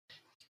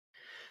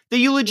The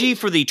eulogy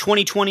for the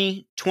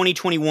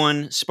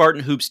 2020-2021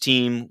 Spartan Hoops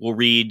team will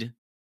read,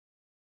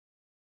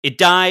 "It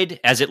died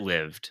as it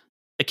lived,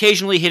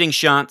 occasionally hitting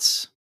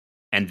shots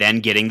and then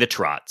getting the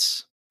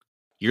trots."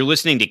 You're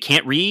listening to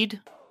Can't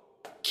Read,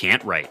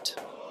 Can't Write.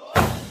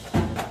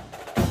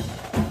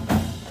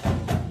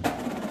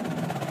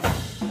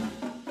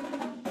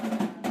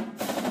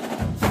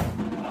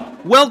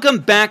 Welcome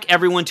back,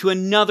 everyone, to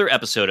another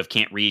episode of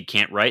Can't Read,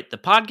 Can't Write, the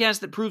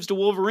podcast that proves to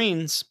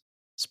Wolverines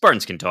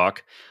Spartans can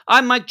talk.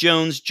 I'm Mike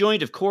Jones,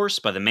 joined, of course,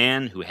 by the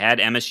man who had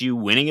MSU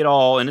winning it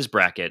all in his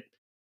bracket,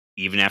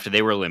 even after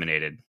they were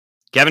eliminated.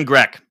 Kevin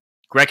Grech.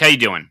 Grech, how you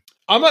doing?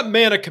 I'm a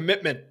man of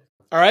commitment,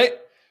 all right?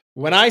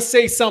 When I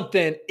say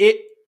something,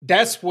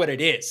 that's what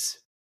it is.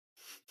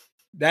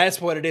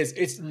 That's what it is.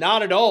 It's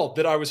not at all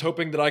that I was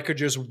hoping that I could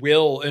just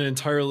will an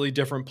entirely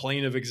different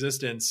plane of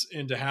existence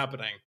into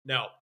happening.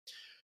 No.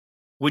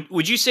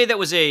 Would you say that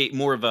was a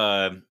more of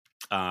a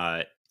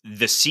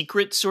The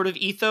Secret sort of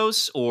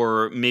ethos,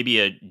 or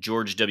maybe a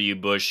George W.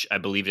 Bush, I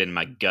believe it in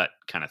my gut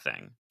kind of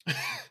thing?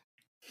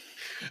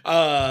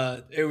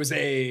 It was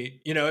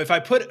if I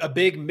put a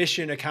big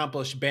mission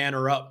accomplished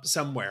banner up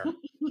somewhere,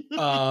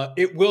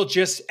 it will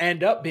just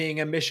end up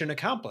being a mission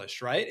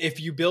accomplished, right?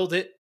 If you build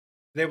it,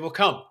 they will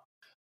come.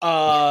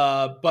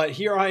 But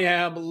here I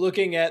am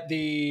looking at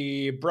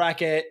the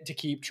bracket to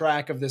keep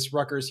track of this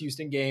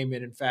Rutgers-Houston game,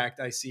 and in fact,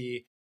 I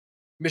see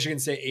Michigan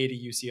State 80,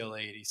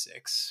 UCLA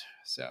 86.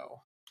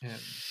 So,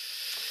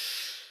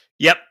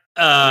 yep.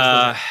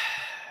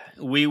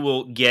 We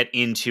will get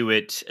into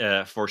it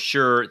for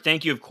sure.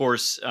 Thank you, of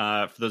course,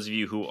 for those of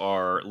you who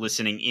are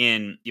listening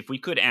in. If we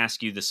could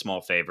ask you this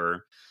small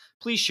favor,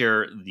 please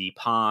share the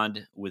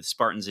pod with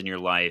Spartans in your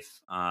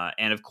life.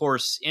 And of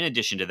course, in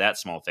addition to that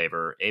small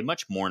favor, a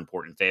much more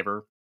important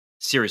favor.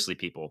 Seriously,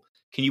 people,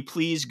 can you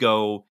please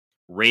go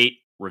rate,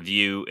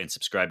 review, and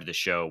subscribe to the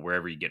show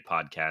wherever you get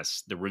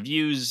podcasts? The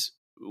reviews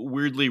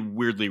weirdly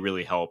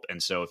really help.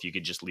 And so if you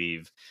could just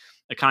leave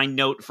a kind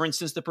note, for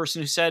instance, the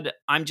person who said,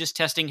 "I'm just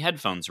testing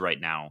headphones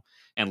right now,"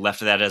 and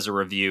left that as a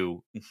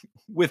review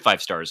with 5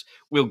 stars,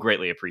 we'll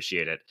greatly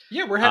appreciate it.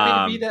 Yeah, we're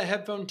happy to be that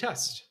headphone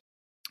test.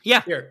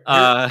 Yeah.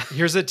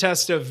 Here's a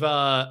test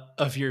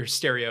of your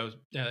stereo.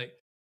 Oh,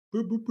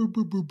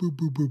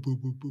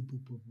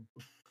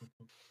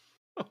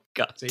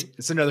 God. See,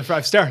 it's another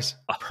 5 stars.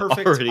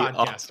 Perfect already podcasting.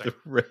 Off the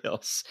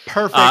rails.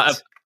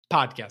 Perfect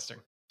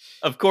podcasting.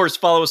 Of course,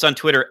 follow us on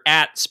Twitter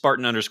at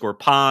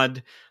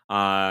Spartan_pod.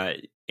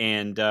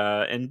 And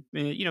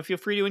feel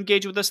free to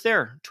engage with us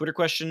there. Twitter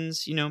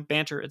questions,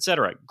 banter,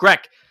 etc.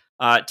 Grech,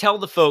 tell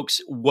the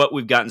folks what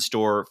we've got in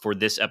store for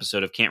this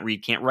episode of Can't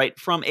Read, Can't Write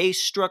from a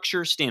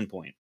structure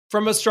standpoint.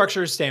 From a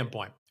structure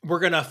standpoint, we're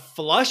going to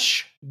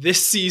flush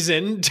this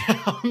season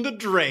down the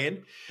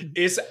drain.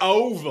 It's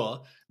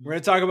over. We're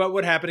going to talk about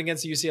what happened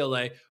against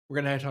UCLA.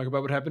 We're going to talk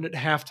about what happened at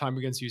halftime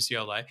against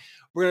UCLA.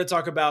 We're going to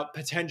talk about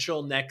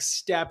potential next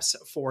steps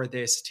for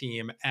this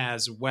team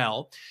as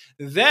well.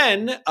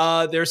 Then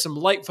there's some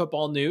light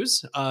football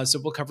news, so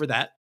we'll cover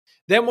that.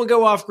 Then we'll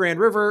go off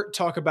Grand River,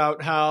 talk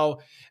about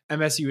how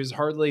MSU is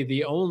hardly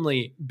the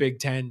only Big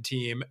Ten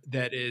team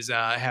that is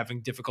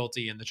having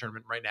difficulty in the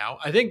tournament right now.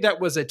 I think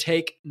that was a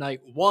take night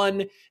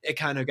 1. It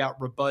kind of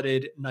got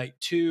rebutted night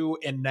 2,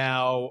 and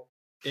now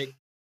it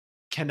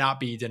cannot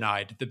be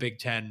denied. The Big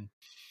Ten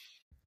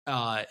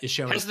is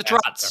showing has the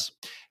trots.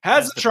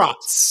 Has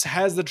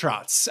the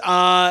trots.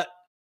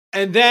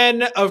 And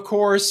then, of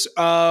course,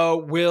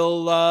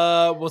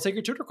 we'll take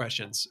your Twitter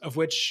questions, of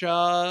which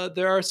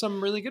there are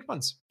some really good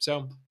ones.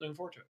 So looking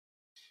forward to it.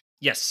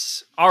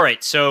 Yes. All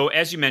right. So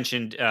as you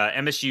mentioned,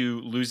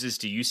 MSU loses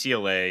to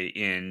UCLA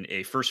in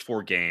a first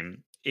 4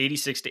 game,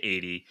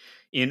 86-80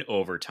 in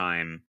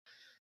overtime.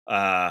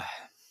 Grech,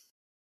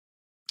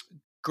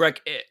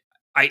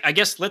 I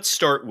guess let's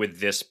start with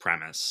this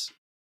premise.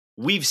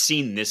 We've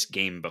seen this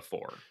game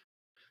before.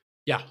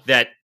 Yeah.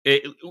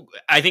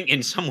 I think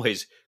in some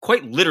ways,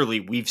 quite literally,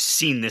 we've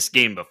seen this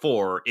game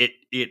before. It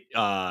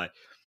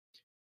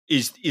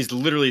is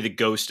literally the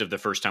ghost of the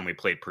first time we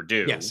played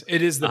Purdue. Yes,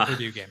 it is the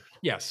Purdue game.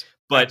 Yes,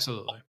 but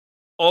absolutely.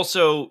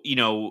 Also,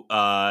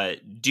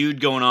 dude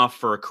going off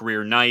for a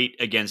career night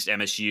against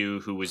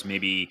MSU, who was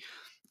maybe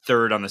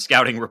 3rd on the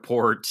scouting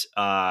report.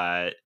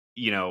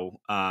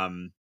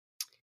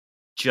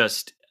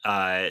 Just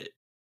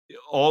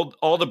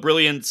all the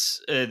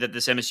brilliance that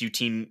this MSU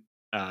team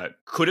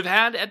could have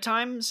had at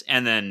times,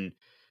 and then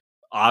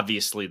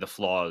obviously the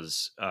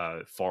flaws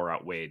far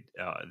outweighed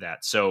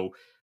that. So,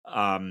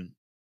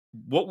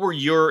 what were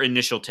your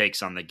initial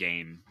takes on the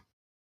game?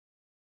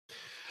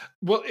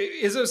 Well,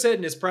 Izzo said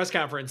in his press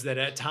conference that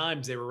at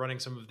times they were running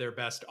some of their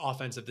best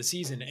offense of the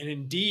season, and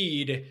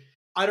indeed,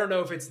 I don't know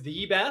if it's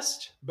the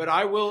best, but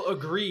I will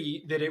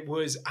agree that it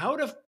was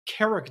out of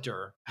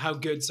character how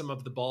good some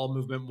of the ball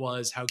movement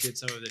was, how good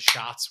some of the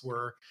shots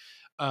were.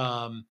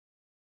 How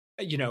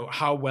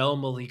well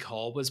Malik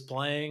Hall was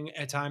playing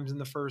at times in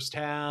the first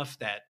half,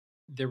 that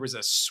there was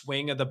a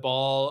swing of the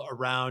ball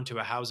around to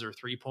a Hauser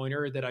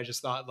 3-pointer that I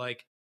just thought,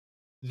 like,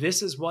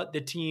 this is what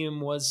the team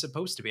was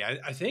supposed to be.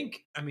 I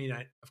think,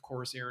 of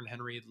course, Aaron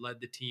Henry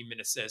led the team in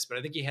assists, but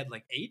I think he had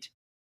like 8.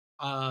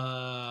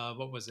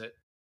 What was it?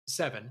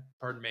 7,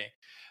 pardon me.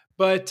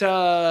 But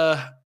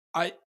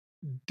I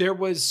there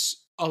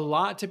was a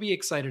lot to be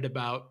excited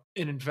about.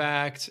 And in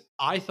fact,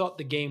 I thought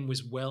the game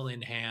was well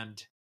in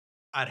hand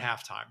at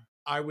halftime.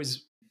 I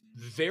was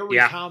very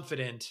Yeah.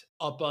 confident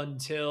up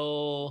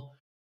until,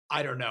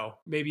 I don't know,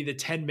 maybe the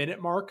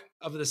 10-minute mark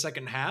of the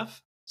second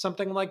half,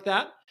 something like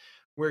that,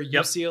 where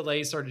Yep.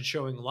 UCLA started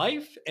showing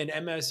life and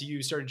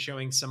MSU started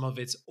showing some of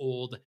its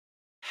old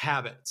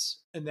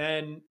habits. And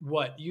then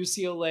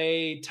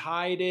UCLA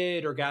tied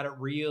it or got it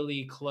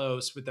really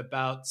close with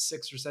about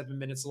 6 or 7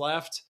 minutes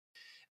left.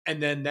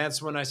 And then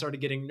that's when I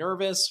started getting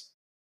nervous.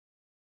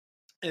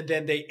 And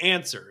then they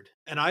answered.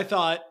 And I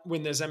thought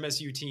when this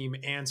MSU team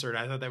answered,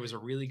 I thought that was a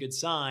really good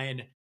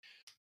sign.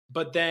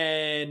 But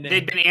then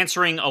they'd been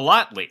answering a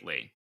lot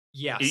lately.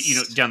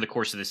 Yes. Down the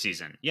course of the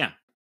season. Yeah.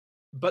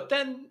 But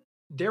then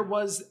there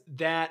was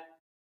that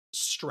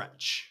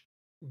stretch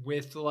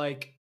with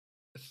like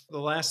the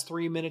last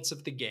 3 minutes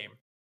of the game.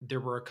 There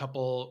were a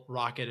couple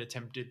Rocket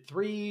attempted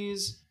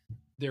threes.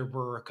 There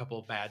were a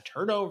couple bad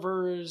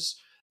turnovers.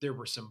 There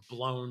were some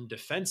blown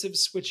defensive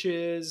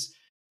switches.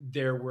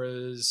 There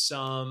was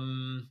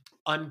some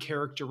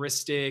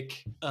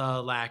uncharacteristic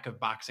lack of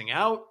boxing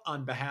out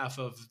on behalf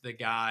of the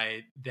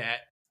guy that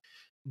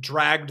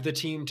dragged the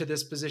team to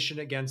this position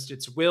against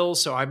its will.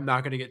 So I'm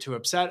not going to get too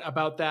upset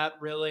about that,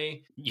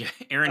 really. Yeah.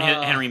 Aaron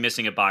Henry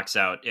missing a box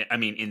out. I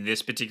mean, in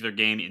this particular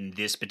game, in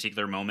this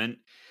particular moment,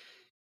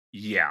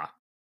 yeah.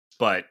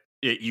 But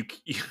you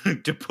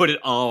to put it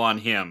all on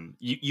him,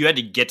 you had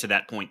to get to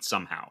that point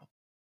somehow.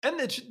 And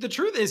the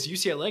truth is,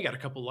 UCLA got a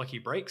couple lucky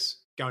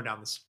breaks going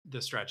down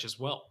the stretch as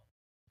well.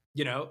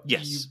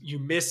 Yes. You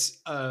miss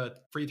a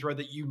free throw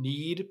that you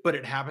need, but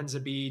it happens to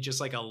be just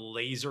like a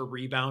laser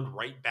rebound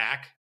right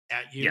back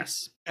at you.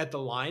 Yes. At the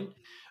line.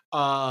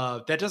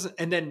 That doesn't,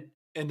 and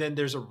then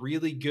there's a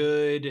really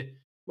good,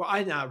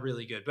 not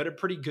really good, but a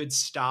pretty good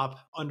stop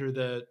under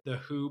the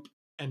hoop.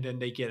 And then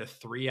they get a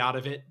 3 out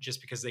of it just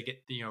because they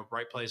get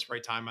right place,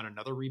 right time on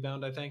another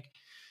rebound, I think.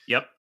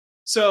 Yep.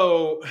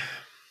 So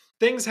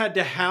things had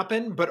to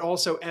happen, but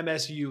also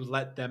MSU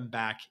let them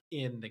back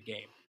in the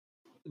game.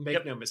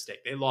 Make no mistake,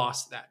 they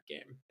lost that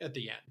game at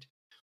the end.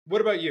 What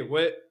about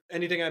you?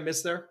 Anything I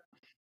missed there?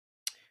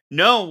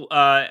 No,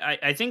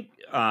 I think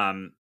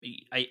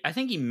I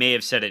think he may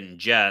have said it in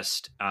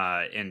jest,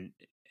 and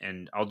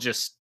I'll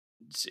just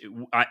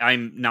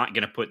I'm not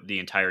going to put the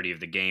entirety of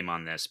the game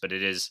on this, but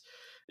it is.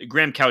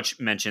 Graham Couch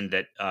mentioned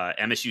that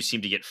MSU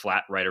seemed to get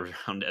flat right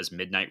around as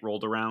midnight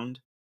rolled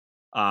around.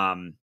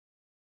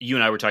 You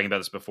and I were talking about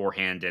this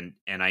beforehand,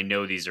 and I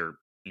know these are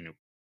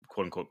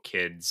quote unquote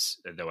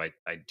kids, though I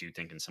do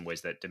think in some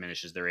ways that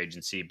diminishes their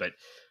agency, but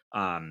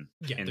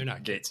they're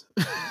not kids.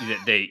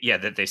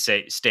 that they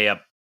say stay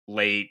up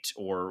late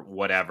or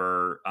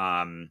whatever.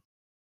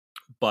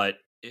 But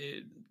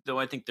though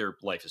I think their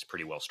life is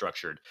pretty well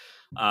structured.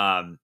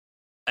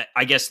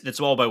 I guess that's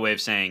all by way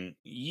of saying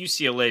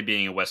UCLA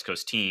being a West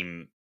Coast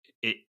team,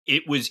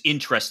 it was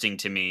interesting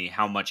to me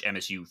how much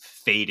MSU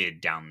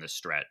faded down the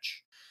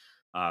stretch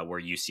where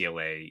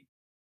UCLA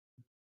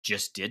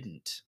just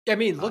didn't. I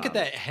mean, look at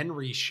that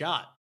Henry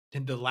shot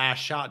in the last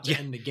shot to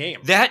end the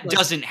game. That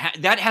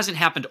that hasn't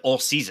happened all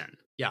season.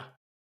 Yeah.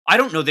 I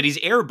don't know that he's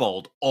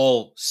airballed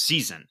all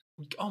season.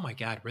 Oh my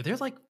God. Were there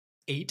like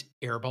 8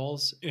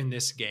 airballs in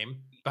this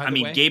game? I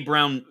mean, Gabe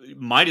Brown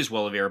might as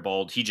well have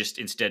airballed. He just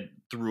instead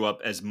threw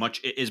up as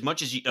much as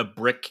a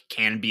brick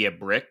can be a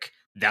brick.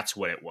 That's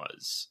what it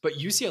was. But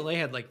UCLA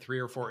had like 3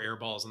 or 4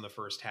 airballs in the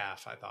first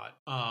half, I thought.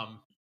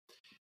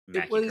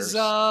 It was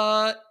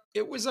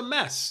a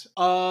mess.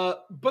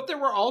 But there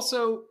were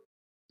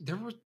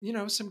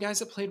some guys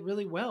that played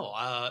really well.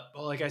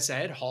 Like I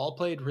said, Hall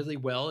played really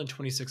well in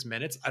 26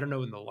 minutes. I don't know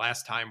when the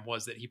last time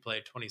was that he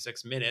played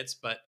 26 minutes,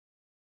 but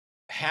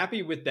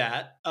happy with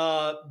that.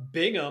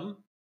 Bingham,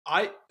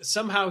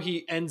 somehow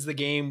he ends the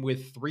game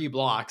with 3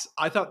 blocks.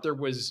 I thought there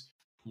was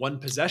one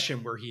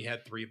possession where he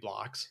had 3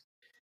 blocks.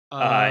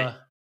 I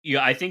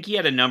think he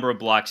had a number of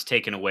blocks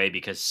taken away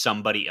because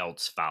somebody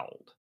else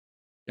fouled.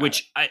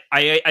 Which I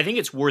think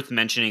it's worth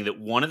mentioning that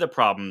one of the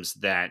problems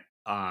that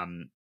I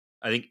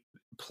think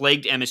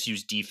plagued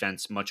MSU's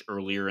defense much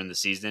earlier in the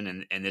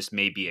season, and this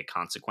may be a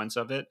consequence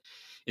of it,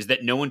 is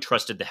that no one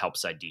trusted the help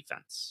side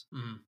defense.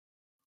 Mm-hmm.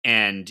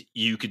 And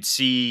you could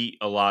see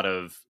a lot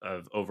of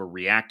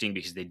overreacting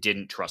because they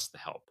didn't trust the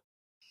help.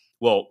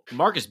 Well,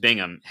 Marcus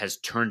Bingham has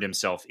turned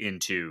himself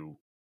into,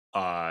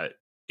 a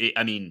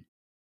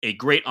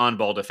great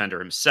on-ball defender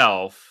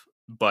himself,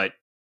 but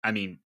I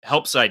mean,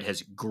 help side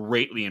has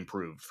greatly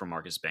improved for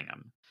Marcus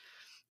Bingham.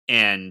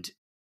 And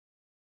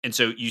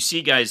so you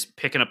see guys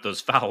picking up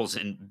those fouls,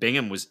 and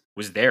Bingham was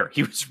there.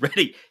 He was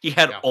ready. He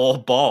had all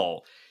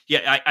ball.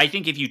 Yeah, I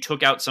think if you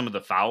took out some of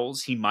the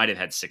fouls, he might have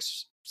had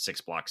six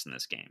blocks in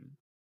this game.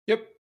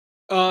 Yep.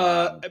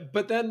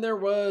 But then there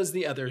was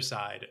the other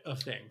side of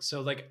things.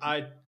 So like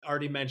I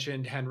already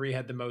mentioned, Henry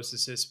had the most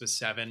assists with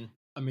 7.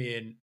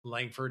 mean,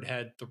 Langford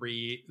had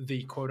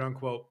the quote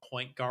unquote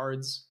point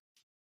guards.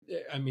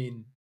 I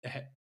mean,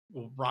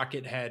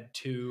 Rocket had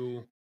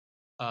 2.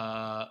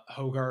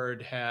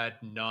 Hogard had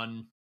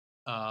none.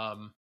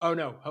 Oh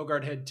no,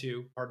 Hogard had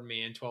 2, pardon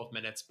me, in 12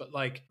 minutes. But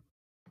like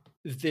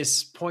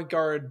this point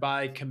guard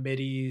by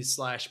committee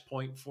 /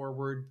 point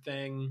forward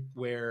thing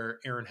where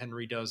Aaron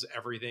Henry does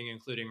everything,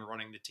 including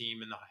running the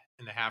team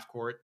in the half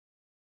court,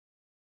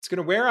 it's going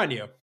to wear on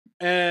you.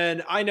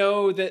 And I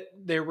know that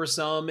there were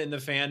some in the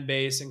fan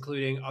base,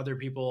 including other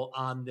people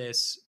on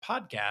this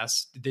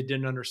podcast, that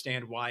didn't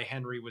understand why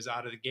Henry was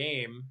out of the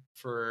game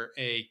for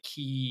a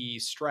key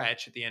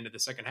stretch at the end of the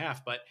second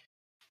half. But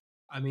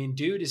I mean,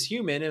 dude is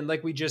human. And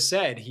like we just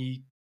said,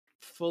 he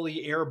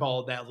fully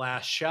airballed that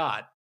last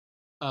shot.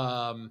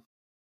 So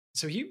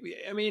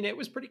it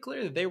was pretty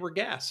clear that they were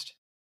gassed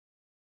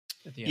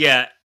at the end.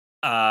 Yeah.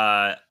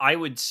 I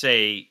would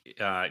say,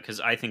 because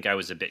I think I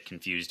was a bit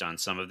confused on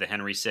some of the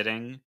Henry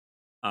sitting.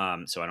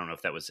 So I don't know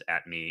if that was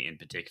at me in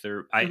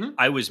particular.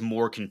 I was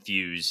more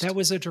confused. That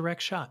was a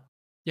direct shot.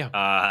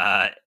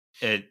 Yeah.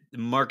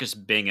 Marcus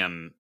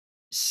Bingham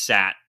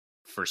sat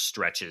for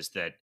stretches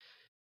that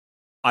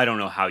I don't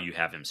know how you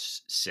have him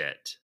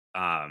sit.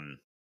 And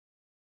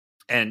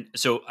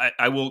so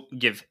I will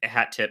give a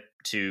hat tip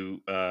to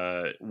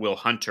Will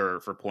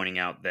Hunter for pointing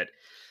out that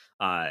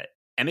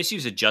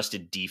MSU's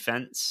adjusted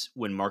defense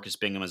when Marcus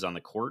Bingham is on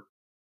the court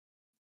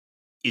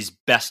is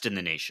best in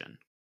the nation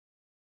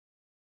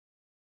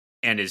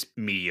and is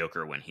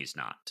mediocre when he's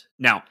not.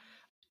 Now,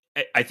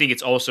 I think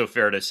it's also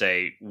fair to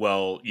say,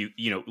 well, you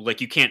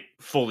can't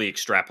fully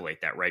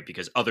extrapolate that, right?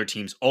 Because other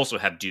teams also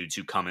have dudes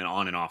who come in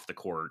on and off the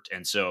court.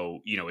 And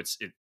so,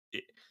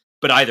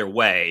 but either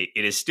way,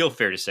 it is still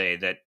fair to say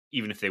that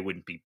even if they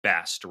wouldn't be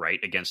best, right,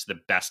 against the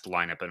best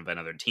lineup of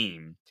another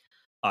team,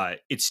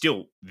 it's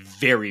still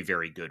very,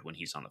 very good when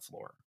he's on the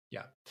floor.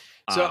 Yeah.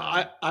 So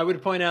I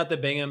would point out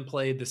that Bingham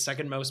played the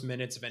second most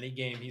minutes of any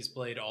game he's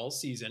played all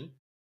season.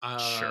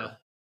 Sure.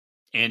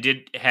 And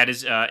had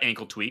his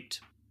ankle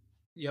tweaked.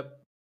 Yep.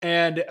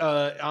 And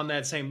on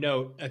that same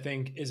note, I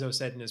think Izzo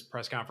said in his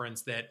press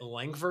conference that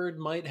Langford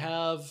might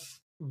have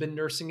been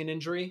nursing an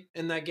injury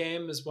in that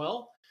game as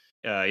well.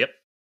 Yep.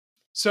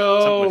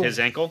 So something with his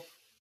ankle.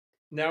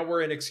 Now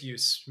we're in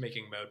excuse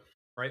making mode,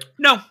 right?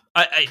 No,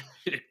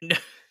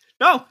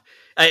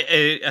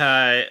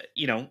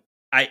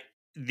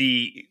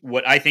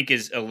 what I think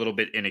is a little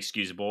bit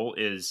inexcusable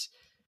is,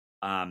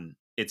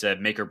 it's a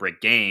make or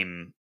break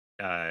game.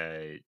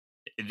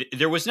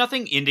 There was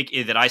nothing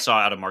that I saw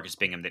out of Marcus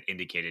Bingham that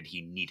indicated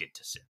he needed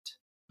to sit.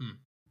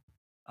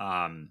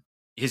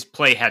 His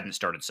play hadn't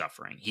started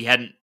suffering. He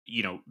hadn't,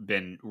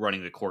 been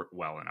running the court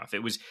well enough. They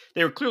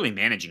were clearly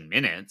managing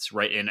minutes,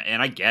 right? And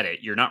I get it.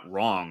 You're not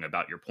wrong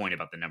about your point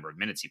about the number of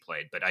minutes he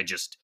played, but I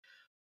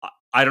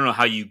don't know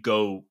how you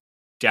go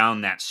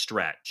down that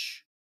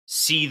stretch,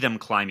 see them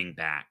climbing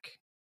back,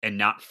 and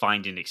not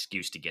find an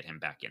excuse to get him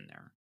back in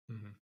there.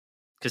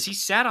 Because he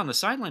sat on the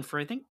sideline for,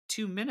 I think,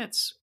 2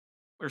 minutes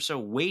or so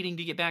waiting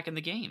to get back in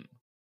the game.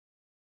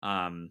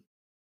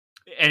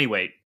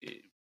 Anyway,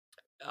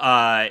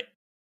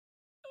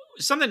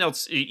 something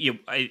else,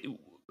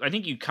 I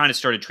think you kind of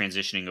started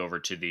transitioning over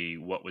to the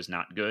what was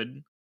not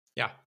good.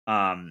 Yeah.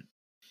 And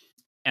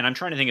I'm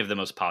trying to think of the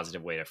most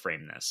positive way to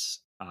frame this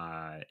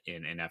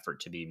in an effort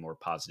to be more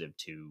positive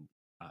to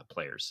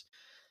players.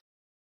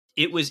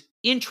 It was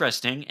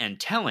interesting and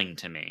telling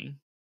to me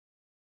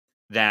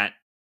that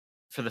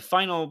for the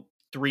final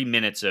 3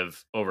 minutes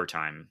of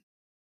overtime,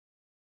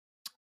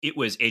 it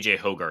was AJ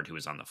Hogard who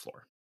was on the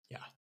floor. Yeah.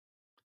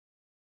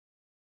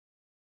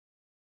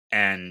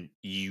 And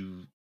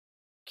you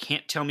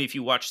can't tell me if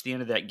you watched the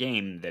end of that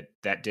game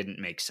that didn't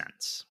make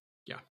sense.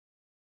 Yeah.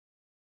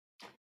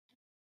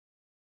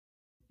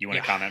 You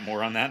want to comment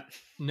more on that?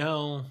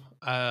 No.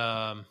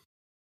 I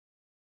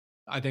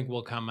think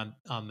we'll comment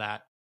on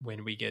that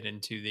when we get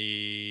into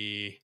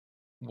the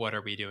what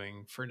are we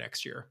doing for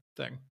next year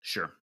thing.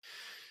 Sure.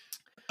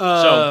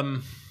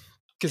 Because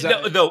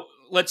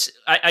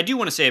I do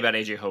want to say about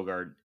AJ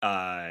Hogard,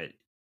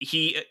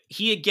 he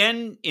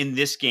again in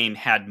this game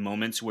had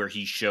moments where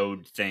he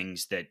showed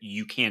things that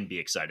you can be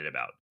excited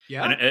about.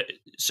 Yeah. And,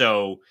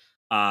 so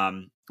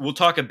we'll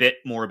talk a bit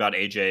more about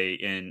AJ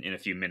in a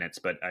few minutes,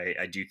 but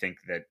I do think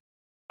that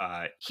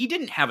he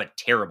didn't have a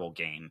terrible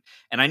game.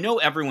 And I know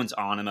everyone's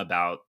on him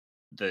about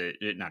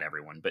not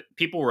everyone, but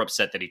people were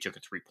upset that he took a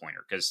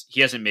 3-pointer because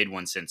he hasn't made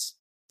one since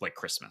like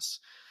Christmas.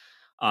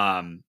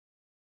 I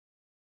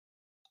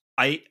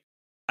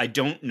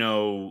don't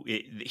know.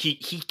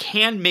 He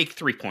can make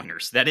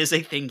 3-pointers. That is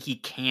a thing he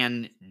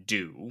can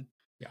do.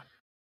 Yeah.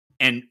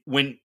 And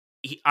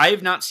I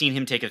have not seen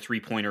him take a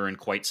 3-pointer in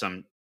quite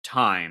some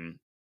time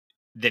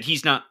that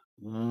he's not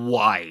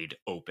wide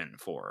open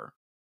for,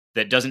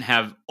 that doesn't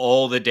have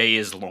all the day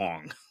is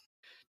long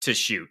to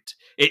shoot.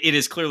 It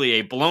is clearly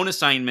a blown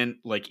assignment.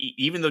 Like,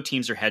 even though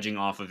teams are hedging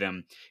off of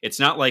him, it's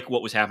not like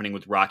what was happening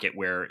with Rocket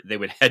where they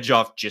would hedge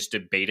off just to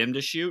bait him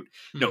to shoot.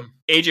 No,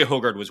 AJ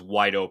Hogard was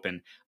wide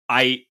open.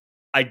 I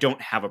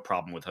don't have a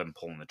problem with him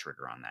pulling the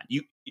trigger on that.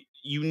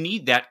 You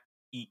need that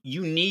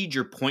you need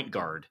your point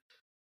guard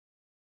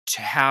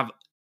to have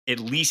at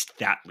least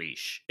that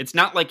leash. It's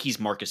not like he's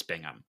Marcus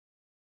Bingham,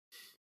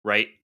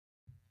 right?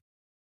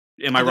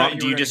 Am I wrong?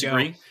 Do you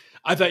disagree?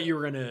 I thought you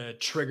were going to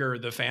trigger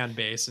the fan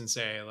base and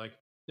say, like,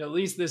 at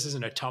least this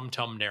isn't a Tum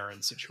Tum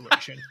Naren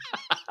situation.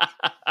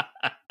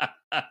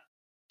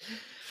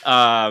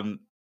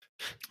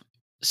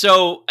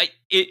 So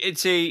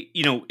it's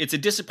a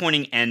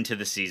disappointing end to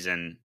the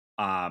season.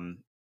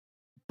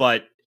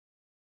 But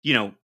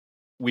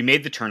we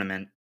made the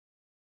tournament.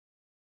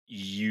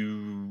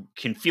 You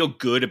can feel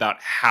good about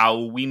how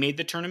we made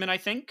the tournament, I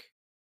think.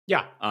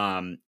 Yeah.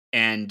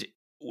 And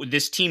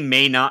this team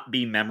may not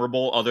be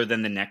memorable other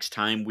than the next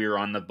time we're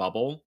on the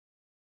bubble,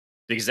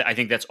 because I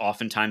think that's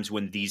oftentimes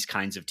when these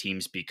kinds of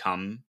teams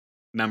become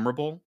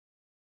memorable.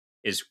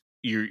 Is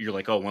you're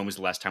like, oh, when was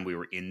the last time we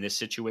were in this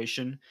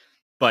situation?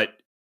 But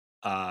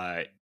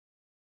Aaron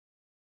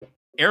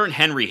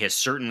Henry has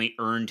certainly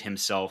earned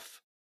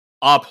himself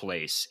a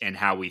place in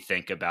how we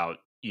think about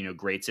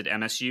greats at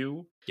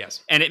MSU.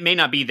 Yes. And it may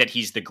not be that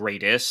he's the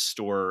greatest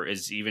or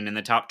is even in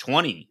the top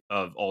 20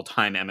 of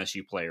all-time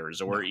MSU players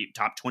or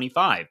top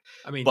 25.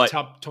 I mean,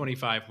 top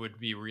 25 would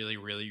be really,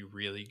 really,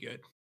 really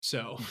good.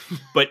 So,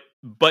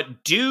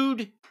 but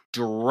dude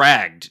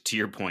dragged, to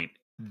your point,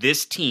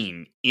 this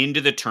team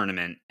into the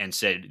tournament and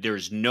said,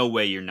 there's no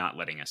way you're not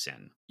letting us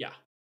in. Yeah.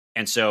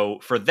 And so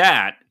for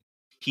that,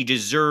 he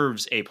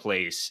deserves a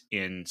place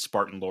in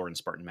Spartan lore and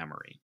Spartan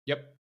memory.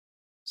 Yep.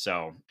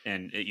 So,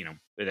 and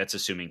that's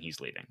assuming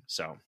he's leaving.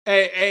 So,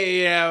 hey,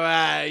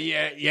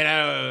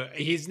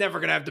 he's never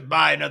gonna have to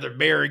buy another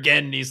beer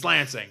again in East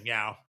Lansing.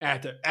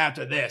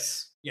 After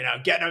this,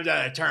 getting him to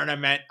the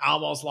tournament,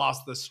 almost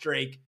lost the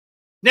streak.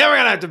 Never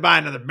gonna have to buy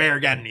another beer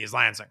again in East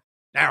Lansing.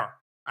 Never.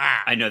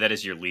 I know that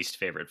is your least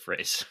favorite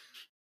phrase.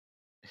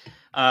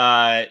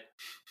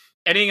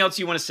 Anything else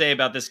you want to say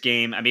about this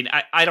game? I mean,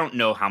 I don't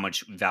know how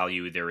much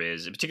value there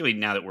is, particularly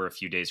now that we're a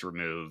few days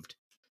removed,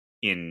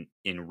 in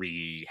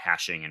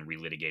rehashing and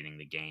relitigating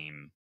the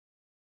game.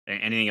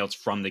 Anything else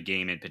from the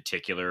game in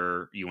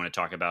particular you want to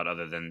talk about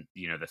other than,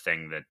 the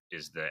thing that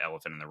is the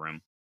elephant in the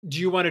room? Do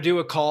you want to do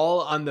a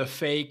call on the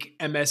fake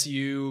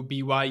MSU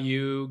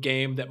BYU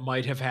game that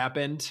might have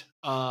happened?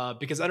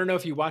 Because I don't know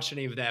if you watched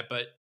any of that,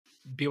 but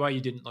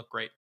BYU didn't look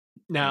great.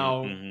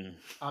 Now,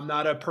 I'm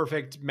not a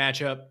perfect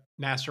matchup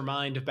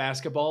mastermind of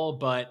basketball,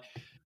 but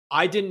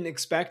I didn't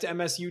expect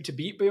MSU to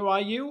beat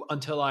BYU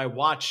until I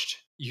watched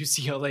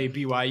UCLA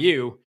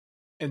BYU,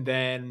 and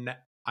then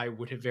I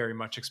would have very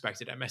much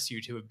expected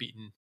MSU to have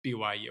beaten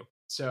BYU.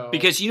 So,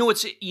 because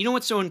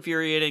what's so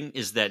infuriating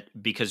is that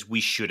because we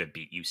should have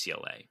beat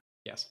UCLA.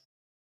 Yes.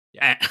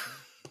 Yeah.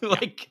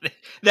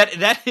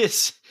 That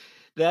is.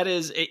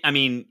 I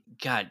mean,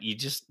 God,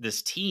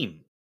 this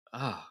team.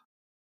 Oh,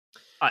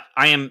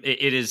 I am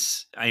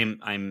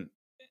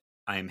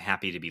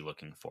happy to be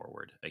looking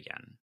forward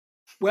again.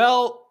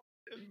 Well,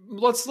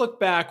 let's look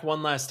back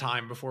one last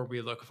time before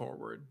we look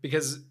forward,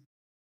 because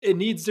it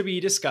needs to be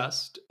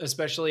discussed,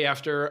 especially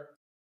after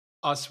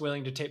us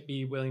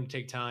be willing to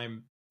take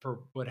time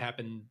for what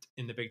happened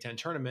in the Big Ten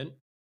tournament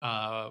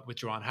with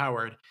Juwan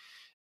Howard,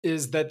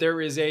 is that there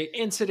is a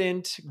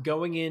incident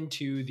going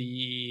into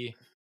the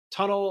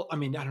tunnel. I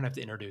mean, I don't have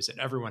to introduce it.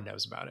 Everyone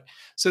knows about it.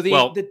 So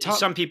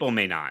some people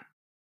may not.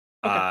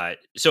 Okay.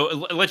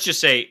 So let's just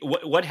say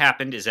what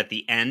happened is at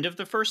the end of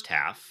the first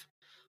half,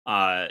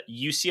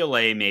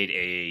 UCLA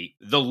made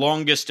the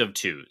longest of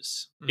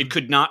twos. Mm-hmm. It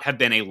could not have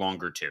been a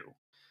longer two.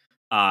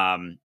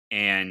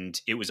 And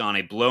it was on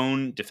a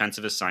blown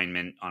defensive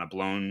assignment, on a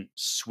blown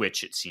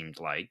switch, it seemed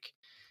like.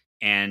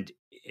 And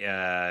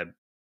it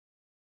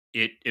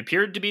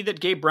appeared to be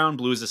that Gabe Brown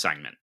blew his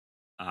assignment.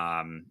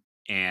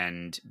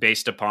 And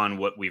based upon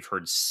what we've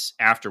heard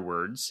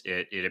afterwards,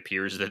 it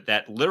appears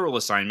that literal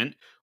assignment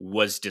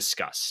was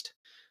discussed.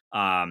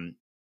 So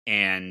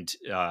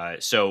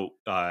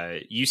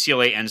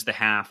UCLA ends the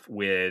half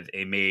with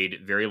a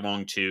made very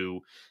long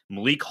two.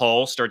 Malik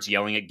Hall starts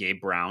yelling at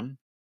Gabe Brown.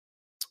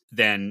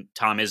 Then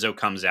Tom Izzo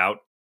comes out,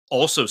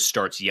 also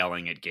starts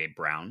yelling at Gabe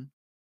Brown.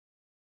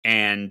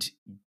 And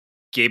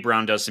Gabe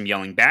Brown does some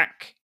yelling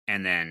back,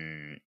 and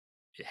then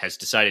has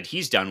decided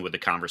he's done with the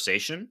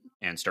conversation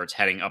and starts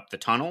heading up the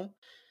tunnel.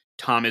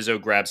 Tom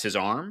Izzo grabs his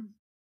arm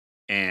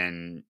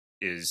and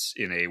is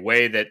in a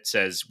way that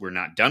says, we're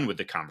not done with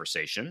the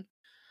conversation.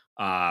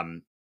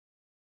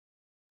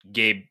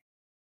 Gabe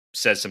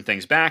says some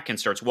things back and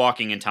starts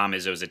walking, and Tom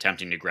Izzo is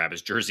attempting to grab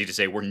his jersey to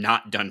say, we're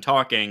not done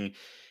talking.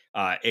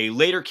 A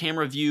later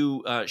camera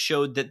view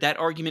showed that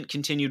argument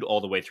continued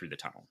all the way through the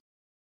tunnel.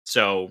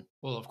 So,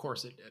 well, of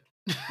course it did.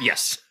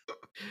 Yes.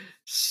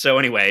 So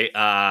anyway,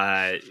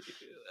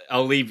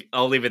 I'll leave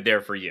it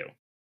there for you.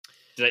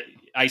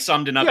 I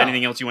summed it up. Yeah.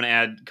 Anything else you want to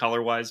add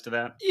color-wise to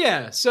that?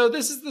 Yeah. So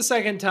this is the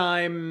second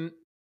time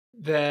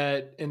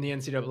that in the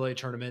NCAA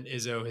tournament,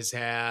 Izzo has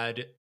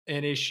had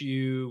an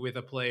issue with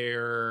a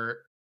player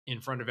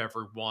in front of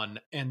everyone,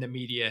 and the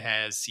media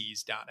has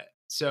seized on it.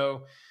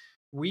 So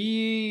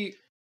we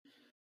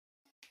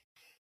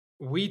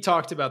we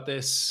talked about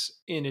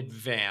this in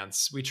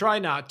advance. We try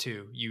not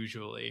to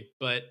usually,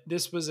 but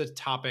this was a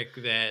topic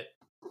that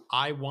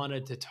I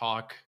wanted to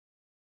talk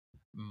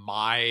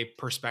my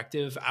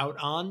perspective out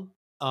on,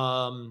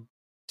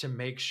 to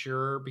make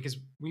sure, because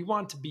we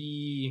want to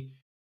be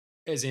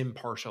as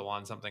impartial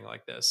on something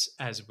like this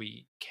as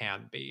we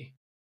can be.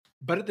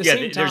 But at the Yeah,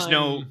 same there's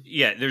no time,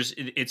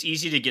 it's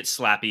easy to get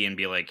slappy and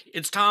be like,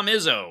 it's Tom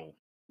Izzo.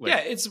 yeah,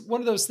 Like, it's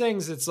one of those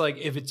things. It's like,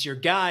 if it's your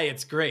guy,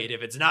 it's great.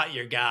 If it's not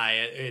your guy,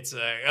 it's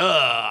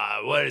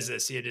like, what is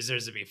this? He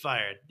deserves to be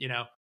fired.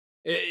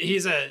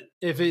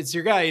 If it's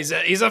your guy, he's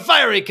a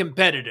fiery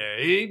competitor.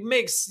 He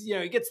makes,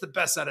 he gets the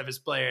best out of his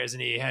players,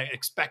 and he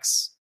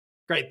expects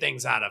great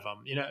things out of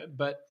them.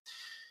 But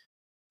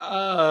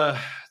uh,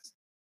 so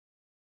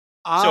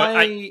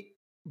I I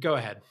go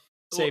ahead,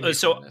 save me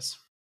so from this.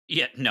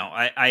 yeah, no,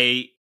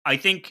 I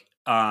think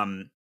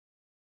I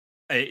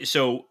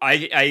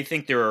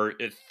think there are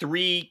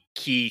three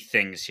key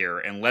things here,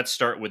 and let's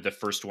start with the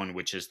first one,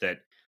 which is that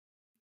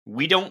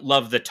we don't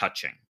love the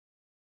touching.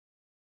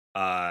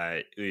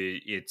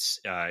 It's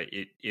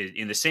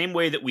in the same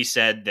way that we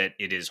said that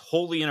it is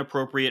wholly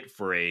inappropriate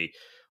for a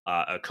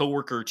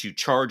coworker to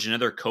charge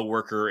another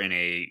coworker in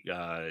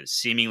a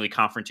seemingly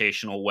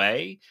confrontational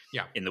way,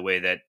 Yeah. in the way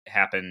that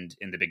happened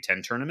in the Big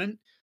Ten tournament.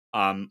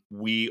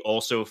 We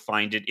also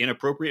find it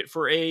inappropriate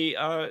for a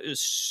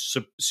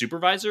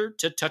supervisor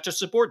to touch a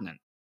subordinate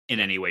in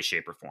any way,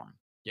 shape, or form.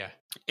 Yeah.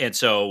 And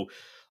so,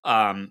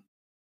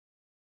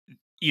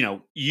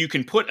 you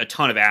can put a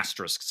ton of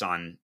asterisks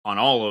on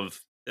all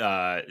of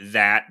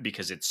that,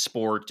 because it's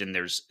sport, and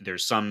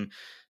there's some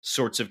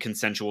sorts of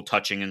consensual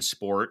touching in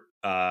sport,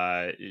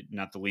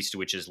 not the least of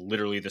which is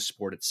literally the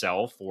sport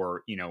itself,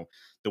 or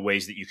the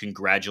ways that you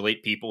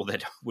congratulate people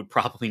that would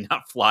probably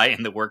not fly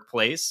in the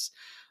workplace.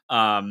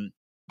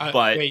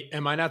 But Wait,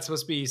 am I not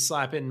supposed to be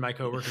slapping my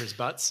coworkers'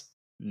 butts?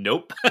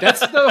 nope. That's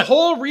the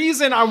whole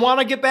reason I want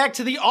to get back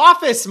to the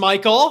office,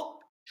 Michael.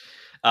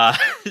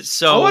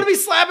 So I want to be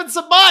slapping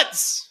some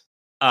butts.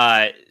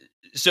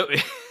 So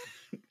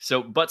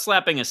so butt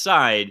slapping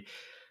aside,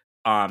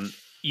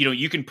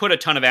 you can put a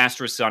ton of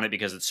asterisks on it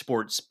because it's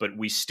sports, but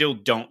we still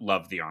don't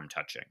love the arm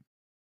touching.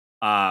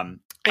 And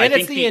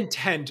it's the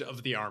intent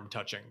of the arm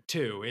touching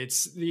too.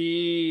 It's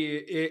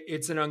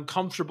an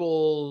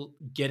uncomfortable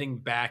getting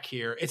back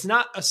here. It's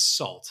not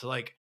assault.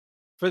 Like,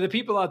 for the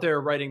people out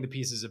there writing the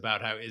pieces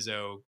about how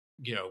Izzo,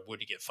 would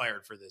he get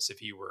fired for this if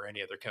he were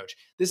any other coach?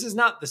 This is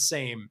not the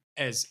same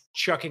as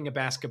chucking a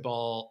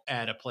basketball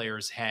at a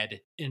player's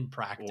head in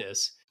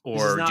practice,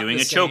 or doing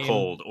a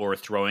chokehold, or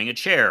throwing a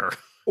chair,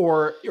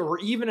 or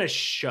even a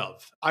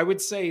shove. I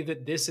would say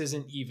that this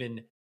isn't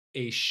even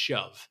a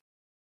shove.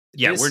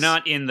 Yeah, we're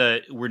not in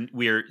the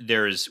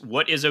there's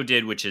what Izzo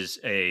did, which is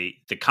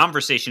the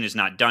conversation is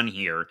not done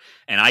here,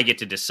 and I get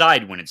to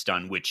decide when it's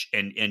done, which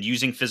and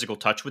using physical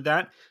touch with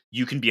that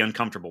you can be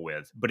uncomfortable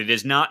with, but it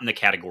is not in the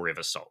category of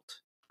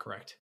assault.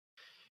 Correct.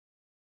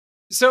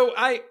 So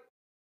I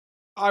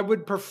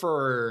would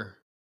prefer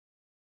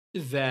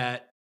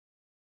that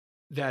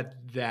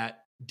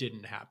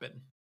didn't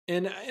happen.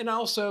 And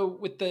also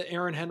with the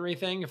Aaron Henry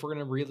thing, if we're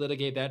going to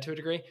relitigate that to a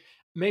degree,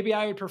 maybe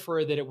I would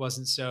prefer that it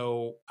wasn't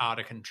so out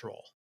of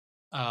control.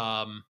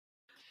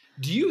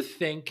 Do you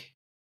think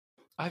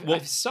I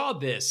saw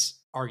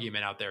this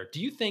argument out there? Do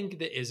you think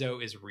that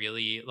Izzo is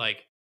really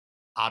like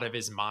out of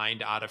his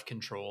mind, out of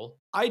control?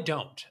 I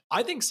don't.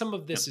 I think some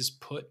of this is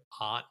put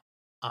on,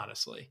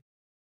 honestly.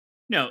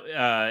 No.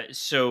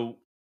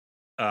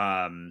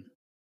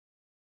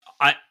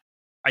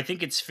 I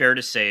think it's fair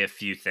to say a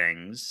few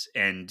things,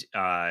 and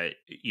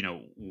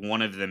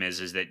one of them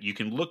is that you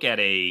can look at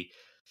a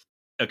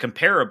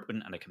comparable,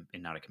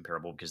 not a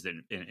comparable, because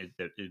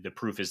the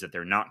proof is that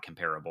they're not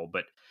comparable,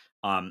 but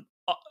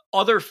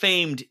other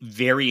famed,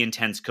 very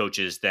intense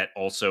coaches that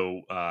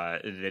also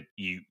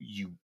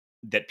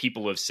that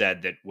people have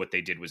said that what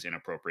they did was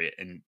inappropriate,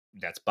 and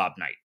that's Bob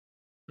Knight.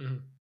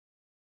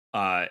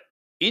 Mm-hmm.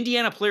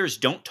 Indiana players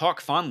don't talk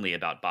fondly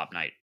about Bob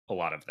Knight. A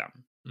lot of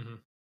them. Mm-hmm.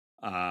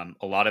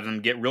 A lot of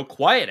them get real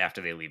quiet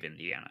after they leave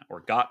Indiana,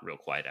 or got real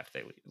quiet after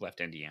they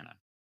left Indiana.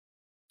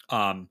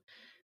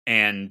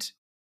 And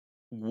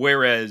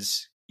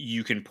whereas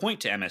you can point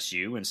to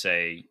MSU and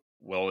say,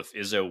 well, if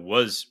Izzo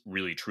was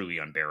really truly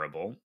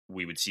unbearable,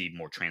 we would see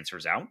more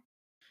transfers out.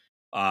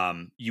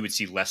 You would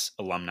see less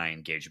alumni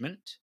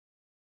engagement.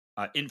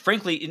 And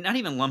frankly, not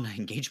even alumni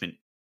engagement,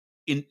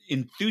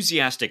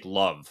 enthusiastic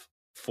love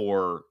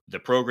for the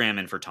program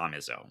and for Tom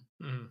Izzo.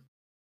 Mm-hmm.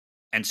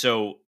 And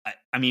so,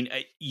 I mean,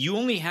 you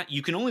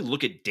can only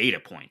look at data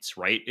points,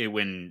 right?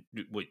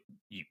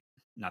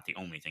 Not the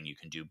only thing you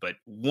can do, but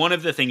one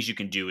of the things you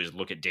can do is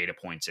look at data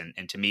points.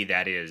 And to me,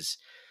 that is,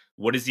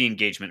 what is the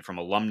engagement from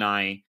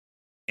alumni,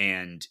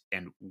 and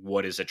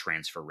what does a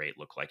transfer rate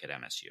look like at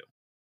MSU?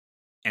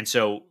 And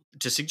so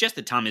to suggest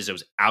that Tom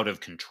Izzo's out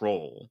of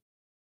control,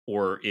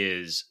 or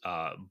is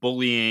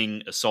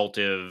bullying,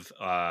 assaultive,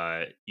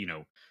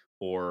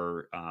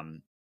 or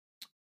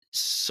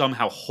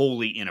somehow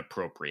wholly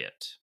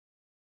inappropriate,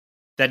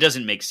 That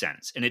doesn't make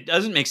sense. And it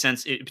doesn't make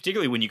sense,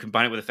 particularly when you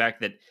combine it with the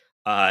fact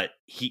that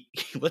he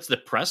lets the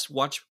press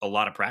watch a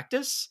lot of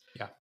practice.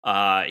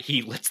 Yeah.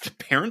 He lets the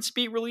parents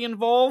be really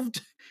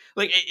involved.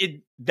 Like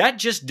that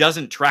just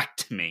doesn't track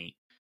to me.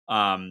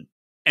 And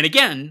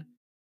again,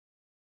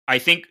 I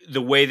think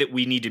the way that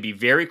we need to be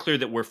very clear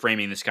that we're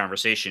framing this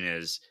conversation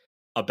is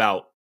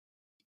about,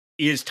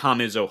 is Tom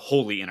Izzo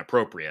wholly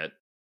inappropriate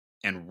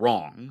and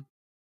wrong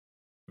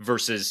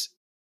versus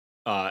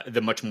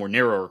the much more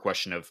narrower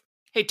question of,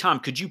 hey, Tom,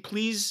 could you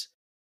please,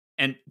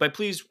 and by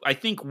please, I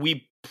think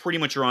we pretty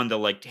much are on the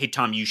like, hey,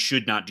 Tom, you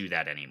should not do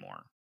that anymore.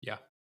 Yeah.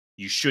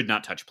 You should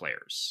not touch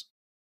players.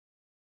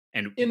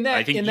 And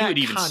I think you had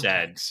even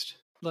context, said,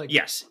 like,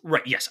 yes,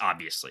 right. Yes,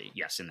 obviously.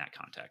 Yes, in that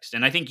context.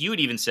 And I think you had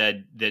even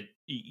said that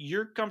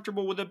you're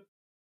comfortable with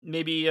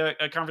maybe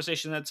a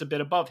conversation that's a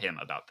bit above him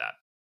about that.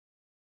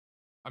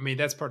 I mean,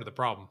 that's part of the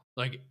problem.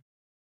 Like,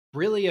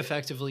 really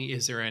effectively,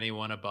 is there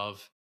anyone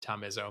above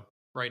Tom Izzo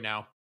right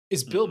now?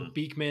 Is Bill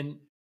Beekman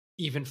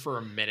even for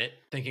a minute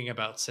thinking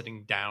about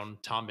sitting down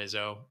Tom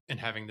Izzo and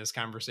having this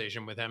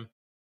conversation with him?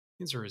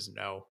 The answer is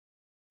no,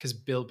 because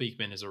Bill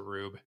Beekman is a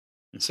rube.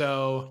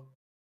 So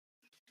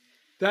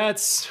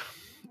that's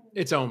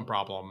its own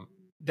problem.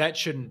 That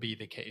shouldn't be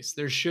the case.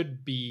 There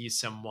should be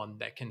someone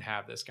that can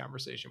have this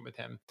conversation with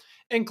him.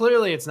 And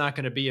clearly it's not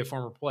going to be a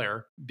former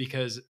player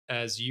because,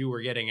 as you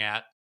were getting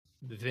at,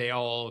 they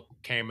all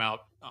came out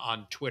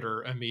on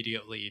Twitter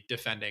immediately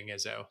defending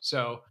Izzo.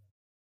 So,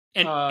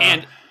 and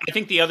I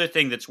think the other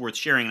thing that's worth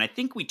sharing, and I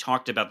think we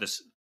talked about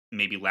this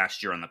maybe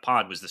last year on the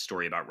pod, was the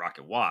story about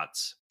Rocket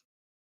Watts,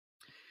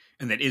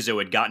 and that Izzo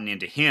had gotten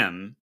into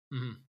him,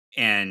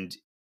 and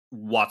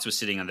Watts was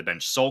sitting on the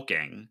bench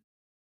sulking,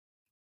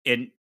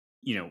 and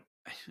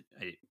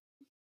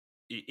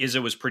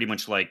Izzo was pretty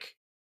much like,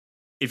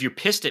 if you're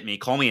pissed at me,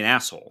 call me an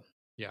asshole.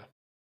 Yeah.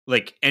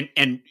 Like,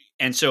 and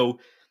so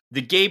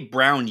the Gabe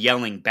Brown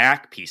yelling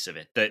back piece of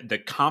it, the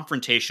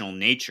confrontational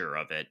nature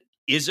of it,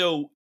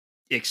 Izzo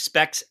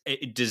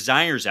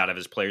desires out of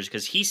his players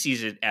because he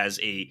sees it as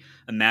a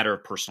matter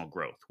of personal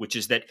growth, which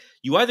is that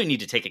you either need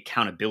to take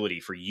accountability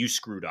for you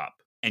screwed up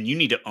and you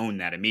need to own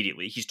that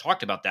immediately. He's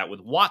talked about that with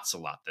Watts a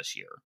lot this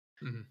year,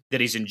 that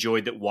he's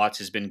enjoyed that Watts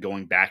has been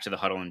going back to the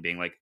huddle and being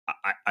like,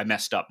 I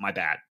messed up, my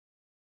bad.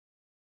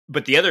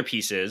 But the other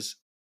piece is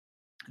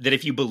that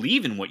if you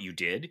believe in what you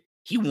did,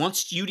 he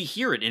wants you to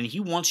hear it and he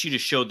wants you to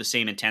show the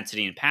same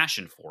intensity and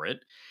passion for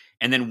it.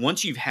 And then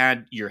once you've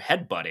had your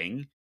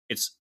headbutting,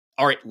 it's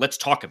all right, let's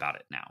talk about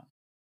it now.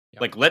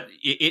 Yep. Like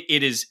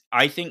it is,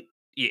 I think,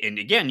 and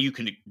again, you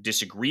can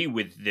disagree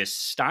with this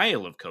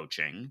style of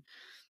coaching,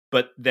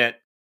 but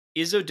that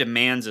Izzo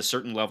demands a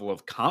certain level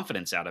of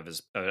confidence out of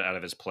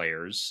his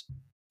players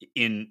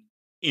in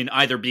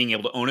either being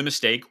able to own a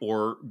mistake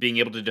or being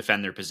able to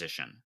defend their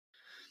position.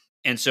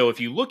 And so if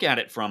you look at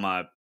it from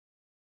a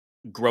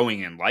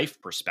growing in life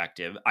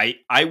perspective,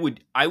 I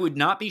would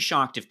not be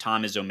shocked if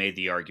Tom Izzo made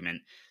the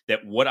argument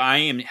that what I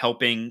am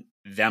helping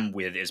them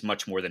with is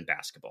much more than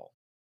basketball.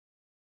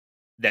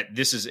 That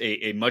this is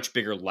a much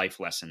bigger life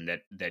lesson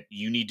that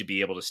you need to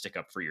be able to stick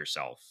up for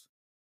yourself,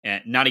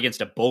 and not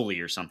against a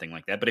bully or something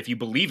like that. But if you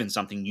believe in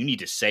something, you need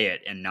to say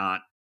it and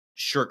not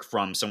shirk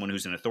from someone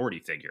who's an authority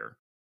figure.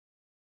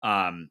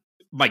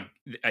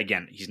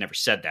 Again, he's never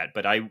said that,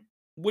 but I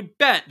would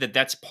bet that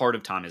that's part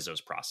of Tom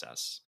Izzo's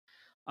process.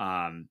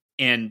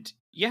 And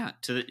yeah,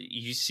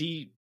 you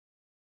see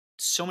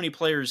so many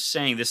players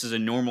saying this is a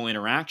normal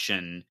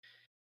interaction,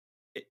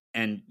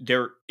 and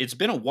it's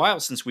been a while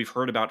since we've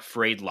heard about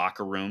frayed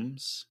locker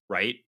rooms,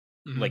 right?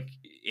 Like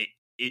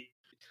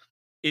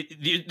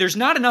there's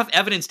not enough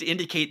evidence to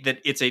indicate that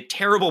it's a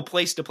terrible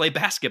place to play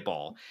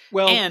basketball.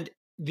 Well, and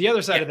the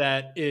other side of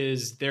that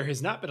is there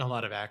has not been a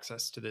lot of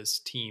access to this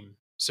team.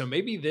 So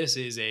maybe this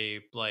is a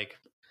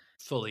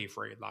fully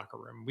frayed locker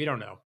room. We don't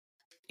know.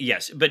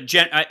 Yes, but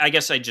I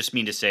guess I just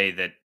mean to say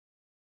that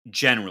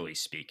generally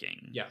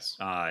speaking, yes,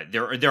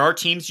 there are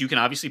teams you can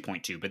obviously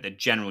point to, but that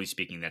generally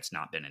speaking, that's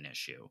not been an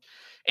issue.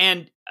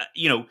 And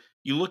you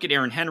look at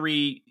Aaron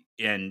Henry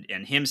and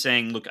him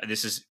saying, "Look,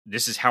 this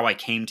is how I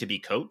came to be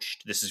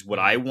coached. This is what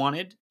I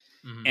wanted,"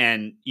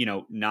 and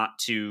not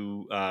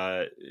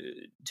to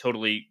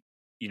totally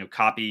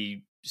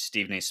copy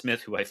Stephen A.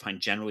 Smith, who I find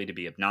generally to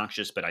be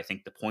obnoxious, but I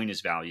think the point is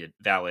valid,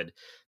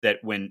 that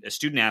when a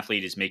student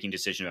athlete is making a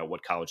decision about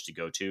what college to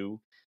go to,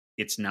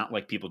 it's not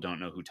like people don't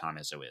know who Tom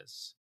Izzo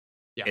is.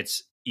 Yeah.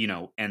 It's,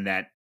 and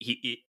that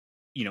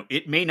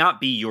it may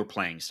not be your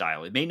playing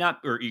style. It may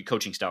not, or your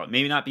coaching style. It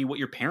may not be what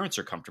your parents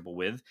are comfortable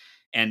with.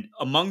 And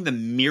among the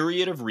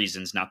myriad of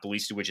reasons, not the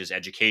least of which is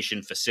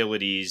education,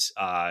 facilities,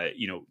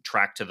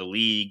 track to the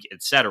league,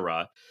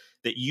 etc.,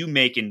 that you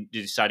make in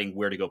deciding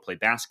where to go play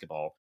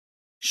basketball,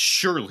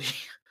 surely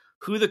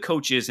who the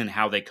coach is and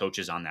how they coach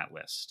is on that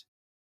list.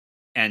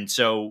 And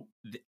so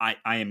I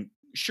am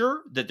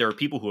sure that there are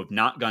people who have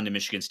not gone to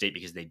Michigan State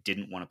because they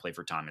didn't want to play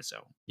for Tom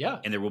Izzo. Yeah.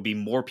 And there will be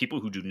more people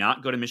who do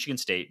not go to Michigan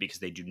State because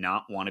they do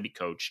not want to be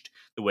coached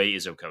the way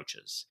Izzo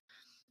coaches.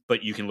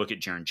 But you can look at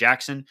Jaren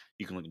Jackson,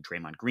 you can look at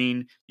Draymond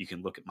Green, you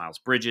can look at Miles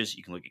Bridges,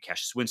 you can look at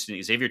Cassius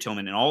Winston, Xavier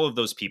Tillman, and all of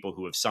those people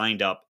who have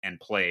signed up and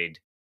played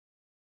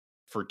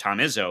for Tom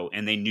Izzo,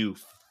 and they knew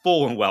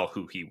full and well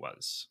who he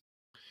was.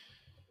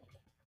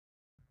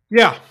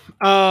 Yeah.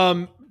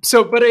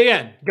 But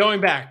again,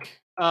 going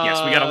back.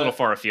 Yes, we got a little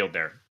far afield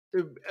there.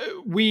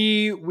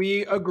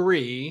 We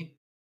agree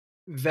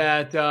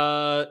that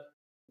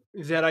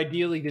that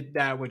ideally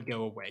that would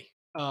go away.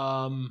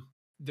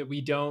 That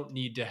we don't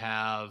need to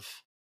have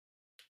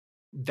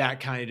that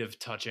kind of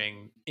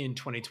touching in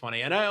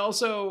 2020. And I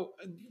also,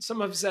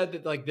 some have said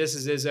that like this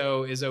is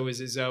Izzo is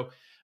Izzo.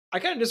 I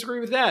kind of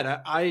disagree with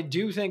that. I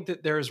do think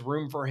that there's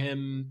room for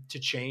him to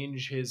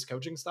change his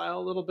coaching style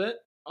a little bit.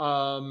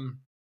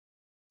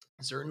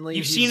 Certainly,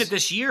 you've seen it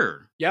this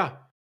year. Yeah.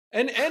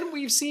 And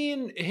we've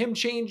seen him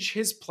change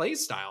his play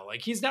style.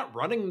 Like he's not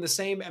running the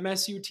same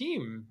MSU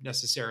team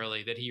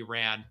necessarily that he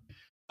ran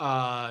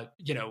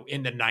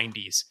in the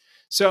 90s.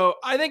 So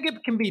I think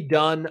it can be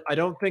done. I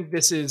don't think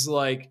this is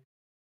like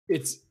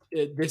this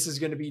is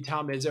going to be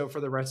Tom Izzo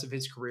for the rest of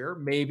his career.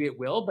 Maybe it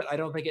will, but I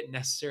don't think it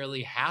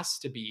necessarily has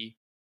to be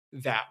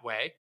that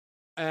way.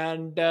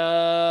 And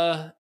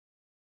I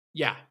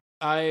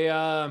don't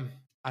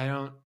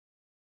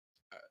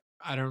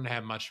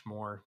have much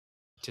more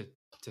to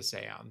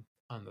say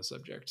on the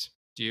subject.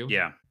 Do you?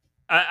 Yeah.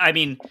 I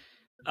mean,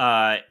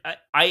 I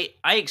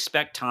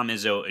expect Tom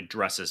Izzo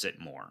addresses it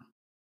more.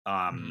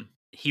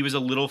 He was a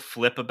little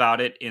flip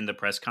about it in the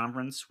press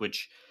conference,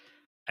 which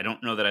I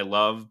don't know that I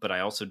love, but I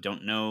also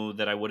don't know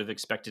that I would have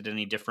expected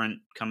any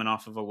different coming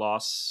off of a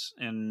loss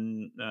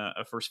in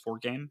a first 4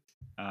 game.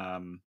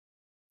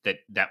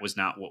 That was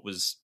not what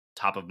was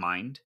top of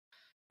mind,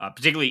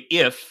 particularly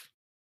if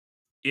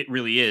it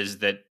really is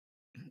that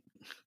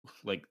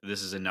like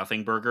this is a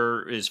nothing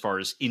burger as far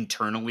as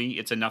internally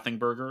it's a nothing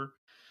burger.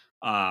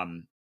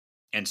 And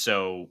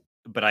so,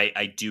 but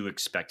I do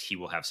expect he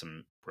will have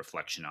some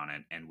reflection on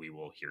it and we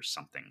will hear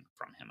something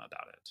from him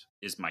about it,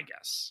 is my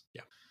guess.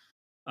 Yeah.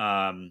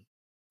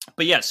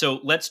 But yeah, so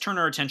let's turn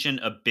our attention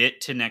a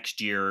bit to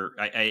next year.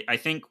 I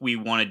think we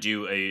want to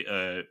do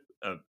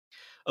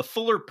a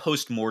fuller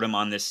post-mortem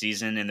on this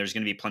season, and there's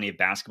going to be plenty of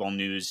basketball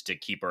news to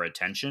keep our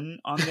attention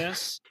on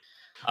this.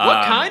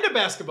 What kind of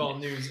basketball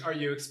news are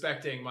you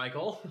expecting,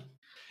 Michael?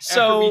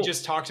 So after we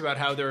just talked about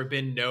how there have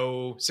been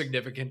no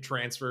significant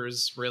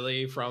transfers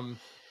really from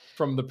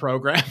the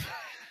program.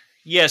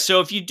 Yeah, so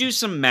if you do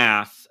some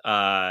math,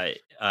 MSU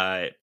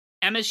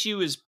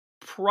is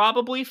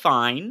probably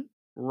fine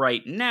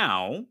right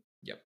now.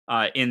 Yep.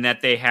 In that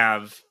they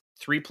have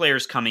 3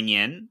 players coming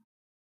in,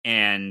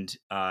 and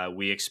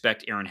we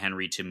expect Aaron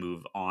Henry to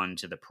move on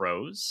to the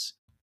pros.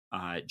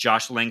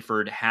 Josh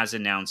Langford has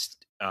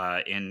announced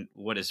in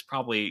what is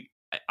probably,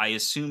 I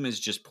assume is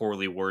just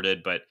poorly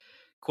worded, but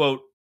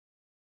quote,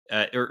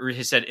 or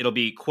he said it'll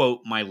be,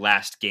 quote, my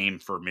last game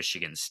for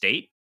Michigan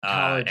State.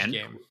 College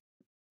game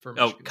for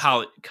Michigan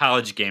State.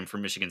 College game for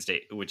Michigan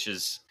State, which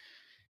is...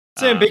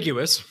 It's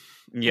ambiguous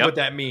yep. what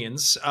that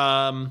means.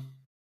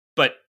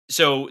 But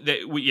so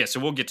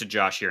we'll get to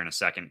Josh here in a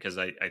second because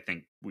I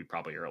think we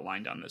probably are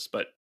aligned on this.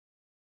 But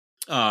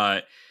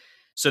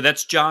so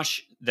that's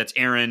Josh, that's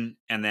Aaron,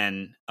 and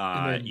then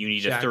you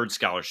need a third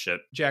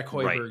scholarship. Jack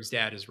Hoiberg's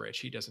dad is rich.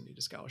 He doesn't need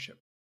a scholarship.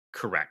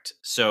 Correct.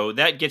 So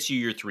that gets you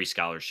your 3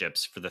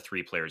 scholarships for the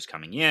 3 players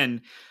coming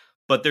in.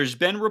 But there's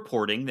been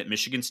reporting that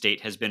Michigan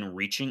State has been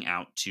reaching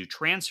out to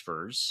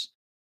transfers,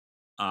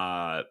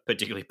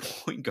 particularly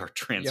point guard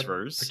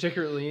transfers. Yep,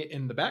 particularly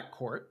in the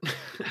backcourt.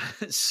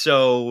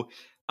 So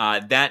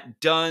that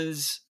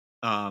does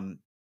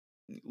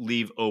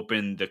leave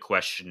open the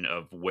question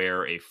of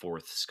where a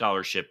 4th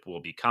scholarship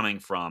will be coming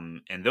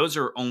from. And those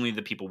are only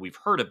the people we've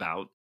heard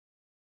about.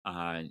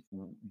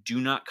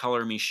 Do not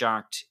color me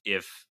shocked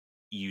if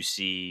you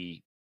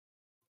see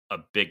a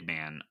big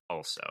man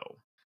also.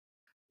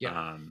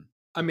 Yeah.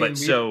 I mean,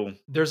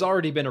 there's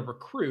already been a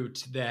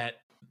recruit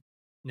that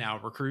now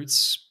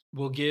recruits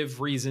will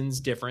give reasons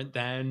different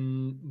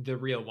than the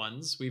real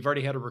ones. We've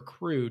already had a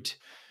recruit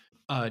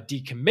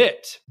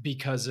decommit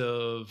because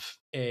of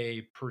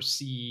a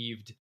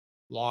perceived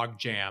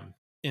logjam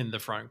in the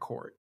front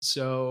court.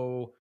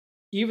 So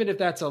even if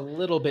that's a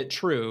little bit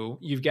true,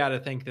 you've got to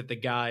think that the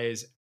guy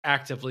is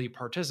actively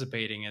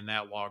participating in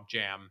that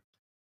logjam.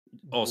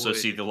 Also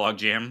see the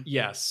logjam?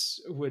 Yes,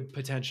 would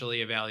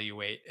potentially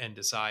evaluate and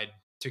decide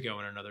to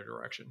go in another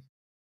direction.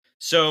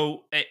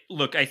 So,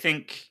 look, I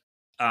think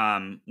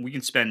we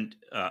can spend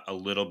a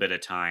little bit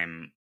of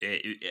time.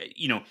 It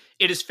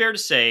is fair to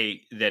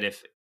say that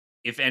if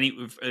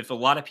a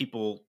lot of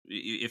people,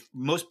 if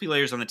most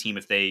players on the team,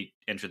 if they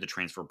enter the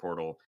transfer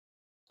portal,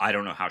 I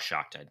don't know how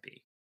shocked I'd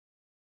be.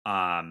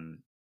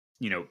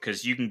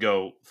 Because you can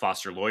go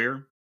Foster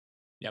Loyer.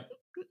 Yep.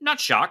 Not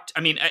shocked. I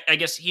mean, I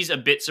guess he's a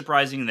bit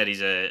surprising that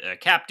he's a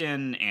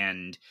captain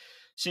and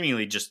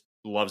seemingly just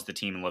loves the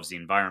team and loves the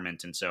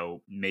environment, and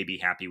so maybe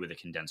happy with a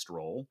condensed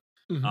role.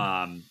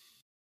 Mm-hmm.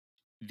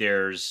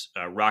 There's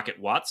Rocket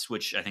Watts,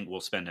 which I think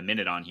we'll spend a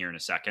minute on here in a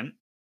second.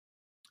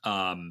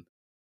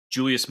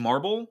 Julius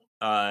Marble,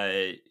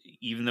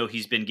 even though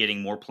he's been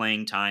getting more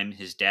playing time,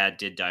 his dad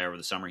did die over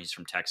the summer. He's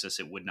from Texas.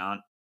 I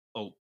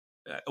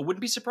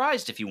wouldn't be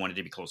surprised if he wanted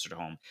to be closer to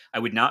home. I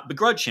would not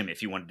begrudge him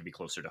if he wanted to be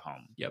closer to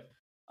home. Yep.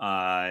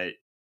 Thomas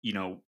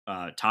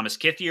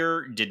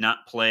Kithier did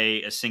not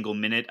play a single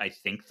minute, I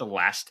think, the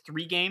last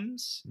 3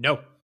 games. No.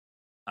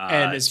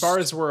 And as far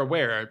as we're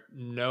aware,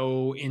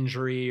 no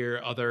injury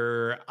or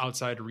other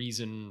outside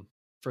reason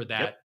for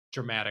that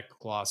dramatic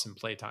loss in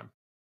playtime.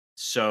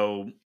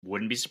 So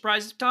wouldn't be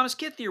surprised if Thomas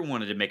Kithier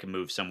wanted to make a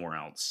move somewhere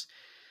else.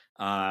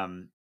 I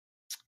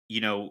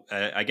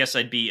guess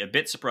I'd be a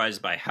bit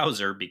surprised by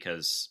Hauser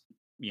because,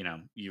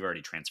 you've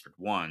already transferred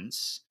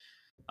once.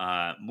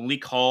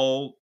 Malik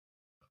Hall,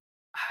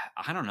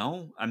 I don't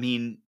know. I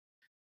mean,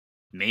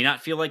 may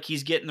not feel like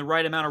he's getting the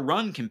right amount of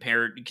run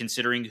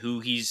considering who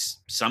he's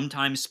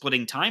sometimes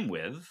splitting time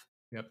with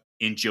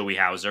in Joey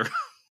Hauser,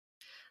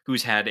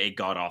 who's had a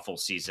god-awful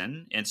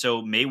season, and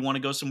so may want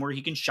to go somewhere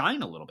he can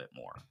shine a little bit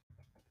more.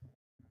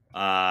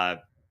 Am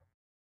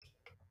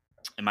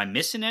I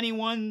missing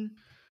anyone?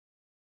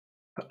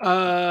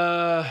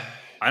 I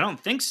don't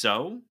think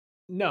so.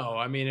 No,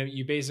 I mean,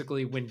 you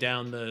basically went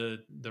down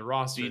the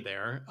roster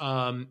there.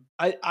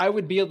 I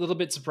would be a little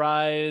bit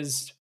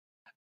surprised.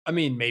 I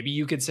mean, maybe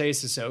you could say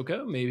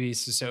Sissoko. Maybe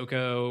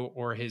Sissoko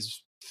or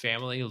his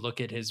family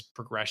look at his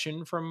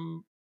progression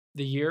from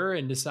the year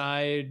and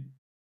decide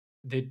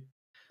that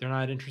they're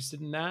not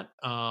interested in that.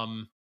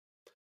 I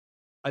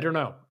don't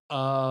know.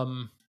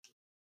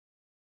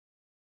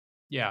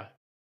 Yeah.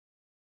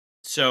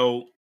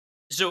 So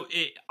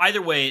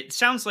either way, it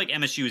sounds like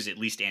MSU is at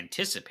least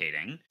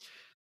anticipating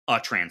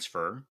a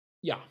transfer.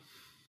 Yeah.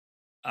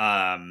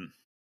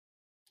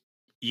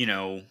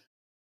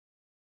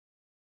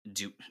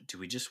 Do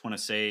we just want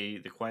to say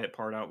the quiet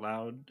part out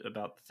loud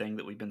about the thing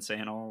that we've been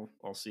saying all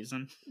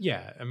season?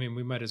 Yeah, I mean,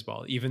 we might as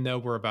well, even though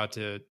we're about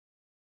to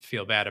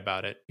feel bad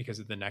about it because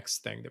of the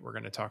next thing that we're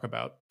going to talk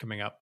about coming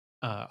up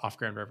off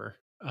Grand River.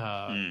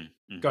 Go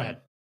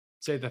ahead,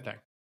 say the thing.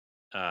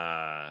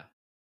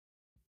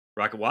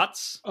 Rocket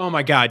Watts? Oh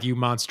my God, you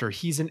monster!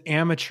 He's an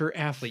amateur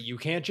athlete. You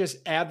can't just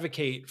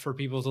advocate for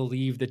people to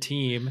leave the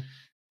team.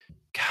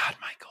 God,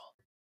 Michael.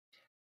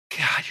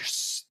 God, you're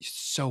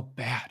so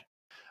bad.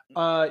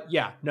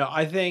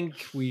 I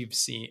think we've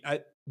seen.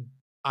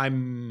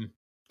 I'm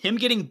him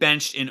getting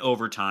benched in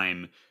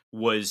overtime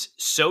was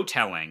so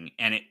telling,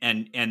 and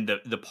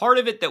the part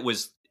of it that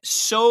was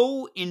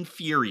so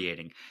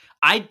infuriating.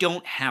 I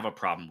don't have a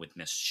problem with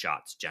missed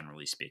shots,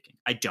 generally speaking.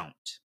 I don't.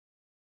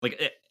 Like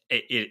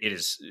it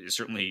is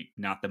certainly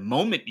not the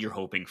moment you're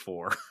hoping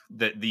for,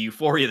 the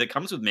euphoria that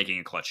comes with making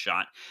a clutch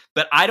shot,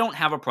 but I don't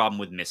have a problem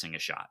with missing a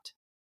shot.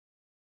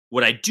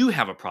 What I do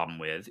have a problem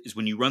with is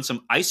when you run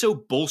some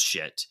ISO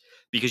bullshit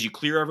because you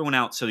clear everyone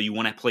out so that you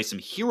want to play some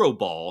hero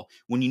ball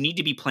when you need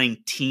to be playing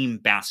team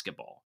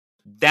basketball.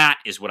 That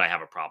is what I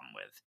have a problem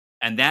with.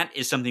 And that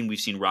is something we've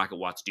seen Rocket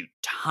Watts do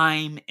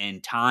time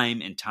and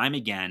time and time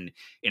again.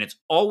 And it's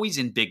always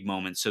in big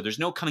moments. So there's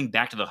no coming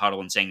back to the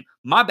huddle and saying,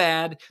 my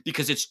bad,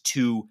 because it's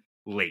too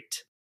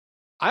late.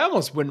 I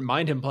almost wouldn't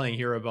mind him playing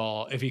hero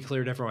ball if he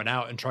cleared everyone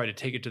out and tried to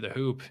take it to the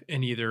hoop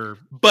and either.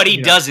 But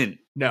he doesn't.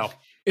 No.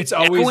 It's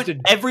always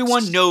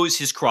everyone knows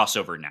his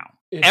crossover now.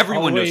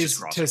 Everyone knows his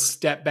crossover. To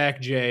step back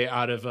Jay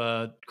out of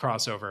a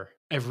crossover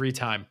every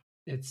time.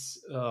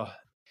 It's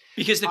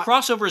because the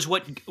crossover is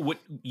what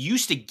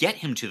used to get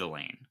him to the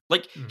lane.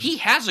 Like he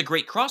has a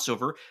great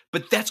crossover,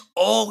 but that's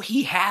all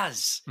he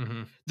has.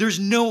 Mm-hmm. There's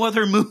no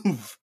other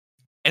move.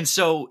 And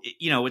so,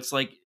 it's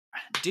like,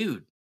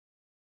 dude,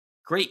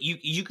 great.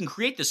 You can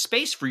create the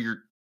space for your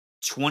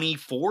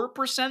 24%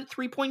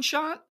 3-point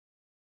shot.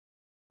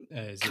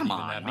 Come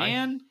on,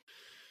 man.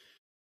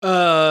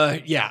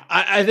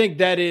 I think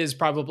that is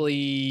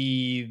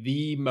probably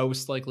the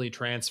most likely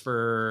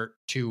transfer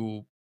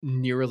to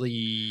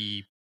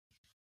nearly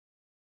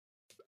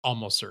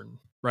almost certain,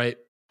 right?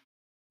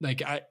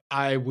 Like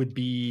I would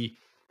be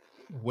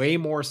way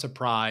more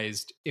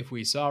surprised if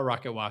we saw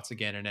Rocket Watts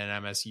again in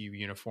an MSU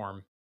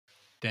uniform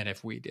than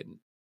if we didn't.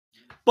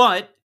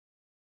 But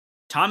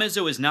Tom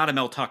Izzo is not a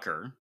Mel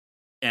Tucker.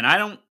 And I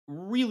don't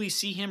really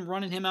see him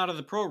running him out of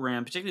the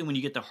program, particularly when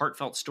you get the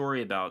heartfelt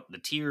story about the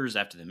tears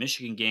after the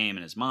Michigan game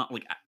and his mom.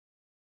 Like,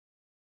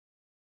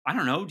 I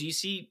don't know. Do you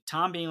see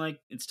Tom being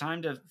like, it's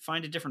time to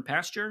find a different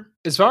pasture?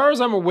 As far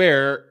as I'm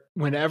aware,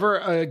 whenever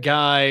a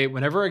guy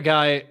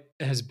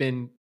has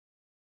been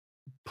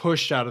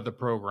pushed out of the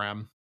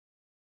program,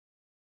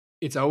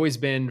 it's always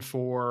been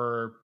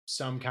for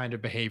some kind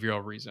of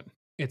behavioral reason.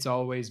 It's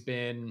always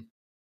been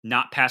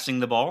not passing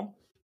the ball.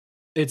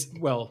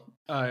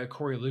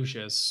 Corey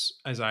Lucius,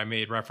 as I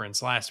made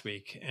reference last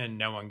week, and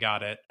no one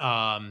got it.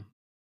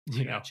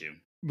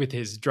 With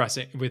his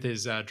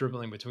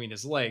dribbling between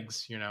his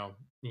legs,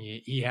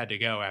 he had to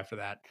go after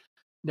that.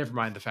 Never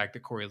mind the fact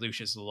that Corey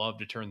Lucius loved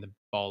to turn the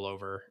ball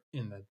over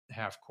in the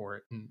half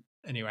court. And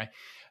anyway,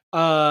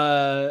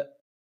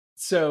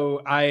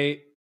 so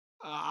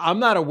I'm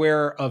not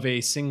aware of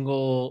a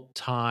single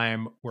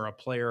time where a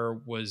player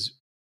was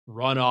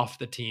run off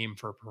the team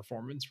for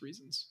performance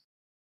reasons.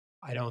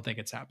 I don't think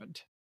it's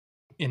happened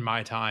in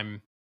my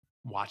time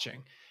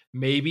watching.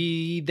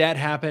 Maybe that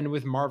happened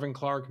with Marvin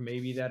Clark.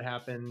 Maybe that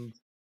happened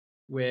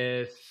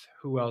with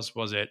who else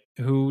was it?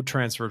 Who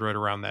transferred right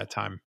around that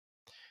time?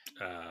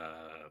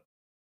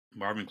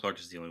 Marvin Clark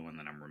is the only one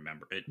that I'm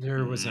remembering.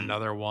 There was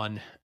another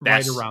one right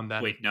Bess. around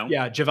then. Wait, no?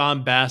 Yeah,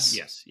 Javon Bess.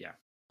 Yes, yeah.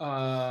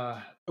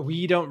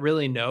 We don't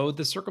really know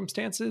the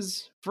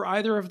circumstances for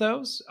either of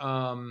those.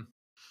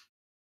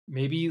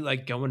 Maybe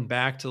like going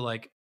back to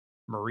like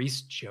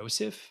Maurice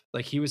Joseph,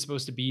 like he was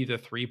supposed to be the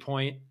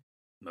 3-point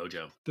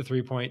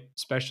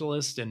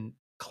specialist and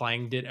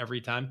clanged it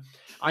every time.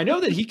 I know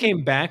that he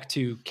came back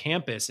to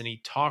campus and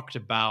he talked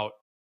about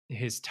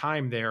his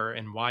time there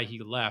and why he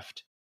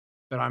left,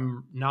 but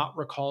I'm not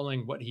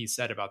recalling what he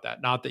said about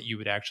that. Not that you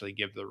would actually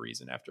give the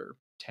reason after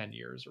 10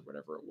 years or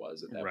whatever it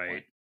was at that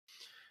point.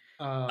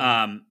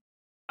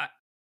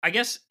 I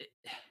guess,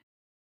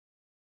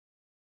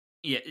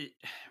 yeah.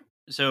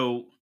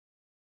 So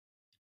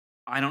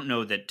I don't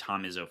know that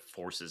Tom Izzo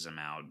forces him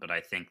out, but I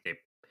think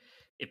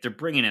if they're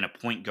bringing in a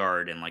point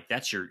guard and like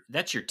that's your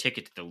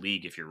ticket to the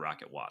league if you're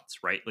Rocket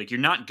Watts, right? Like you're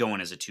not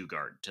going as a 2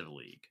 guard to the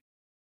league.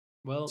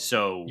 Well,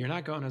 so you're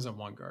not going as a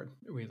 1 guard.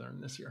 We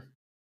learned this year.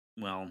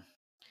 Well,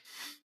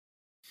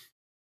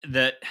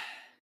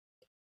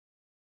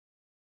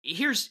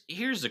 here's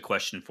a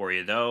question for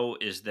you though: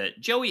 is that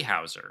Joey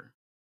Hauser?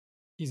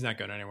 He's not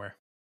going anywhere.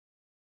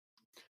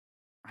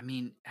 I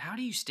mean, how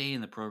do you stay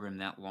in the program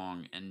that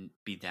long and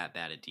be that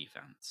bad at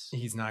defense?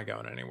 He's not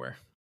going anywhere.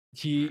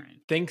 He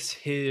thinks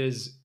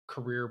his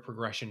career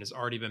progression has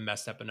already been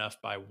messed up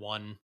enough by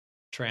one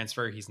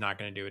transfer. He's not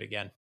going to do it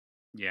again.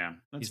 Yeah,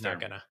 he's fair.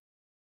 Not going to.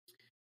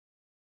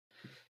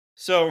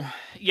 So,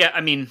 yeah,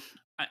 I mean,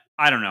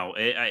 I don't know.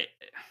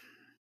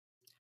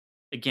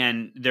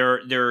 Again,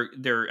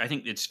 I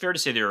think it's fair to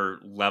say there are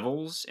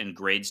levels and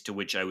grades to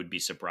which I would be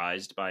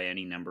surprised by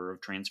any number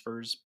of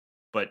transfers,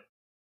 but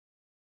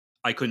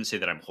I couldn't say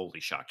that I'm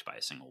wholly shocked by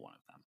a single one of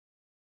them.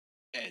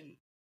 And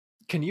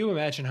can you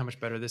imagine how much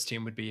better this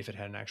team would be if it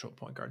had an actual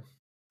point guard?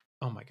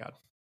 Oh my God.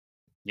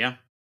 Yeah.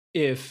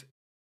 Just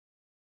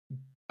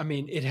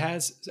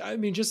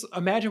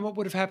imagine what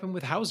would have happened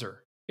with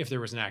Hauser if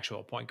there was an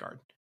actual point guard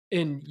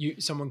and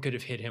someone could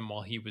have hit him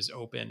while he was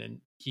open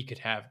and he could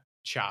have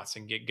shots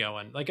and get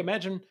going. Like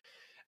imagine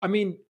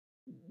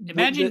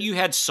you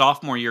had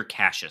sophomore year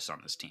Cassius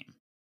on this team.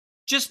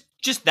 Just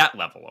that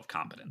level of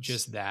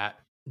competence. That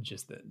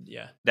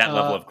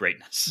level of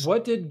greatness.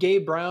 What did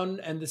Gabe Brown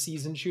end the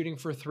season shooting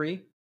for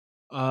 3?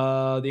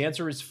 The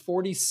answer is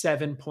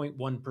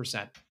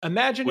 47.1%.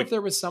 Imagine if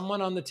there was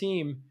someone on the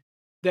team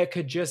that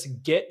could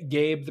just get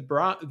Gabe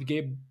Brown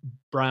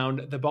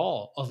the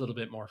ball a little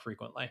bit more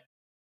frequently,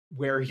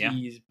 where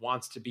he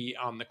wants to be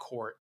on the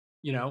court.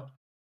 You know,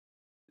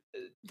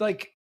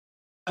 like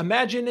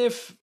imagine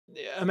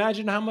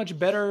how much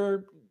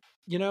better,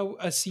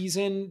 a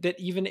season that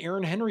even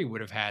Aaron Henry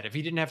would have had if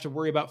he didn't have to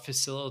worry about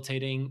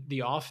facilitating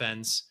the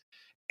offense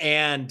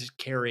and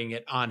carrying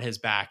it on his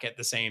back at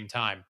the same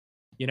time,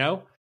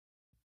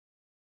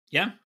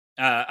 Yeah.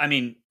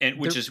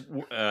 Which is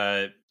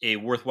a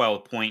worthwhile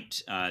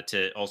point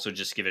to also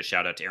just give a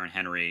shout out to Aaron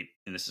Henry.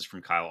 And this is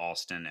from Kyle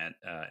Alston at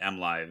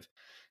MLive,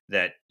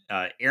 that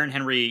Aaron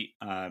Henry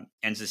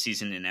ends the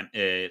season in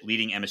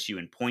leading MSU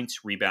in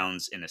points,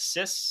 rebounds, and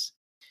assists,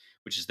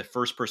 which is the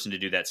first person to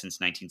do that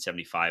since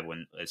 1975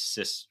 when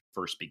assists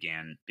first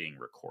began being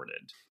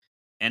recorded,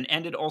 and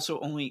ended also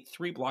only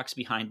 3 blocks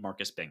behind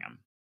Marcus Bingham.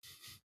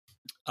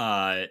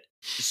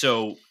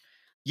 So,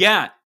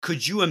 yeah,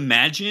 could you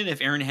imagine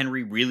if Aaron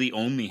Henry really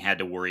only had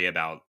to worry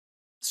about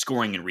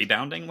scoring and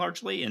rebounding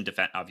largely and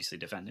obviously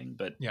defending?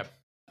 But yeah,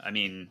 I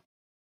mean,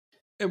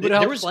 it would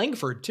help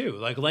Langford too.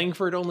 Like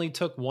Langford only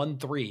took 1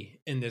 3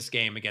 in this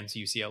game against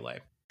UCLA.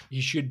 He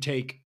should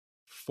take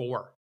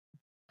 4.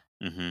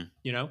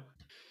 Mm-hmm.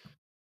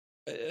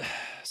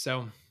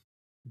 So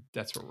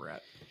that's where we're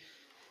at.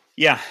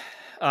 Yeah.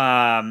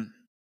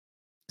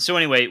 So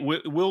anyway,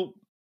 we'll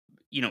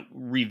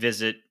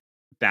revisit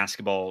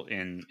basketball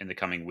in the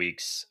coming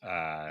weeks.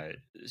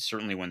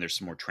 Certainly when there's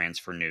some more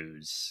transfer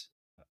news.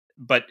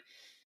 But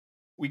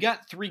we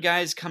got 3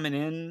 guys coming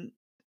in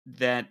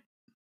that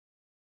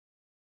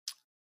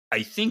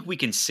I think we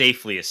can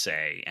safely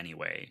say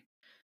anyway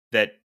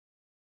that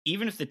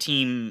even if the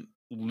team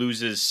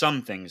loses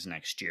some things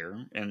next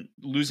year, and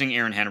losing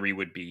Aaron Henry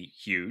would be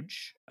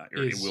huge.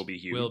 It will be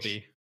huge. Will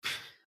be.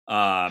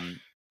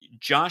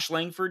 Josh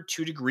Langford,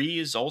 to a degree,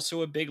 is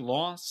also a big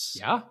loss.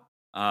 Yeah.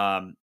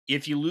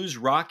 If you lose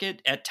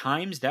Rocket, at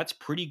times, that's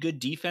pretty good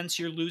defense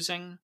you're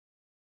losing.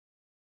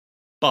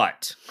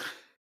 But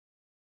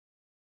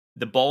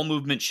the ball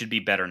movement should be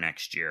better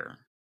next year.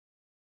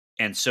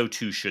 And so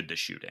too should the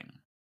shooting.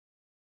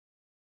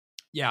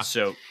 Yeah.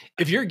 So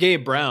if you're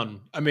Gabe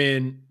Brown,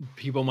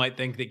 people might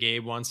think that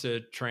Gabe wants to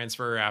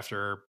transfer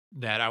after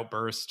that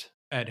outburst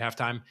at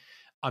halftime.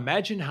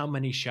 Imagine how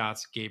many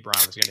shots Gabe Brown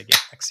is going to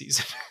get next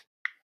season.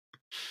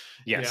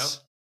 Yes.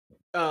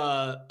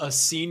 A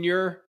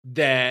senior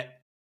that's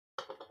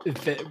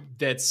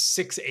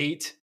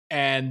 6'8"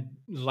 and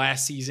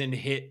last season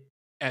hit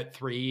at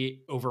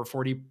 3 over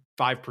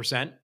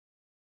 45%,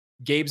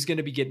 Gabe's going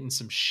to be getting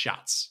some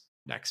shots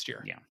next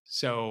year. Yeah.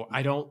 So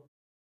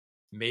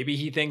maybe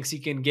he thinks he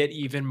can get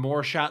even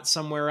more shots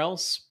somewhere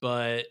else,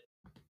 but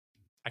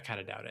I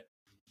kind of doubt it.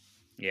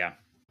 Yeah.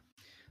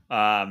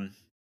 All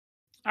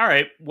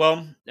right.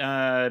 Well,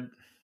 I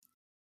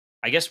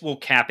guess we'll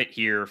cap it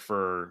here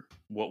for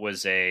what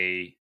was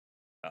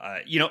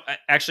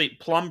actually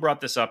Plum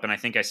brought this up, and I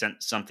think I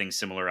sent something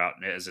similar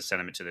out as a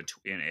sentiment to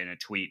in a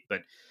tweet,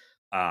 but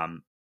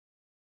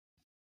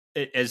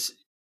as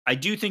I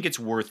do think it's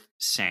worth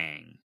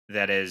saying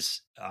that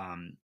as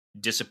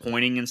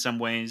disappointing in some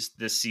ways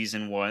this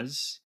season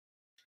was,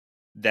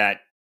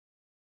 that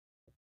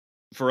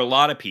for a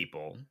lot of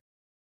people,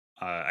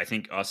 I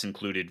think us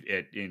included,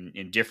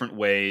 in different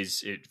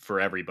ways,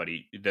 for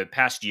everybody, the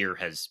past year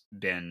has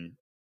been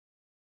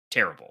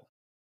terrible.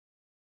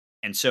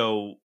 And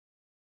so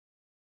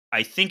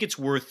I think it's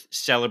worth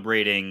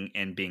celebrating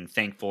and being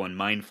thankful and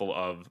mindful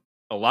of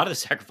a lot of the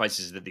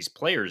sacrifices that these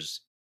players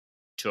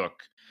took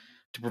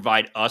to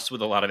provide us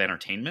with a lot of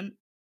entertainment.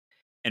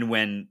 And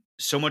when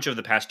so much of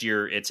the past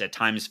year, it's at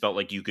times felt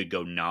like you could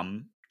go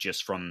numb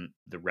just from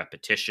the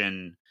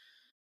repetition,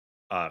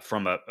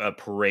 from a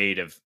parade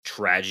of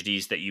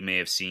tragedies that you may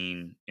have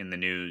seen in the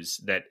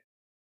news, that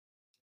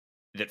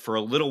for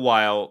a little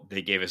while,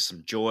 they gave us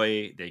some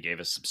joy, they gave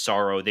us some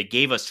sorrow, they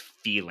gave us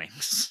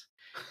feelings,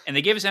 and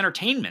they gave us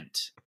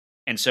entertainment.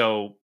 And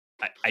so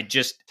I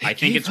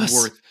think it's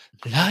worth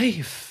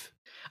life.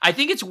 I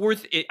think it's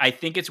worth it. I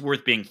think it's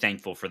worth being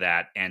thankful for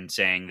that and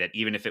saying that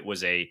even if it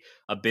was a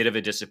bit of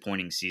a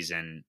disappointing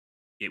season,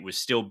 it was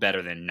still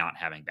better than not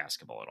having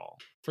basketball at all.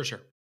 For sure.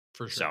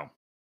 So,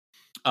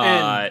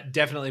 and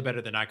definitely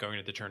better than not going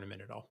to the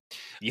tournament at all.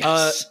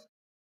 Yes.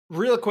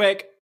 Real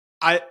quick,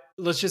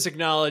 let's just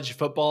acknowledge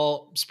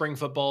spring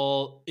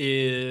football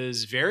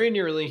is very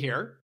nearly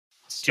here.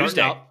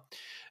 Tuesday. Up.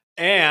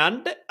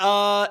 And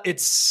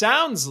it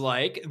sounds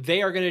like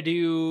they are going to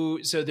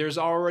do, so there's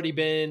already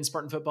been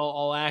Spartan Football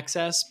All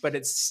Access, but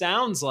it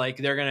sounds like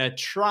they're going to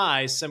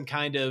try some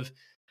kind of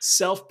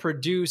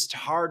self-produced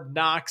Hard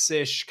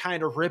Knocks-ish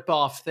kind of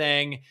ripoff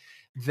thing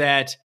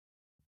that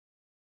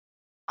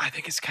I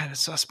think is kind of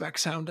suspect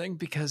sounding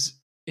because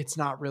it's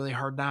not really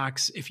Hard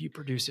Knocks if you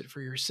produce it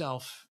for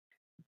yourself.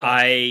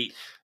 But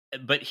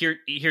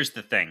here's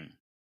the thing.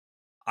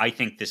 I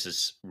think this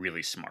is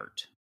really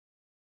smart.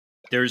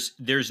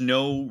 There's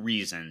no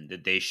reason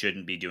that they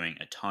shouldn't be doing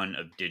a ton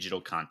of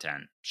digital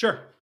content. Sure.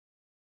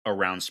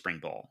 Around spring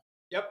ball.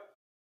 Yep.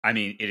 I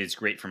mean, it is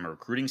great from a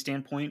recruiting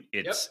standpoint.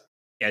 It's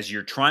as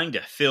you're trying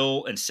to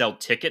fill and sell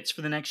tickets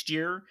for the next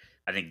year.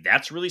 I think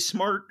that's really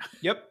smart.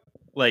 Yep.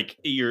 Like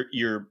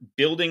you're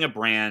building a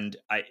brand.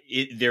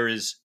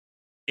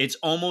 It's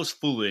almost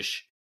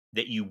foolish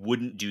that you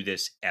wouldn't do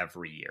this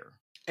every year.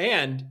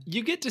 And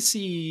you get to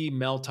see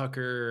Mel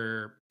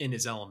Tucker in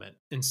his element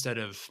instead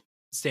of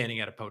standing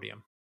at a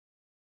podium.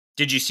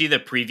 Did you see the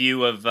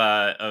preview of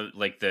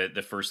like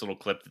the first little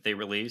clip that they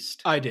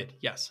released? I did,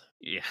 yes.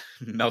 Yeah,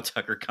 Mel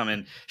Tucker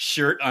coming,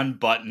 shirt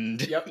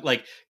unbuttoned. Yep.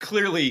 Like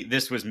clearly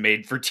this was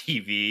made for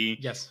TV.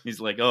 Yes. He's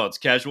like, oh, it's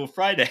casual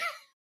Friday.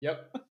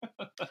 Yep.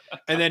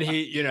 And then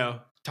he,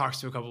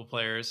 talks to a couple of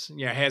players.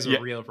 Yeah, has a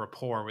real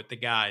rapport with the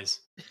guys.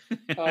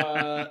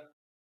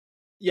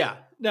 Yeah,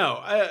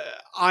 no,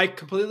 I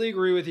completely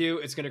agree with you.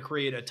 It's going to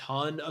create a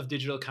ton of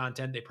digital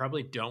content. They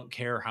probably don't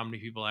care how many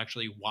people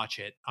actually watch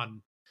it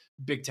on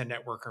Big Ten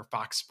Network or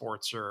Fox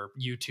Sports or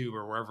YouTube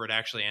or wherever it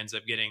actually ends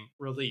up getting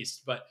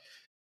released. But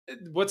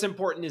what's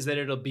important is that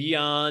it'll be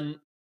on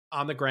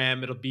the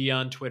gram. It'll be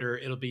on Twitter.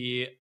 It'll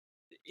be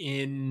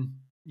in,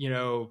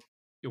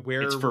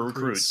 where it's for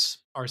recruits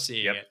are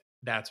seeing it.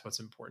 That's what's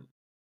important.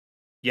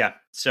 Yeah.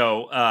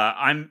 So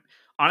I'm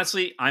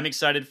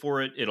excited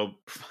for it. It'll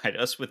provide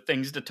us with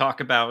things to talk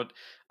about.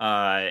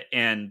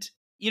 And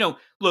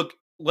look,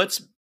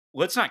 let's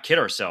not kid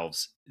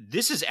ourselves.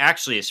 This is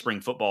actually a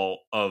spring football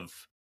of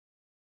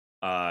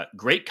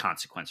great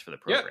consequence for the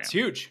program. Yeah, it's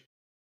huge.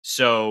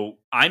 So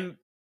I'm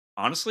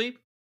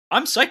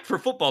psyched for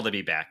football to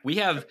be back. We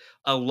have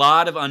a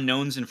lot of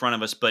unknowns in front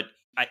of us, but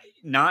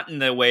not in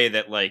the way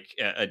that like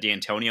a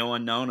D'Antonio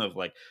unknown of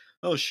like,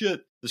 oh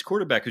shit, this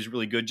quarterback who's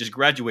really good just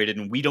graduated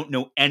and we don't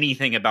know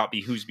anything about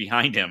who's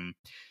behind him.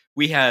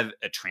 We have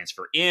a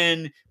transfer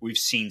in. We've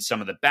seen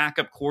some of the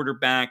backup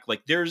quarterback.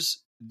 Like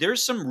there's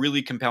some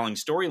really compelling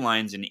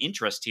storylines and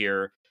interest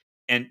here,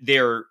 and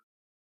they're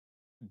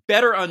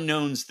better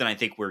unknowns than I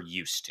think we're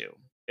used to,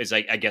 is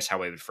I guess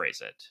how I would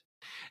phrase it.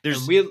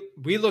 And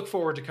we look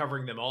forward to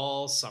covering them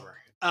all summer.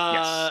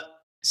 Yes.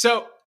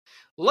 So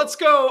let's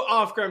go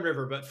off Grand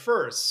River, but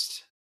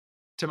first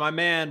to my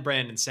man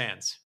Brandon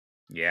Sands.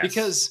 Yes.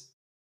 Because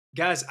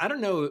guys, I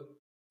don't know,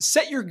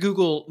 set your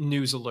Google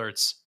News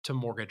alerts to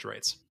mortgage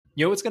rates.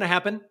 You know what's going to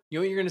happen? You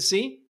know what you're going to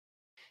see?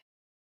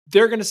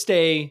 They're going to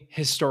stay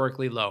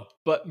historically low,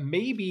 but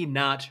maybe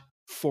not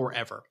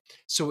forever.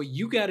 So what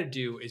you got to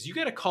do is you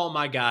got to call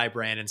my guy,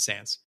 Brandon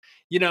Sands.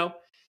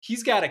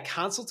 He's got a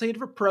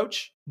consultative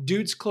approach.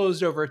 Dude's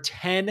closed over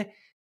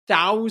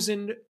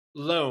 10,000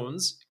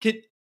 loans.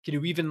 Can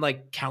you even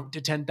like count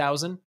to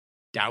 10,000?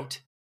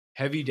 Doubt.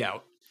 Heavy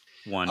doubt.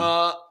 1,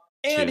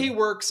 And 2, he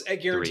works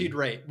at Guaranteed 3,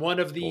 Rate. One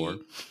of the 4.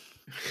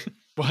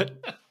 what?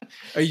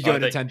 Are you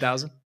going to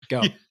 10,000?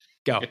 Go.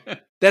 Go. Yeah.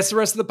 That's the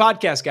rest of the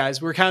podcast,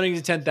 guys. We're counting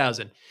to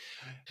 10,000.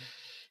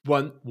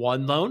 One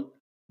loan,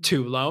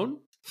 2 loan,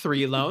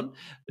 3 loan.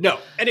 No.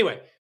 Anyway,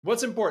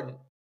 what's important?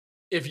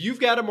 If you've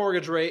got a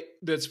mortgage rate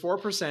that's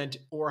 4%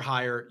 or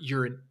higher,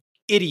 you're an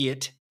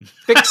idiot.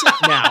 Fix it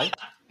now.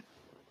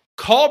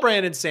 Call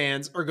Brandon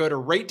Sands or go to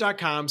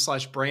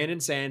rate.com/Brandon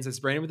Sands. That's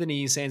Brandon with an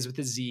E, Sands with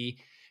a Z.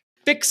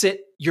 Fix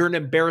it. You're an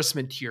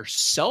embarrassment to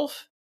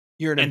yourself.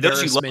 You're an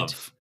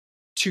embarrassment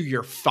to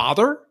your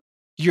father.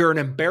 You're an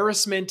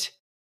embarrassment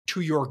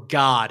to your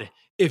God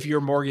if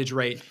your mortgage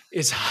rate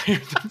is higher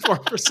than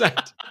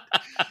 4%.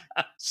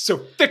 So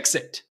fix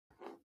it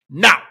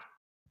now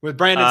with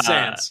Brandon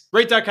Sands.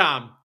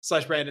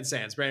 Rate.com/Brandon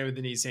Sands. Brandon with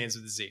an E, Sands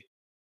with a Z.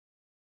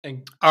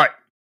 And all right.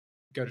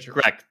 Go to church.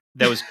 Correct.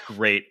 That was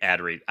great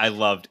ad read. I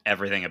loved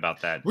everything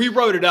about that. We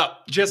wrote it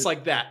up just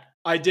like that.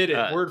 I did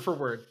it word for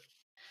word.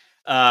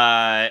 All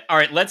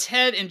right, let's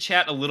head and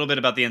chat a little bit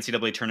about the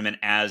NCAA tournament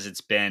as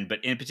it's been,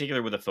 but in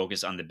particular with a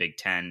focus on the Big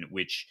Ten,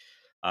 which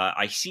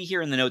I see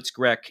here in the notes,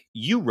 Greg,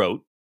 you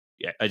wrote.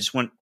 Yeah, I just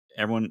want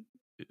everyone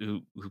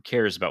who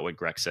cares about what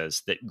Greg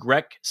says, that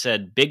Greg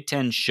said Big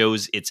Ten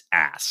shows its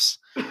ass.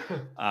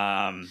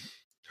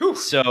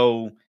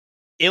 So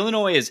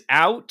Illinois is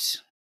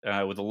out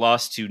with a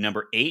loss to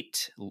number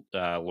 8,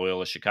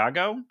 Loyola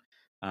Chicago.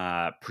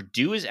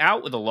 Purdue is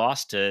out with a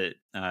loss to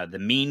the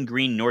Mean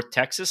Green North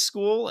Texas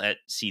school at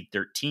seed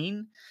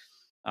 13.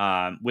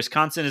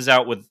 Wisconsin is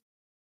out with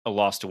a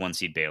loss to 1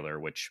 seed Baylor,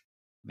 which,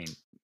 I mean,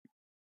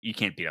 you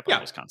can't beat up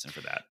on Wisconsin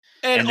for that.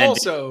 And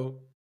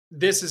also,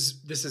 this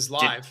is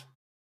live.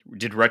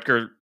 Did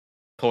Rutger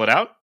pull it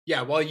out?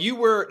 Yeah, well,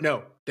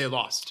 they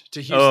lost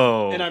to Houston.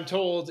 Oh. And I'm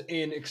told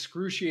in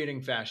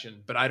excruciating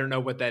fashion, but I don't know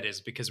what that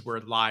is because we're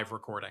live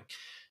recording.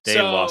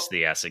 They lost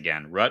the S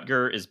again.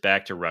 Rutger is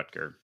back to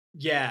Rutger.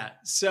 Yeah.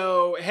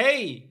 So,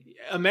 hey,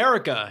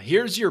 America,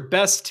 here's your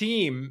best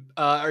team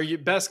or your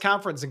best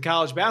conference in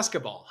college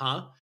basketball,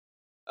 huh?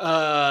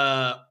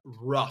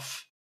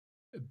 Rough.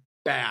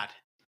 Bad.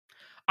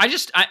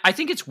 I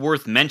think it's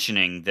worth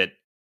mentioning that.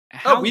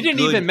 We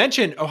didn't even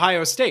mention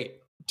Ohio State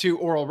to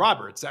Oral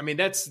Roberts. I mean,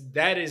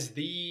 that is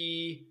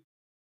the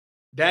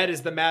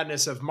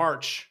madness of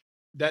March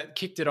that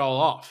kicked it all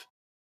off.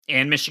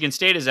 And Michigan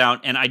State is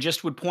out. And I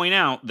just would point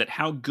out that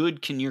how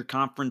good can your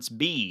conference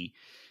be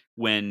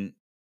when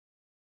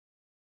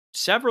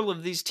several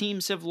of these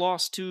teams have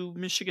lost to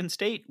Michigan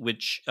State,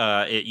 which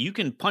you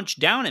can punch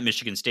down at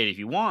Michigan State if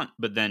you want,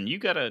 but then you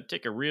got to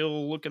take a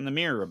real look in the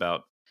mirror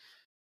about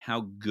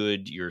how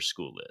good your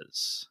school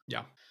is.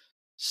 Yeah.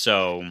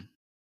 So,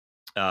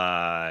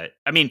 I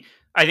mean,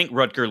 I think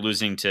Rutger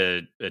losing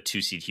to a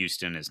 2-seed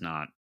Houston is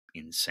not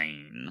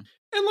insane.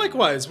 And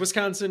likewise,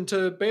 Wisconsin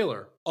to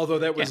Baylor, although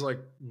that was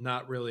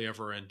not really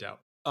ever in doubt.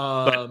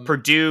 But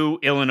Purdue,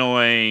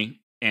 Illinois,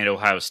 and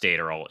Ohio State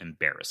are all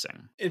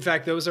embarrassing. In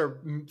fact, those are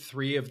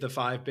 3 of the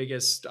 5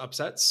 biggest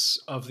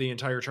upsets of the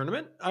entire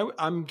tournament.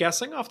 I'm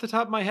guessing off the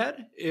top of my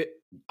head.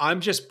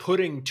 I'm just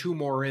putting 2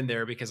 more in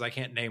there because I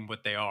can't name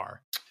what they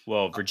are.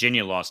 Well,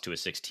 Virginia lost to a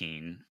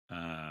 16.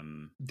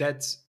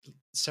 That's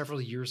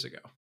several years ago.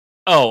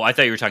 Oh, I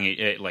thought you were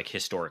talking like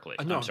historically.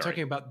 No, I'm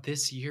talking about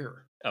this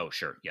year. Oh,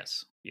 sure.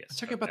 Yes. I'm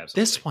talking about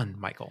this one,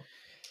 Michael.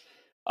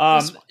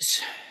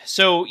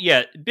 So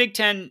yeah, Big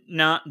Ten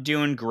not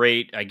doing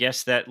great. I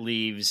guess that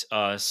leaves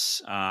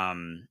us. I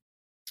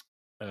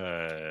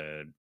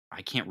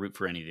can't root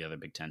for any of the other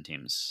Big Ten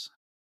teams.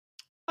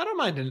 I don't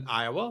mind in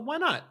Iowa. Why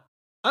not?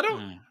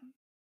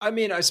 I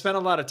mean, I spent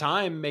a lot of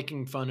time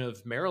making fun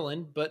of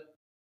Maryland, but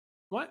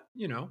what,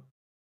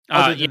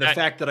 other than the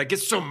fact that I get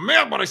so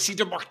mad when I see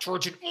DeMarc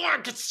George, I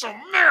get so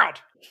mad.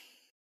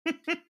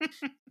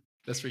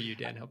 That's for you,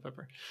 Dan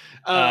Hilpepper.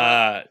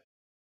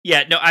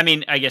 Yeah, no, I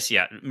mean, I guess,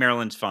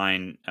 Maryland's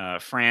fine.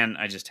 Fran,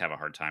 I just have a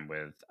hard time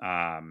with.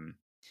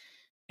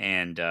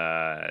 And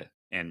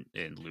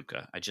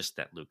Luka.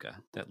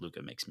 That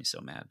Luka makes me so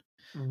mad.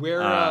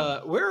 Where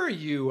are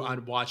you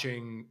on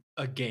watching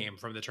a game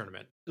from the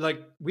tournament?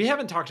 Like, we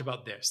haven't talked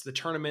about this, the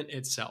tournament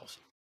itself.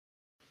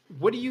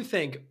 What do you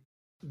think?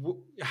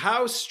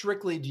 How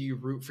strictly do you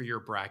root for your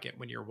bracket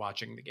when you're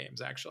watching the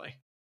games, actually?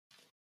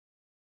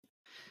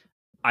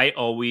 I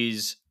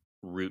always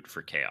root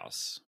for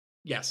chaos.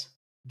 Yes,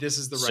 this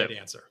is the right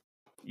answer.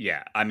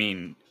 Yeah, I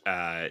mean,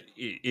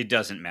 it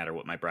doesn't matter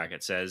what my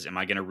bracket says. Am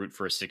I going to root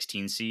for a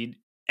 16 seed?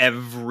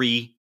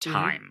 Every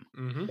time.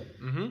 Mm-hmm.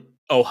 Mm-hmm.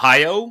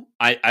 Ohio,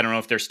 I don't know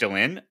if they're still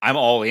in. I'm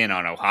all in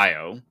on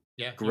Ohio.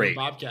 Yeah, great.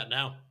 You're a Bobcat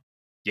now.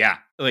 Yeah,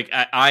 like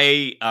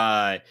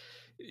I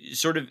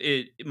sort of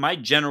my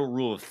general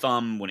rule of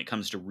thumb when it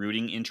comes to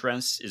rooting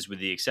interests is, with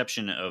the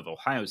exception of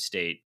Ohio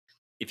State,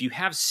 if you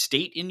have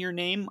state in your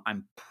name,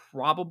 I'm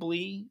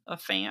probably a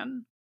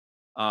fan.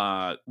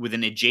 With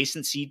an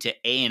adjacency to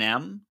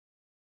A&M,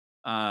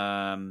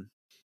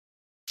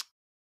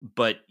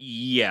 But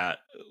yeah,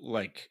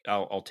 like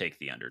I'll take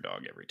the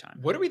underdog every time.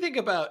 What do we think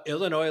about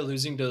Illinois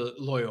losing to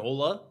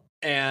Loyola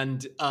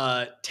and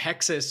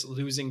Texas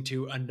losing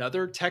to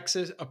another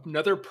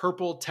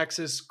purple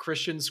Texas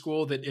Christian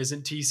school that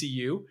isn't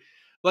TCU?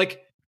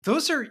 Like,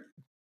 those are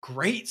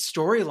great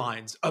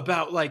storylines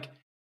about like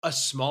a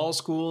small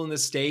school in the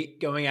state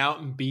going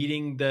out and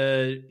beating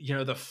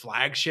the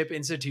flagship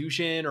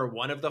institution or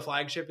one of the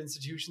flagship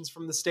institutions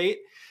from the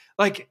state.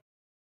 Like,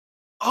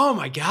 oh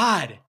my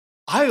God.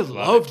 I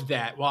loved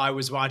that while I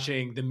was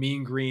watching the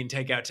Mean Green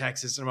take out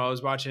Texas and while I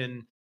was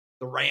watching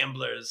the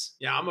Ramblers.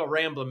 Yeah, I'm a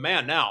rambling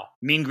man now.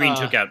 Mean Green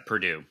took out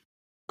Purdue.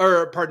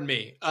 Or pardon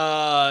me,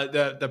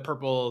 the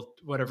purple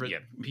whatever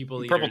people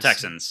Purple eaters.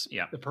 Texans.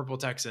 Yeah. The Purple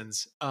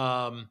Texans.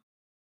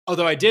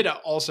 Although I did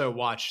also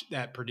watch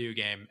that Purdue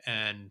game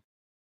and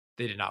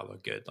they did not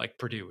look good. Like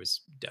Purdue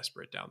was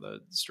desperate down the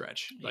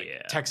stretch. Like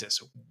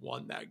Texas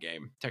won that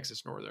game.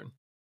 Texas Northern.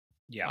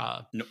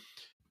 Yeah.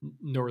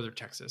 Northern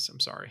Texas. I'm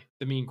sorry.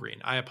 The Mean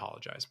Green. I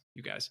apologize,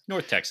 you guys.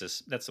 North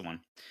Texas. That's the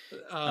one.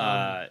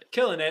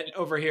 Killing it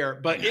over here.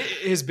 But it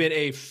has been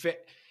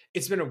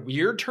it's been a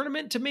weird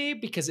tournament to me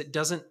because it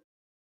doesn't,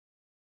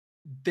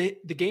 the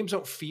games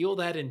don't feel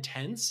that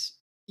intense,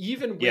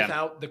 even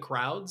without the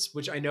crowds,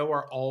 which I know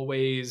are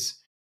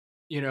always,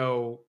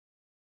 third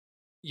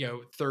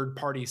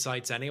party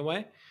sites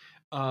anyway.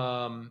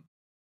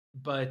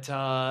 But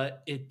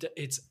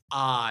it's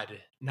odd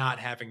not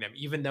having them,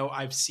 even though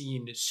I've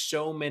seen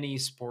so many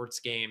sports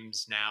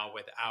games now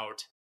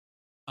without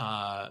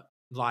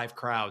live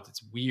crowds.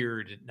 It's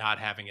weird not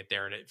having it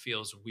there, and it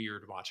feels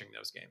weird watching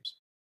those games.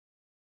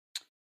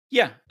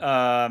 Yeah,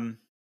 I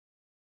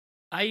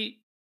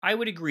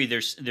would agree.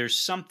 There's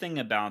something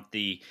about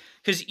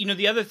because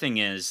the other thing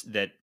is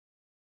that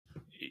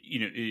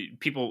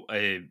people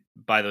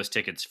buy those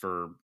tickets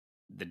for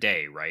the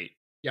day, right?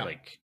 Yeah.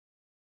 Like,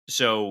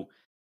 so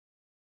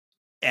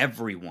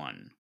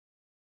everyone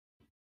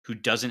who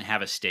doesn't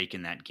have a stake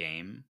in that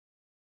game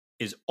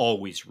is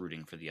always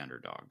rooting for the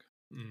underdog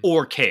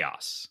or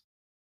chaos,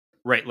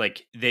 right?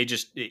 Like they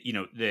just,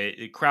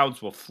 the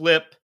crowds will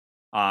flip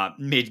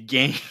mid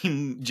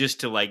game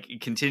just to like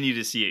continue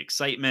to see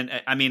excitement.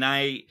 I mean,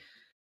 I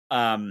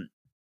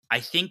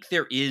think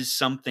there is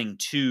something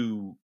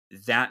to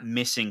that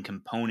missing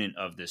component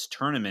of this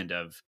tournament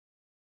of,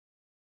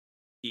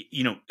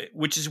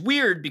 which is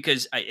weird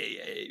because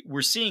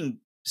we're seeing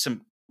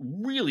some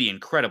really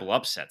incredible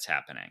upsets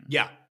happening.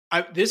 Yeah.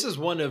 This is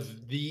one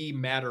of the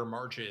Matter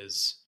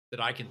marches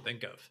that I can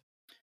think of.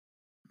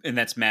 And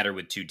that's Matter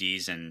with 2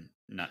 Ds and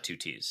not 2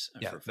 Ts.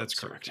 Yeah, that's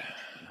correct.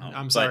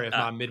 I'm sorry if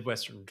my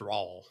Midwestern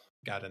drawl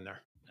got in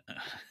there.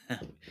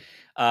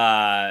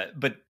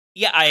 But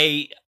yeah,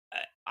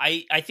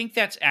 I think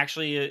that's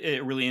actually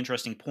a really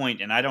interesting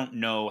point, and I don't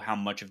know how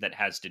much of that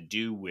has to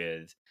do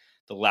with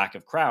the lack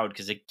of crowd,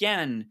 because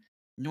again,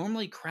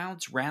 normally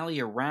crowds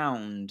rally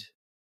around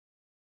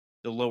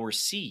the lower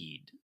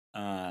seed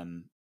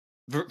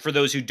for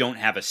those who don't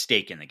have a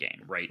stake in the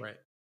game, right? Right.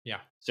 Yeah.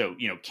 So,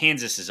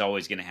 Kansas is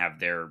always going to have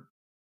their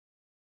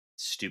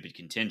stupid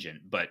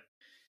contingent, but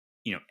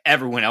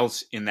everyone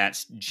else in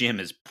that gym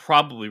is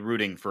probably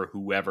rooting for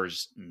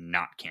whoever's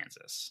not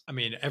Kansas. I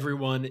mean,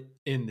 everyone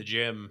in the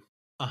gym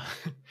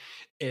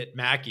at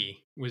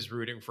Mackey was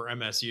rooting for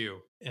MSU,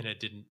 and it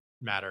didn't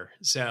matter.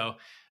 So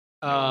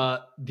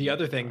the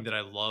other thing that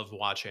I love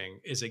watching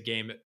is a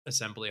game at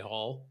Assembly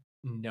Hall,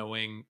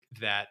 knowing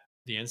that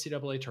the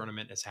NCAA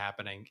tournament is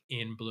happening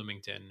in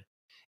Bloomington,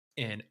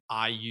 and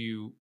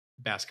IU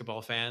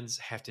basketball fans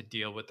have to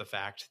deal with the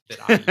fact that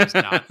IU's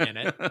not in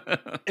it.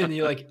 And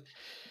you're like,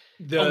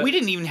 we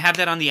didn't even have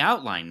that on the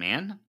outline,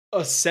 man.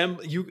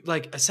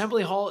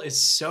 Assembly Hall is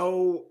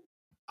so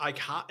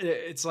iconic.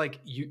 It's like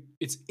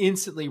it's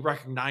instantly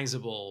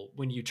recognizable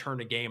when you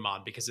turn a game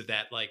on because of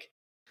that, like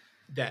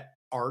that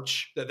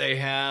arch that they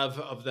have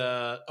of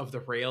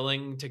the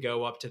railing to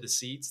go up to the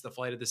seats, the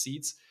flight of the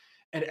seats.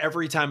 And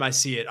every time I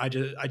see it, I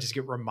just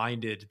get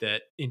reminded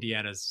that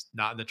Indiana's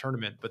not in the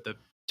tournament, but the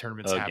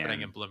tournament's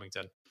happening in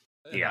Bloomington.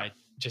 And I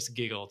just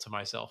giggle to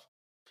myself.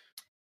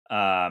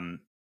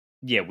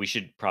 Yeah, we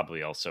should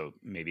probably also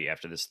maybe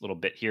after this little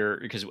bit here,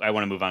 because I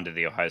want to move on to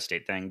the Ohio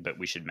State thing, but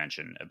we should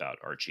mention about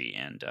Archie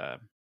and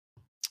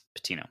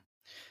Pitino.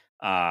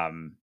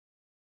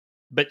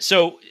 But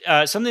so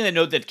something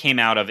that came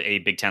out of a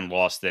Big Ten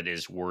loss that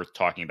is worth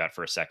talking about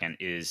for a second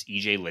is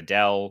EJ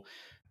Liddell,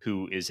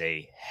 who is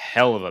a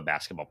hell of a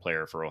basketball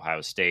player for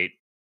Ohio State,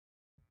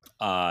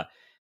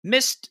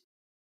 missed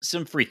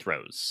some free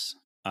throws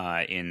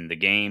in the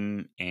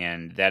game,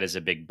 and that is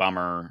a big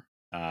bummer.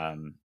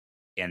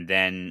 And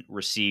then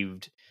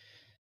received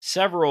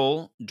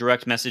several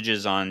direct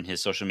messages on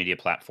his social media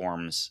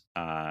platforms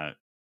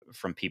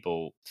from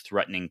people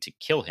threatening to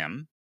kill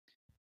him.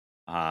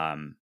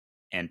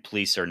 And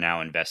police are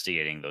now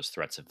investigating those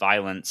threats of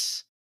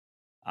violence.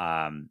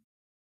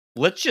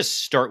 Let's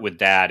just start with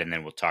that, and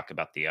then we'll talk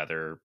about the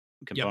other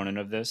component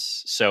of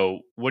this.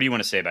 So what do you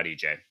want to say about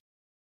EJ?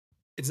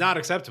 It's not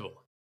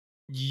acceptable.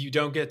 You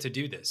don't get to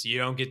do this. You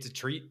don't get to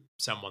treat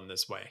someone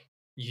this way.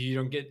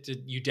 You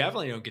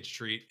definitely don't get to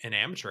treat an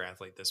amateur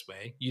athlete this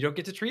way. You don't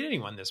get to treat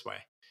anyone this way.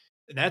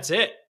 That's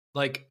it.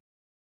 Like,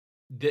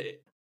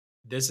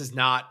 this is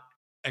not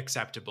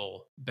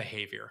acceptable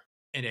behavior,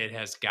 and it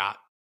has got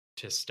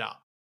to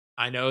stop.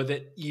 I know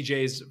that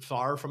EJ's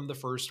far from the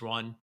first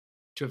one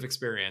to have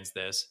experienced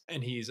this,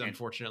 and he's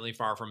unfortunately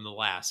far from the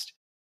last.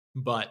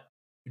 But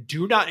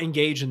do not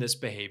engage in this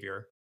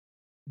behavior.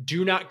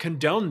 Do not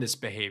condone this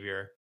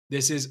behavior.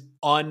 This is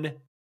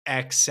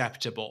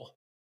unacceptable,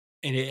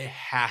 and it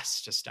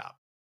has to stop.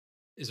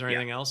 Is there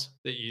anything else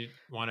that you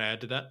want to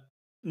add to that?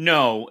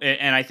 No,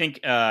 and I think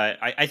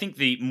I think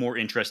the more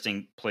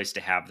interesting place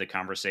to have the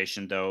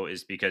conversation though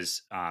is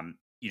because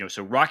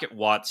so Rocket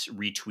Watts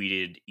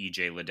retweeted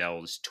EJ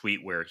Liddell's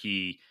tweet where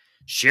he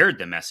shared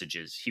the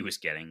messages he was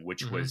getting,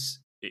 which was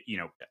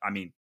I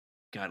mean,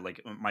 God,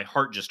 like my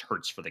heart just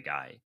hurts for the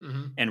guy.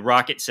 And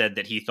Rocket said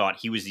that he thought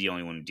he was the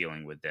only one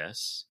dealing with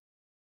this,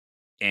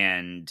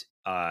 and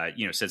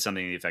said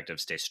something to the effect of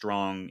 "stay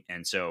strong."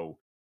 And so,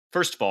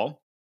 first of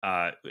all,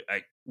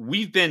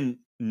 we've been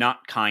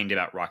not kind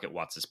about Rocket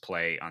Watts'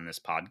 play on this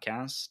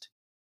podcast,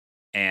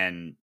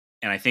 and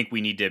I think we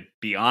need to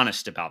be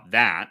honest about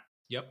that.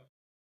 Yep.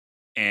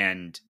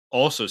 And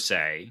also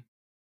say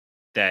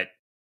that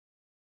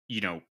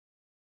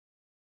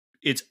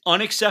it's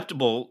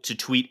unacceptable to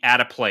tweet at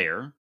a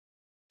player,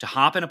 to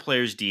hop in a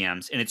player's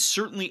DMs, and it's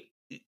certainly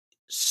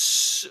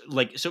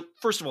so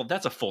first of all,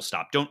 that's a full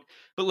stop.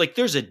 But like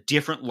there's a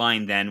different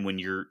line then when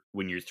you're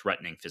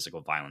threatening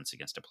physical violence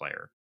against a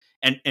player.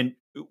 And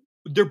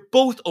they're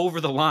both over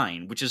the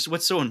line, which is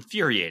what's so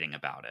infuriating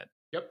about it.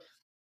 Yep.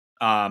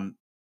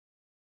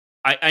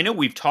 I know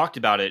we've talked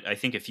about it, I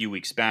think a few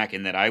weeks back,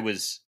 and that I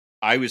was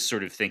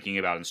sort of thinking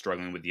about and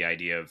struggling with the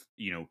idea of,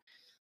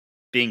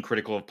 being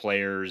critical of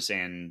players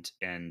and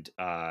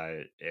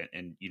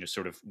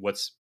sort of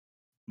what's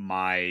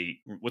my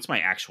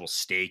actual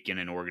stake in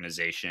an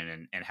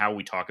organization and how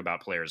we talk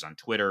about players on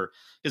Twitter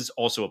is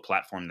also a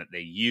platform that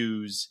they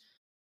use,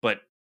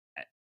 but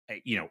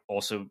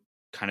also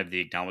kind of the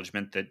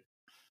acknowledgement that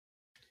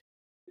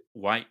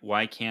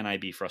why can't I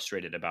be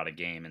frustrated about a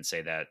game and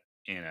say that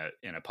in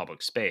a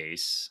public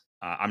space?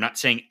 I'm not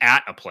saying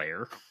at a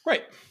player,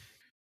 right?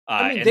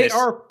 I mean, they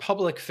are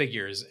public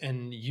figures,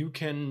 and you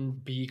can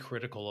be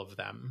critical of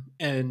them,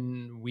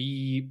 and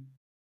we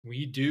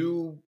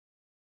do.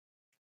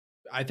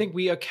 I think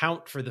we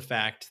account for the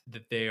fact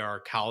that they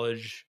are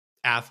college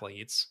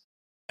athletes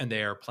and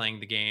they are playing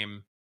the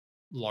game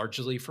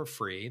largely for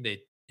free.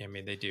 They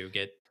do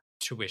get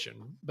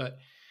tuition, but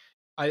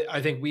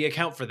I think we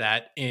account for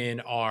that in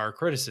our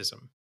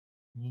criticism.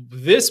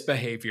 This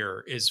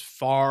behavior is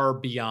far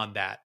beyond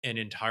that and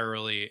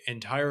entirely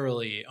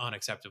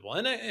unacceptable.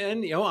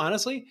 And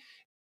honestly,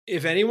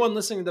 if anyone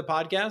listening to the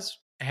podcast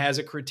has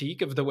a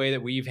critique of the way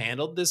that we've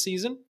handled this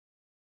season,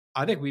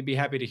 I think we'd be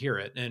happy to hear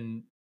it.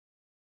 And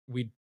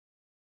we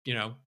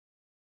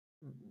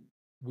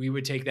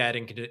would take that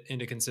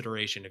into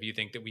consideration if you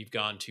think that we've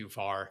gone too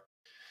far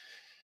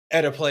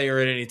at a player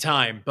at any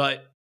time.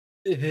 But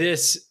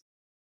this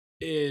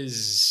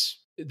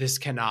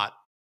cannot.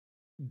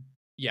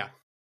 Yeah.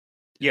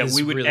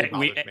 We would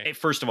really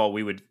first of all,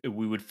 we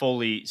would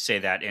fully say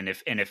that. And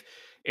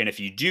if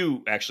you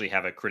do actually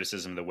have a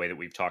criticism of the way that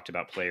we've talked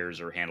about players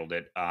or handled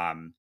it,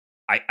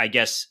 I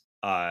guess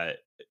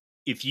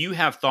if you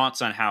have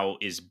thoughts on how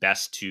is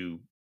best to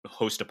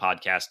host a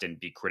podcast and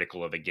be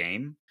critical of a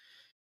game,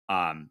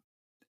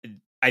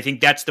 I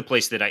think that's the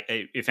place that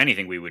if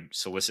anything, we would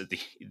solicit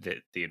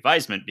the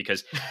advisement,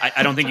 because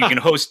I don't think you can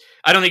host.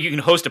 I don't think you can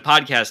host a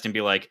podcast and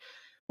be like,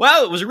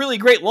 "Well, it was a really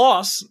great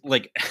loss."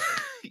 Like,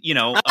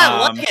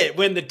 I like it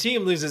when the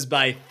team loses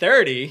by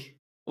 30.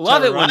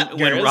 Love it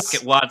when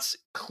Rocket Watts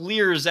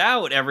clears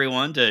out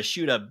everyone to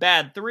shoot a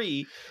bad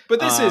 3. But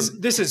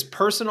this is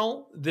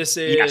personal. This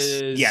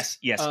is yes,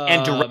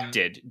 and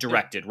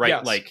directed, right?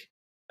 Yes. Like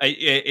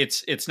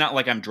it's not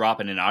like I'm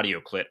dropping an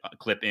audio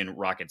clip in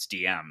Rocket's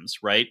DMs,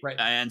 right? Right.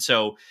 And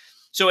so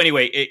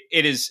anyway,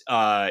 it is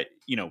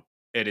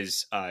it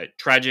is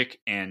tragic,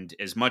 and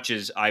as much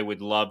as I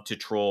would love to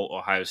troll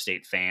Ohio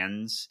State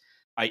fans,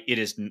 it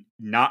is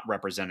not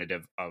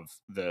representative of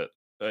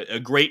a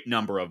great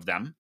number of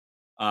them.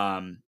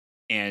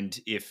 And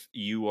if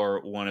you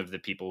are one of the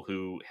people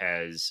who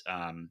has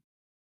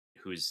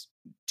who's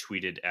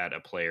tweeted at a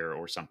player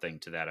or something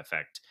to that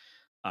effect,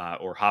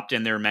 or hopped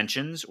in their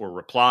mentions or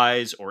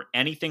replies or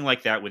anything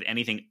like that with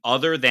anything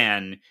other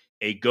than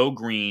a "go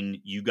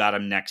green, you got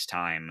him next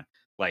time,"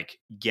 like,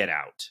 get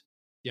out.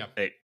 Yeah.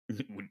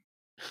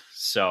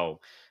 So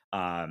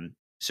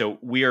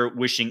we are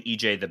wishing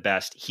EJ the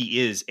best.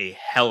 He is a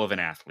hell of an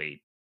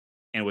athlete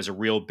and was a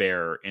real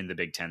bear in the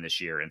Big Ten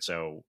this year. And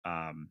so,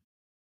 I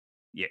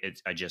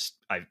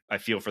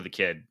feel for the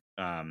kid,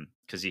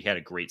 because he had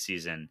a great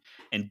season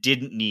and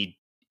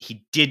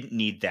he didn't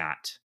need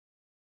that.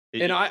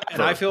 And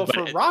I feel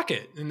for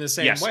Rocket in the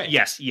same way.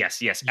 Yes,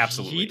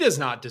 absolutely. He does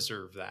not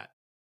deserve that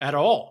at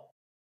all.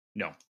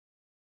 No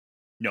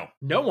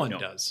one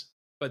does,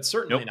 but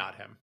certainly not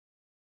him.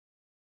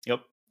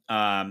 Yep.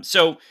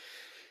 So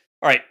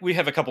All right, we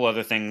have a couple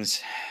other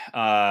things.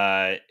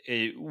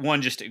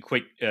 One, just a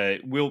quick.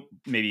 We'll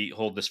maybe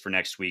hold this for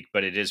next week,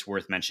 but it is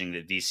worth mentioning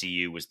that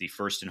VCU was the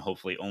first and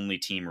hopefully only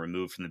team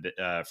removed from the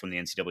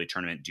NCAA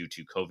tournament due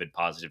to COVID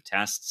positive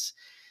tests.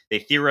 They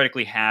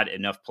theoretically had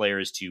enough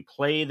players to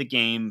play the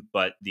game,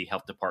 but the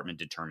health department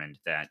determined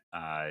that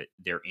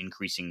their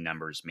increasing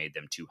numbers made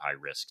them too high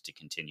risk to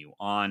continue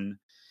on.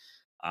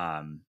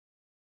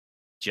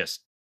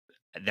 Just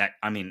that,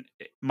 I mean,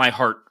 my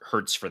heart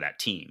hurts for that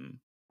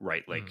team.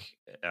 Right, like,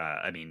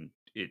 I mean,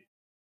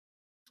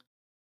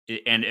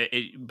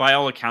 by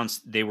all accounts,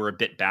 they were a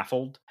bit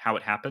baffled how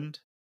it happened.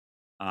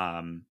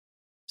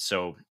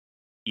 So,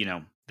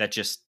 that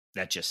just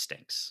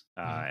stinks,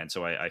 and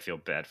so I feel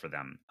bad for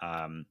them.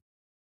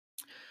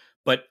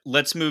 But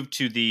let's move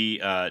to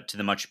the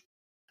much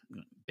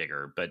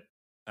bigger, but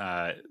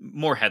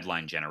more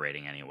headline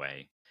generating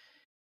anyway.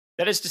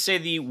 That is to say,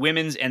 the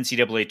women's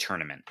NCAA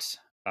tournament,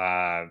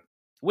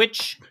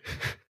 which.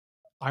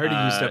 I already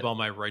used up all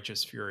my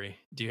righteous fury.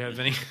 Do you have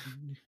any?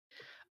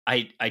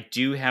 I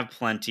do have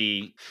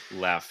plenty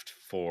left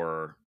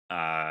for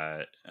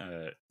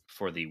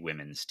the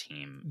women's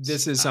team.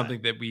 This is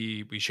something that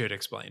we should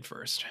explain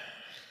first.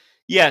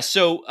 Yeah.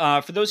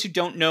 So for those who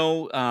don't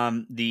know,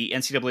 the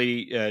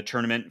NCAA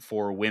tournament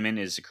for women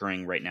is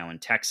occurring right now in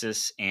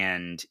Texas,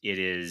 and it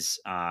is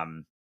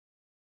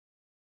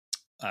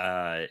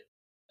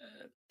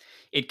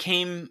it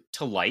came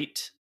to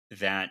light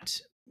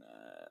that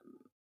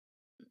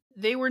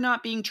they were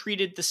not being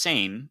treated the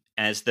same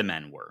as the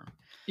men were.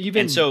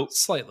 Even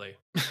slightly.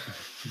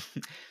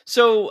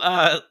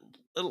 So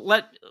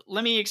let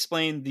me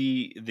explain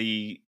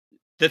the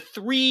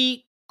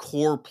three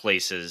core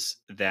places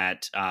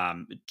that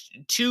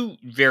two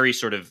very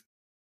sort of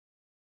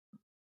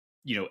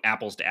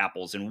apples to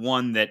apples, and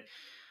one that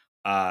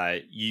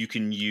you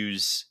can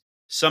use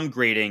some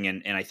grading,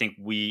 and I think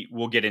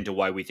we'll get into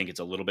why we think it's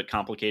a little bit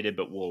complicated,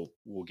 but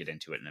we'll get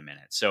into it in a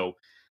minute. So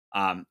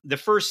the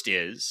first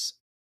is,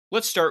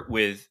 let's start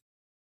with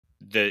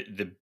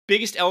the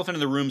biggest elephant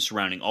in the room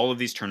surrounding all of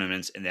these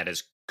tournaments, and that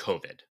is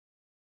COVID.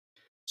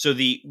 So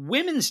the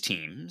women's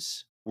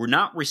teams were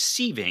not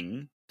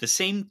receiving the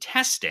same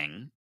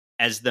testing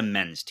as the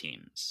men's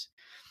teams.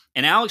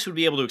 And Alex would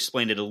be able to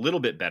explain it a little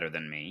bit better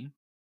than me,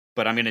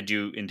 but I'm going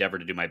to endeavor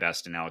to do my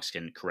best, and Alex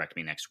can correct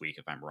me next week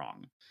if I'm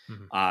wrong.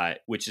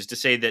 Which is to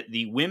say that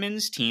the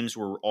women's teams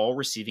were all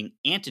receiving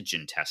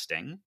antigen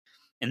testing,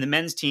 and the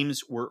men's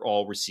teams were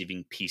all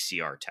receiving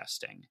PCR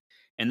testing.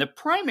 And the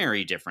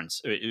primary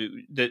difference,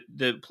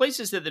 the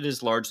places that it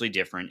is largely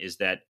different, is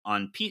that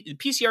on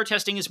PCR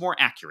testing is more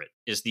accurate,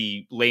 is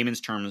the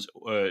layman's term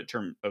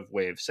of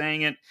way of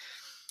saying it.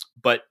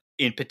 But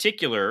in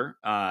particular,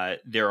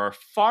 there are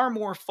far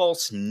more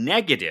false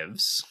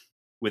negatives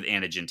with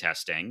antigen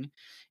testing.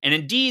 And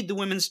indeed, the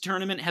women's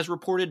tournament has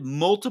reported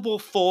multiple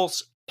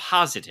false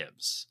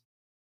positives.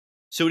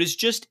 So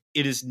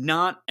it is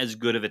not as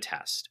good of a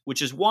test,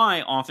 which is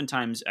why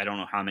oftentimes, I don't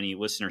know how many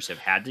listeners have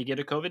had to get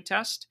a COVID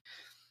test,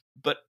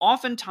 but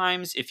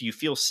oftentimes if you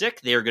feel sick,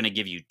 they are going to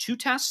give you two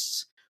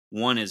tests.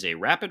 One is a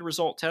rapid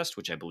result test,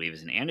 which I believe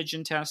is an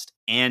antigen test,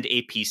 and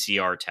a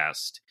PCR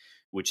test,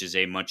 which is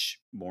a much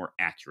more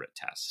accurate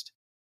test.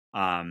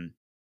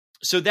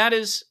 So that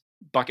is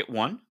bucket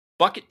one.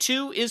 Bucket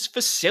two is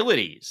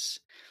facilities.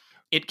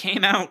 It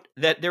came out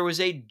that there was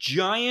a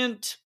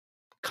giant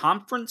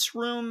conference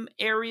room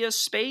area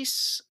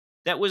space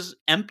that was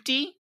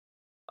empty,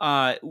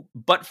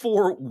 but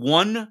for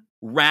one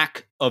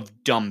rack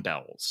of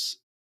dumbbells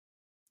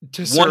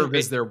to serve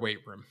as their weight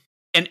room.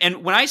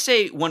 And when I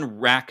say one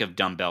rack of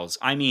dumbbells,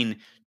 I mean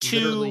 2,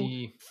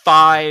 Literally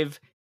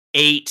 5,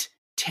 8,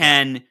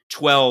 10,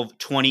 12,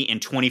 20,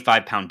 and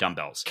 25 pound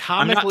dumbbells.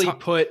 Comically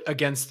put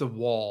against the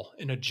wall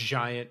in a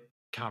giant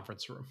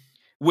conference room.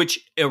 Which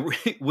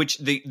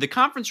the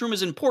conference room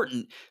is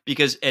important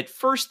because at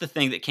first the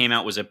thing that came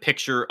out was a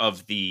picture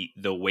of the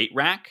weight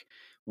rack,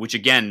 which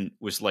again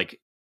was like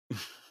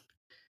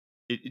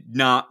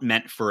not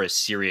meant for a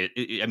serious.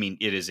 I mean,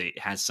 it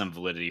has some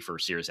validity for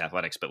serious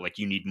athletics, but like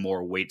you need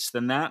more weights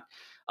than that.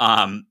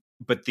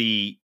 But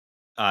the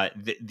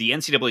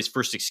NCAA's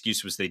first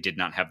excuse was they did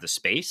not have the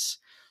space.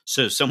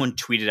 So someone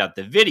tweeted out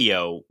the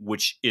video,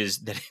 which is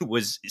that it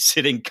was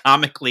sitting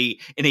comically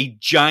in a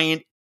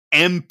giant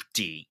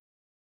empty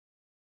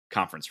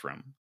conference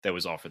room that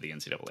was all for the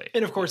NCAA.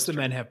 And of course, the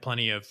men have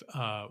plenty of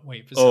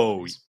weight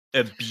facilities. Oh,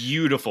 a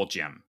beautiful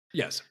gym.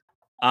 Yes.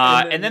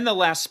 And then the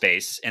last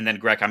space, and then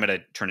Greg, I'm going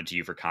to turn it to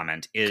you for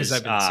comment. Because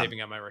I've been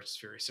saving up my righteous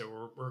fury,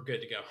 so we're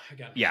good to go. I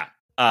got it. Yeah.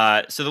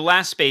 So the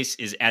last space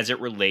is as it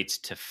relates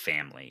to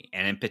family,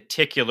 and in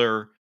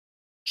particular,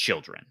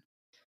 children.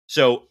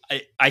 So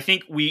I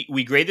think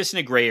we grade this in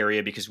a gray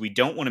area because we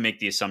don't want to make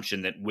the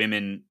assumption that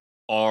women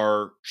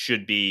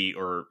should be,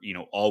 or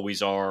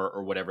always are,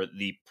 or whatever,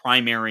 the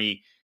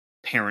primary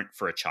parent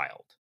for a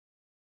child.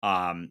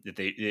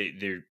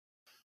 That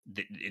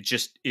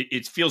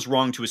it feels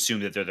wrong to assume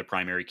that they're the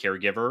primary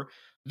caregiver,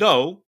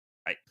 though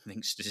I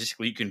think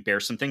statistically you can bear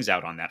some things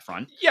out on that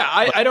front. Yeah,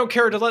 I don't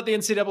care to let the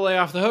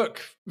NCAA off the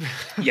hook.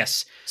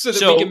 Yes. So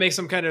that we can make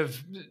some kind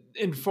of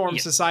informed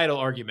societal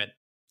argument.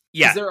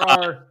 Yeah. Because there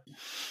are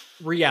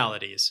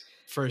realities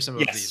for some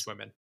of these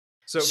women.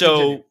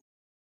 So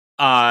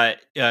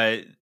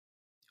the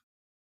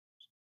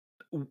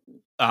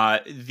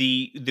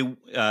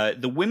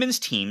women's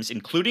teams,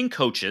 including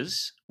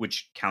coaches,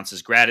 which counts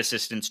as grad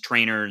assistants,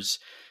 trainers,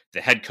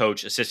 the head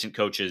coach, assistant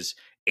coaches,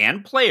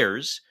 and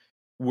players,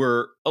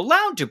 were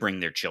allowed to bring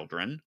their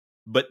children,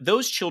 but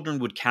those children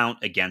would count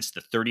against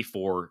the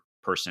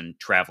 34-person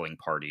traveling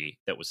party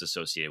that was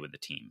associated with the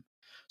team.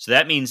 So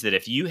that means that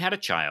if you had a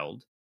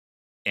child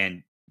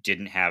and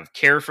didn't have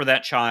care for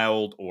that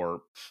child,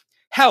 or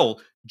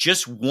hell,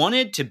 just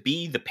wanted to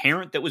be the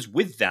parent that was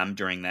with them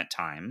during that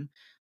time,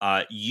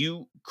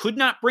 you could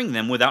not bring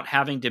them without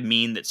having to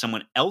mean that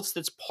someone else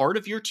that's part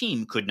of your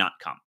team could not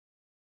come.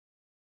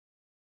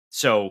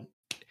 So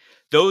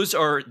those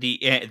are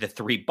the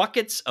 3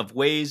 buckets of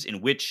ways in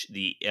which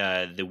the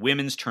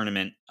women's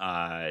tournament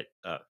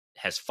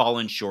has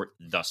fallen short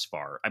thus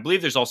far. I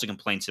believe there's also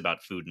complaints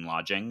about food and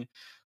lodging,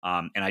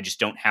 and I just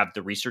don't have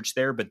the research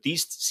there. But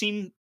these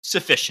seem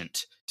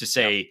sufficient to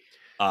say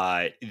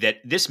that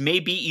this may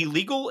be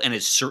illegal and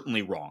is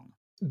certainly wrong.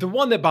 The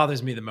one that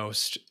bothers me the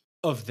most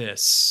of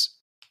this,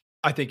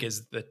 I think,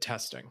 is the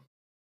testing.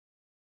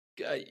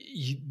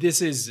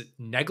 This is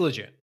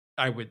negligent.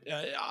 I would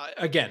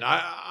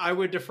I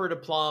would defer to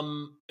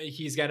Plum.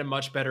 He's got a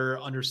much better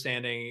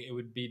understanding. It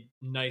would be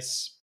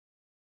nice,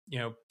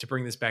 to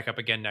bring this back up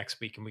again next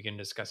week and we can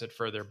discuss it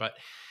further. But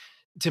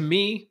to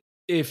me,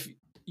 if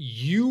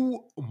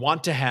you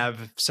want to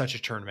have such a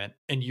tournament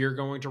and you're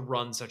going to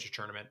run such a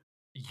tournament,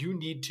 you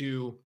need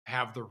to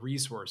have the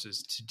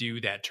resources to do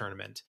that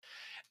tournament,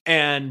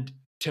 and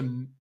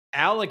to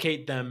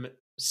allocate them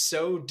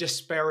so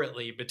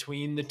disparately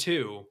between the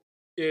two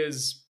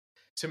is,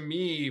 to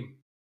me,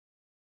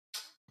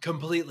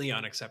 completely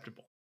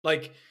unacceptable.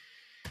 Like,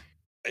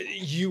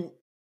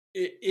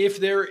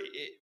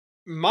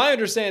 my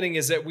understanding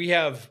is that we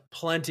have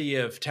plenty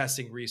of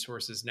testing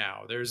resources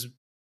now. There's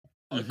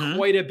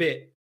quite a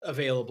bit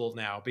available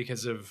now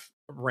because of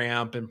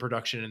ramp and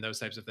production and those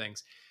types of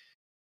things.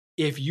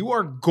 If you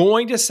are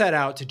going to set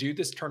out to do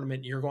this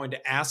tournament, you're going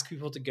to ask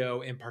people to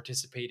go and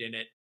participate in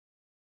it,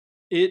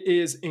 it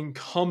is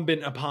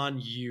incumbent upon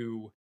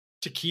you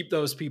to keep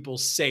those people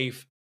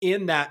safe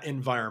in that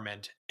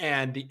environment.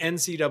 And the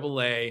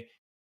NCAA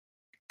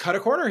cut a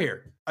corner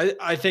here.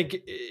 I think,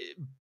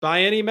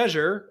 by any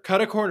measure,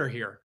 cut a corner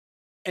here.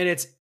 And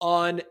it's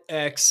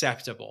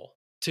unacceptable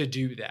to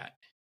do that.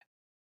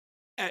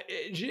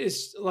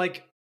 Just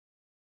like,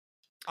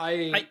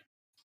 I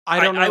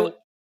don't know.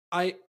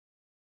 I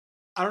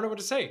don't know what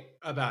to say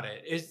about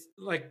it. It's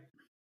like,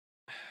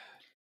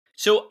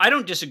 so I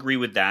don't disagree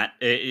with that.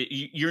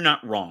 You're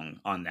not wrong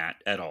on that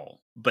at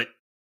all. But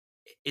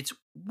it's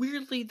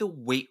weirdly the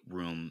weight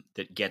room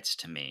that gets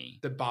to me.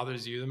 That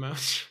bothers you the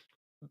most?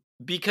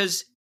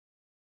 Because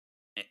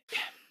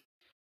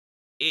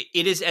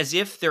it is as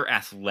if their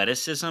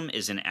athleticism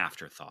is an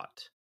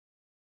afterthought.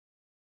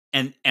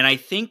 And I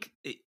think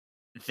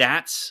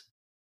that's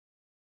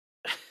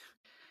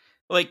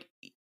like,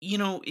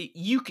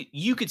 you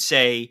could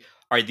say,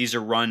 all right, these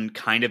are run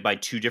kind of by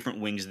 2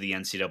 different wings of the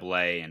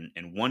NCAA,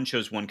 and one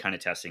chose one kind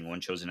of testing, one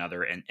chose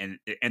another,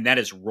 and that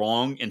is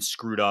wrong and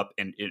screwed up,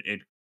 and it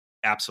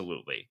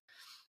absolutely.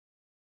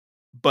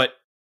 But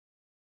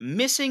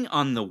missing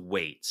on the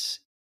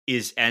weights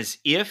is as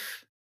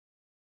if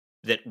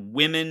that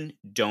women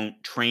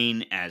don't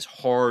train as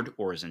hard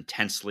or as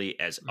intensely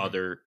as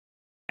other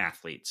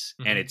athletes,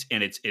 and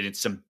it's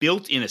some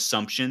built-in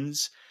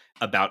assumptions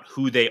about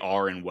who they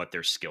are and what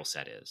their skill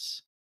set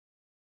is.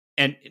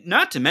 And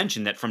not to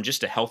mention that from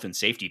just a health and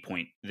safety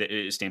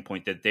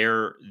standpoint, that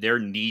their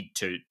need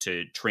to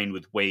train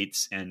with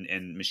weights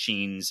and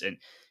machines and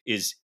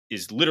is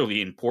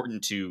literally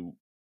important to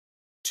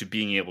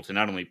being able to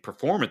not only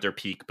perform at their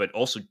peak, but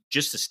also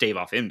just to stave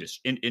off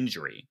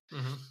injury.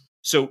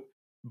 So,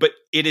 but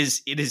it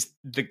is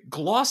the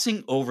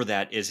glossing over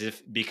that as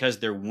if because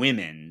they're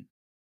women,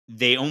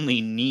 they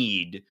only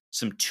need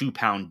some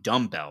 2-pound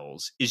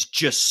dumbbells is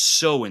just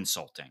so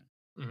insulting.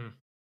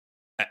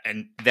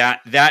 And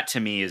that to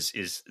me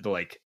is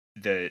like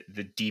the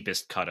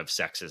deepest cut of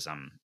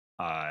sexism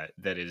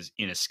that is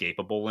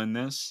inescapable in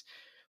this,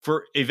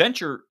 for a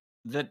venture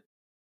that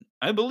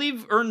I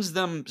believe earns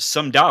them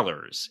some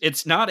dollars.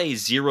 It's not a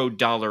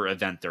 $0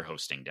 event they're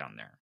hosting down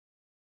there.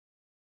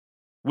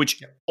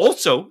 Which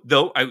also,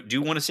 though, I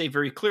do want to say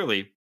very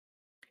clearly,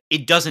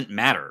 it doesn't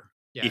matter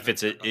if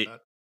it's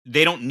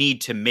they don't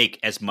need to make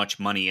as much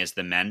money as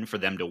the men for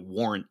them to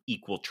warrant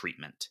equal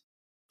treatment.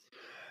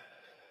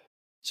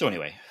 So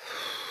anyway,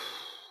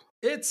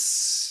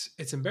 it's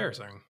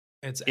embarrassing.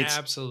 It's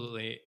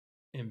absolutely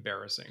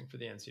embarrassing for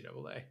the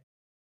NCAA.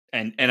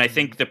 And I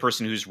think the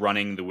person who's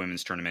running the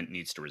women's tournament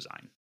needs to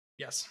resign.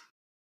 Yes.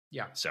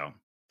 Yeah. So,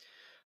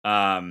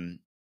 yeah.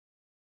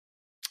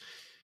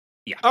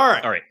 All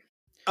right.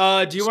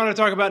 Do you want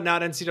to talk about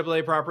not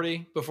NCAA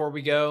property before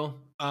we go?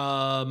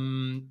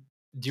 Do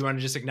you want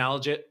to just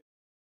acknowledge it?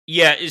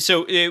 Yeah,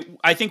 so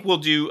I think we'll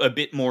do a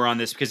bit more on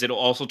this because it'll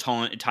also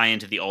tie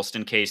into the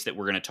Alston case that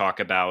we're going to talk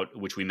about,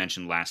 which we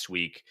mentioned last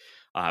week.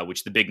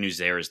 Which the big news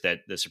there is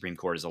that the Supreme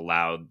Court has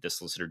allowed the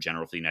Solicitor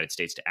General for the United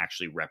States to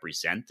actually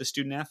represent the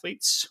student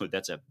athletes. So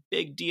that's a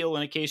big deal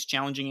in a case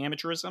challenging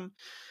amateurism.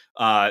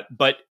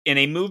 But in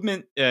a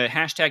movement,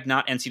 hashtag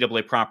not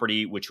NCAA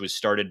property, which was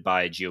started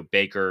by Geo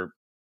Baker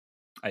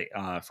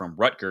from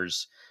Rucker,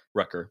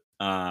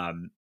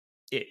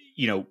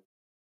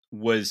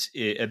 was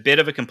a bit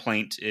of a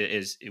complaint,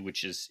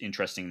 which is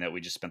interesting that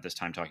we just spent this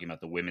time talking about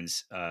the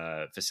women's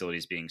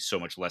facilities being so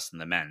much less than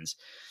the men's,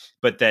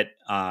 but that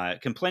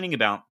complaining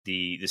about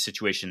the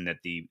situation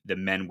that the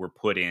men were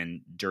put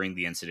in during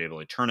the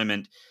NCAA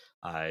tournament,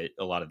 a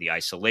lot of the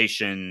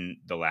isolation,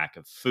 the lack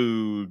of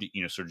food,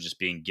 sort of just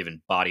being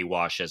given body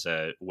wash as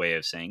a way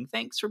of saying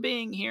thanks for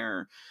being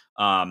here,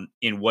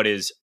 in what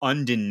is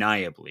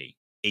undeniably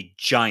a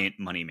giant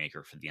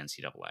moneymaker for the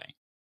NCAA.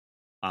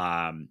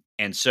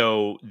 And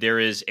so there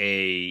is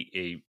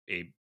a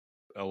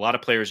lot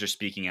of players are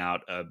speaking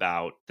out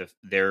about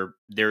their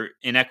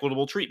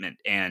inequitable treatment,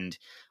 and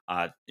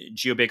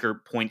Geo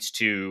Baker points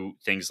to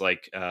things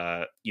like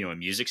a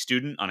music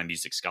student on a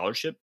music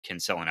scholarship can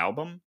sell an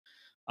album.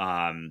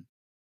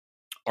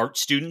 Art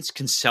students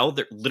can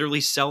literally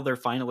sell their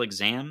final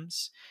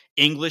exams.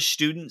 English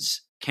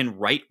students can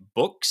write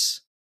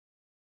books,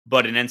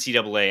 but an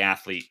NCAA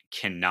athlete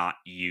cannot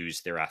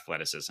use their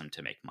athleticism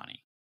to make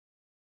money.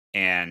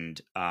 And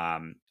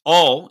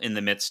all in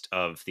the midst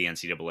of the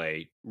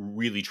NCAA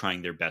really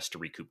trying their best to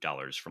recoup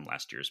dollars from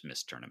last year's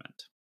missed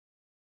tournament.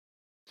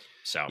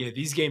 So yeah,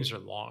 these games are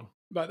long,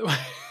 by the way.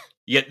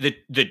 Yeah,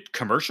 the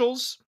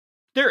commercials,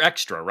 they're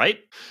extra, right?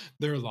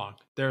 They're long.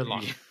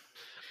 Something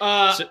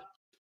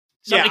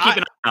to keep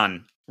an eye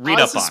on.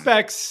 I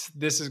suspect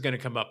this is going to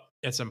come up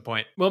at some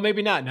point. Well,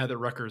 maybe not now that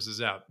Rutgers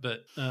is out,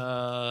 but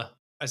I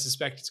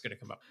suspect it's going to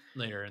come up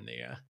later in the.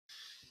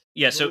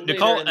 Yeah. So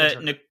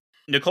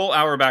Nicole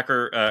Auerbach,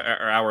 from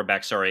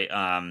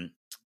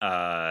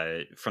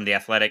The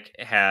Athletic,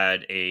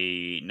 had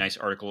a nice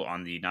article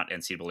on the not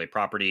NCAA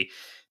property.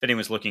 If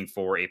anyone's looking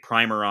for a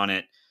primer on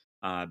it,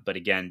 but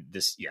again,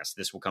 this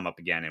will come up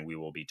again, and we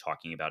will be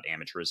talking about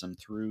amateurism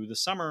through the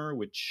summer,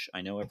 which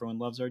I know everyone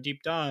loves our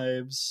deep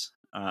dives.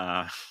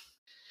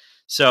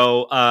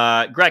 So,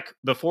 Greg,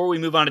 before we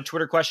move on to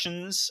Twitter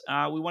questions,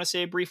 we want to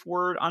say a brief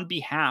word on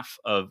behalf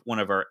of one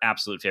of our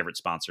absolute favorite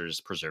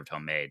sponsors, Preserved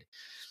Homemade.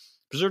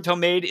 Preserved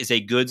Homemade is a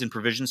goods and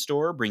provision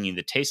store bringing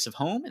the tastes of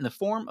home in the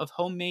form of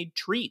homemade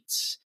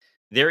treats.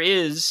 There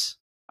is,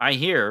 I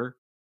hear,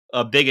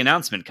 a big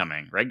announcement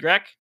coming, right,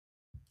 Greg?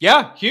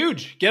 Yeah,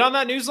 huge. Get on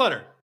that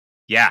newsletter.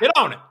 Yeah. Get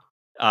on it.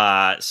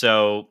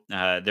 So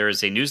there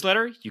is a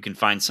newsletter you can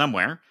find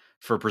somewhere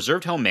for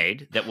Preserved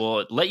Homemade that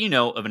will let you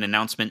know of an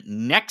announcement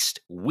next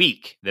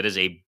week that is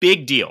a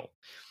big deal.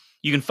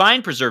 You can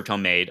find Preserved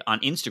Homemade on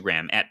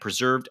Instagram at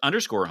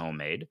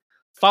preserved_homemade.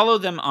 Follow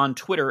them on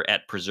Twitter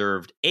at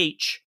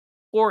preservedh,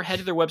 or head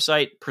to their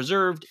website,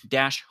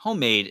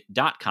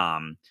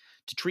 preserved-homemade.com,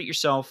 to treat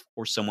yourself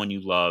or someone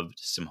you love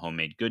to some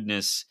homemade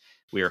goodness.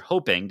 We are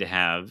hoping to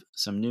have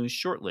some news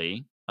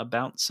shortly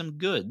about some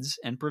goods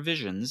and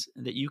provisions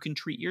that you can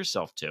treat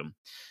yourself to.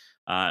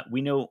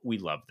 We know we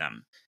love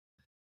them.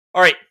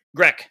 All right,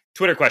 Greg,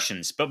 Twitter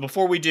questions. But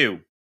before we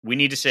do, we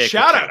need to say a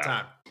shout out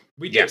time.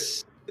 We do.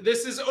 Yes.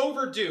 This is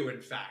overdue,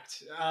 in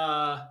fact.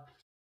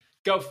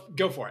 Go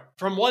for it.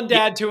 From one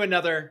dad to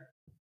another,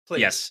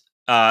 please. Yes.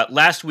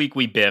 Last week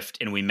we biffed,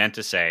 and we meant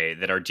to say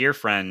that our dear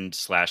friend /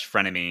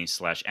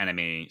 frenemy /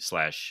 enemy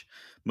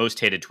 / most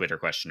hated Twitter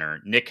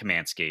questioner, Nick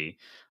Kamansky,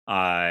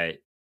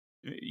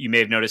 you may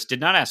have noticed, did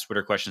not ask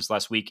Twitter questions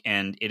last week,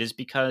 and it is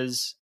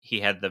because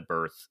he had the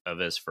birth of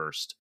his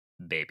first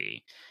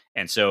baby.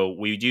 And so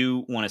we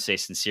do want to say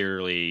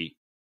sincerely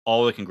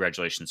all the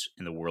congratulations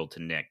in the world to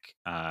Nick.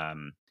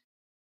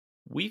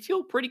 We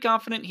feel pretty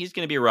confident he's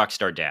going to be a rock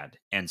star dad.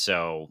 And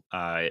so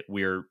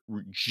we're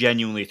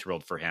genuinely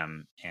thrilled for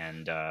him.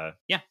 And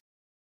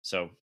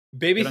so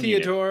baby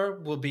Theodore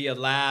will be a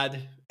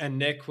lad, and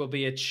Nick will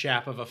be a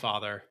chap of a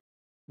father.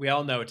 We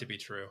all know it to be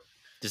true.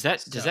 Does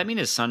that mean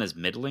his son is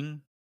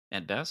middling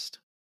at best?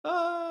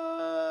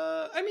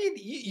 I mean,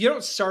 you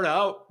don't start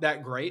out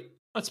that great.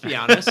 Let's be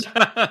honest.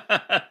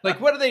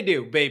 Like, what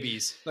do?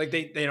 Babies. Like,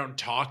 they don't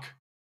talk.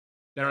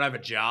 They don't have a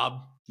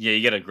job. Yeah,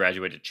 you got to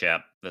graduate to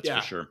chap. That's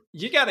for sure.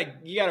 You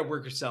gotta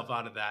work yourself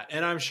out of that.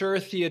 And I'm sure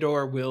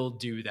Theodore will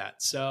do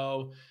that.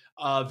 So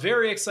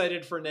very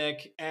excited for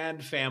Nick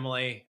and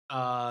family.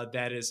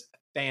 That is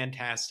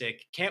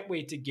fantastic. Can't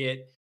wait to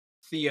get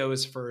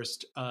Theo's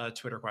first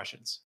Twitter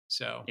questions.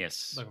 So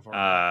yes, looking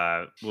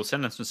forward. We'll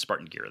send them some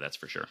Spartan gear. That's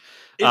for sure.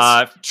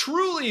 It's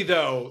truly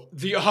though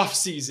the off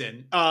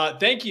season.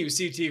 Thank you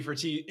CT for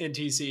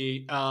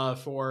TC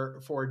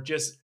for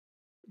just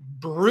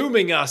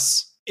brooming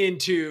us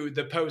into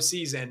the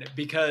postseason,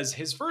 because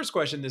his first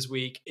question this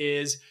week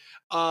is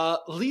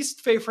least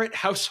favorite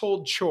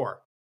household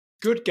chore.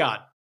 Good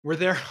God, we're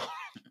there.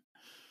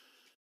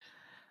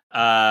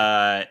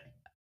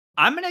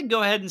 I'm going to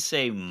go ahead and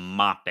say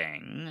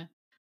mopping.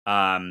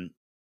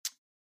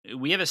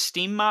 We have a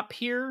steam mop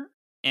here,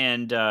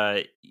 and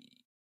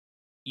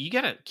you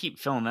got to keep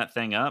filling that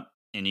thing up,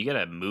 and you got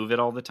to move it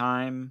all the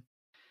time.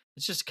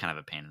 It's just kind of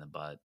a pain in the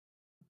butt.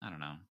 I don't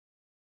know.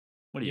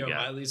 What do you know got?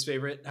 what my least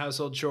favorite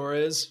household chore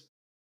is?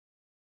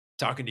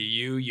 Talking to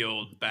you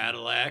old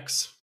battle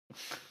axe.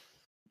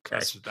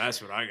 Okay.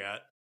 That's what I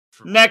got.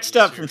 Next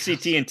up from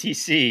CT and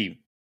TC.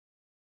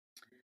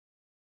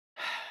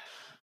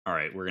 All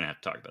right, we're going to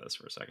have to talk about this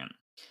for a second.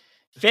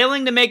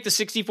 Failing to make the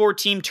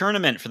 64-team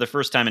tournament for the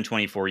first time in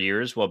 24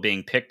 years while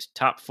being picked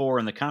top 4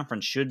 in the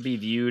conference should be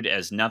viewed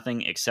as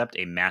nothing except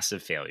a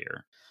massive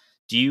failure.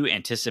 Do you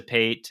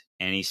anticipate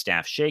any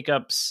staff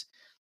shakeups?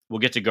 We'll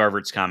get to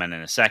Garvert's comment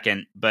in a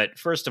second, but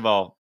first of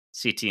all,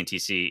 CT and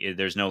TC,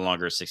 there's no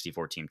longer a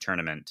 64-team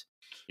tournament.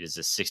 It is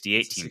a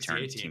 68-team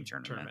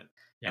tournament.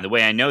 Yeah. And the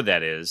way I know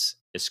that is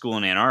a school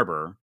in Ann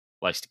Arbor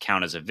likes to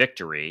count as a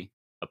victory,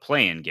 a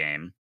play-in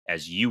game,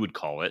 as you would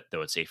call it,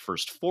 though it's a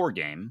first 4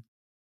 game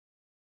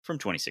from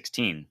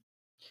 2016.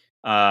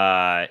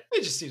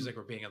 It just seems like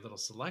we're being a little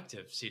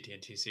selective, CT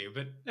and TC,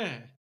 but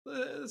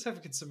let's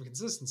have some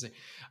consistency.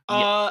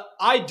 Yeah.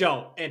 I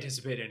don't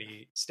anticipate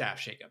any staff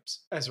shakeups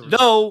as a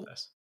result of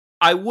this.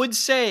 I would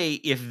say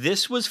if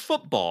this was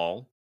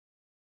football,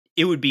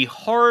 it would be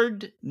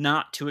hard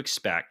not to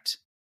expect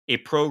a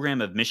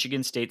program of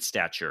Michigan State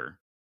stature.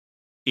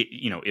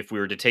 If we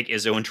were to take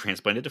Izzo and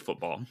transplant it to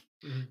football,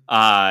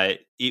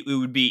 it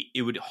would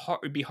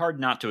be hard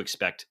not to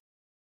expect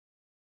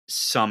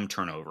some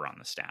turnover on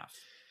the staff.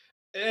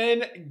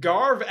 And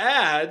Garv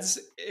adds,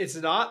 it's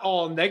not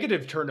all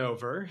negative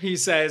turnover. He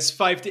says,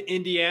 Fife to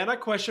Indiana, ?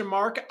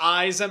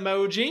 Eyes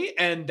emoji.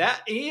 And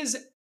that is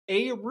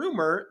a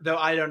rumor, though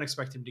I don't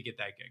expect him to get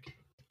that gig.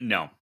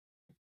 No.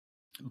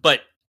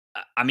 But,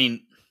 I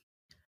mean...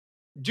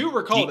 Do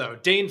recall, though,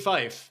 Dane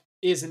Fife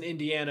is an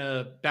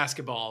Indiana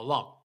basketball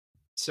alum.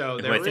 So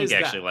there I think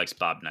actually likes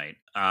Bob Knight.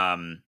 I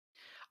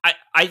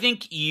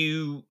think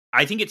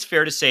it's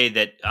fair to say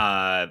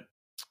that...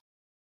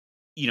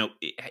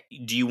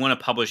 do you want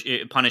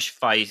to punish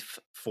Fife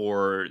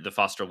for the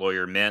Foster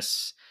lawyer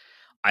miss?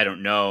 I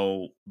don't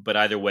know, but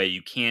either way,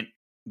 you can't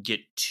get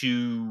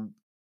too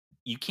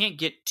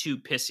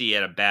pissy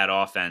at a bad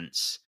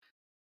offense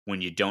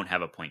when you don't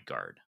have a point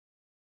guard.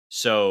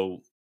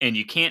 So, and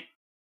you can't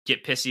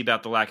get pissy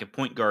about the lack of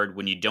point guard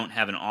when you don't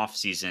have an off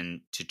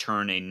season to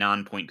turn a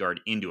non-point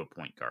guard into a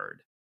point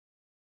guard.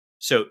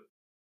 So,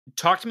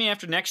 talk to me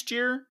after next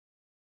year.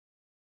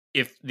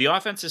 If the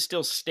offense is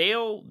still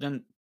stale,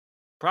 then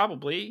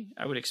probably,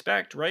 I would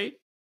expect, right?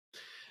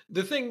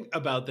 The thing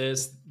about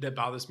this that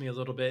bothers me a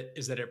little bit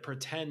is that it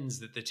pretends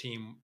that the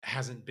team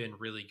hasn't been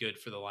really good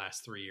for the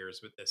last 3 years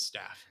with this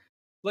staff.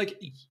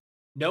 Like,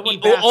 no one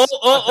bats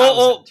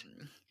 1,000.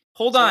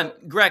 Hold on,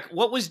 Greg.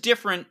 What was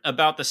different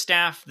about the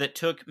staff that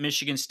took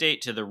Michigan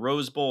State to the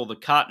Rose Bowl, the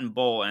Cotton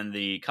Bowl, and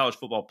the college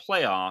football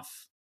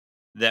playoff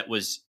that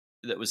was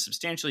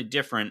substantially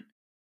different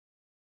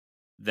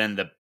than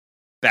the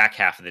back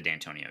half of the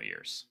D'Antonio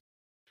years?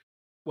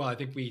 Well, I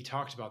think we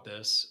talked about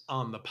this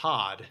on the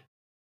pod,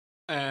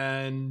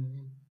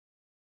 and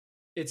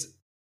it's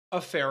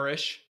a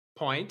fairish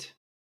point,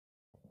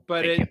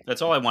 but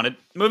that's all I wanted.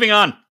 Moving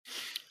on.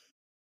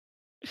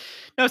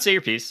 No, say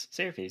your piece.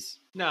 Say your piece.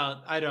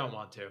 No, I don't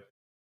want to.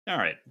 All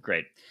right,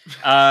 great.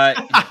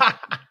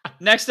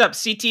 Next up,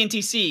 CT and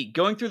TC,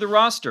 going through the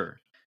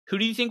roster. Who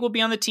do you think will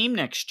be on the team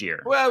next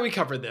year? Well, we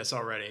covered this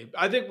already.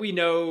 I think we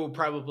know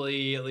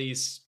probably at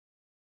least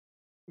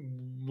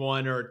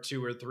 1 or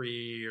 2 or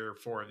 3 or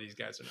 4 of these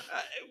guys are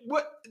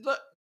not.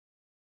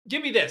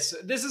 Give me this.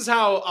 This is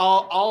how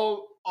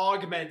I'll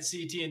augment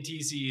CT and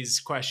TC's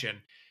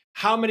question.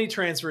 How many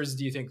transfers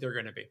do you think they're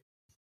going to be?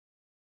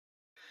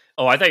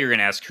 Oh, I thought you were going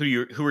to ask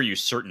who are you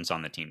certain's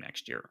on the team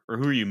next year, or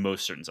who are you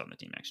most certain's on the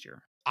team next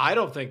year? I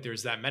don't think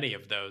there's that many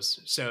of those,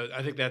 so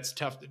I think that's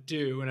tough to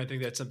do, and I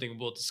think that's something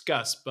we'll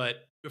discuss. But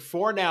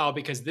for now,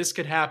 because this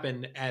could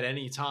happen at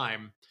any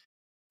time,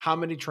 how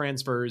many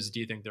transfers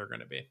do you think they're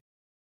going to be?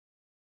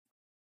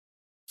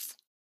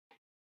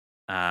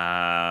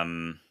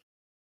 I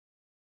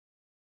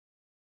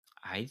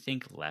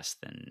think less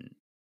than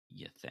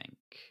you think.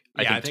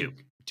 I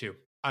think two.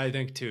 I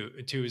think two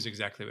is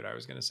exactly what I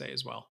was going to say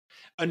as well.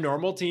 A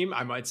normal team,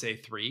 I might say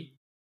 3.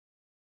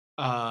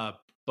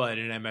 But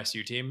an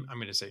MSU team, I'm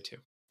going to say 2.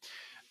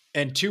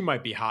 And 2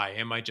 might be high.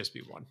 It might just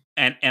be 1.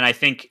 And I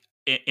think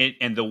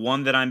and the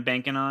one that I'm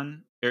banking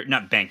on, or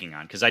not banking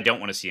on, because I don't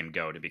want to see him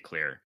go, to be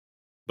clear.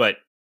 But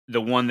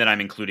the one that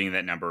I'm including in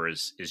that number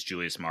is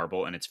Julius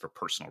Marble, and it's for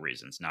personal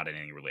reasons, not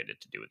anything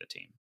related to do with the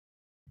team.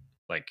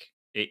 Like,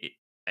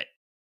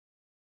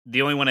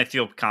 the only one I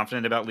feel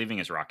confident about leaving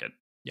is Rocket.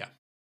 Yeah.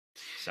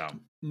 So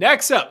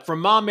next up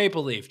from Mom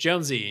Maple Leaf,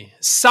 Jonesy,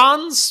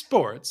 Sans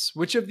Sports.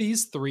 Which of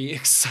these 3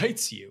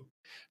 excites you?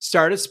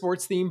 Start a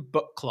sports themed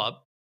book club.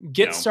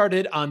 Get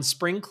started on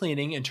spring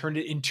cleaning and turn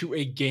it into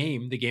a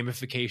game. The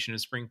gamification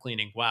of spring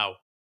cleaning. Wow.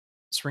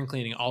 Spring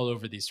cleaning all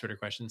over these Twitter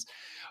questions.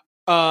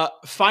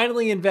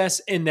 Finally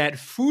invest in that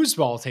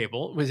foosball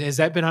table. Has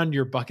that been on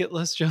your bucket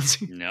list,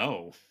 Jonesy?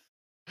 No.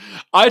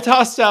 I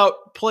tossed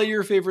out play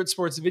your favorite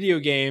sports video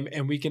game,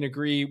 and we can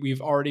agree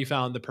we've already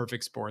found the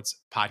perfect sports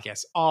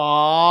podcast.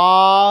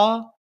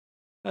 Aww.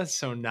 That's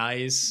so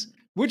nice.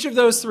 Which of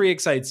those three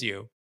excites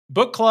you?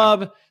 Book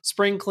club,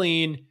 spring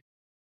clean,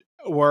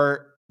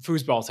 or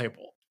foosball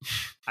table?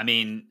 I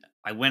mean,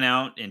 I went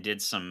out and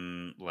did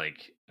some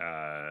like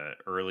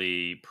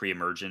early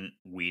pre-emergent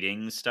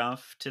weeding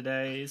stuff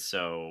today,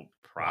 so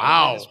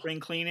probably the spring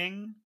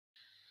cleaning.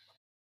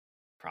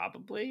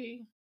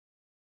 Probably.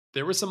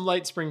 There was some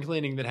light spring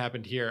cleaning that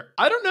happened here.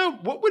 I don't know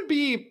what would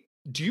be.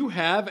 Do you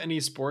have any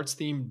sports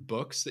themed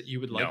books that you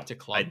would like to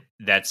club?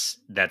 That's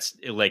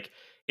like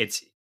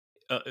it's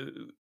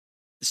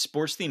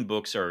sports themed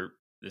books are.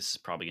 This is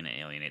probably going to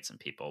alienate some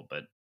people,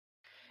 but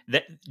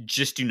that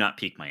just do not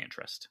pique my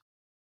interest.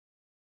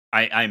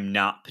 I'm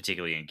not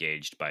particularly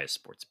engaged by a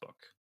sports book.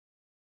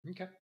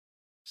 Okay.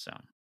 So,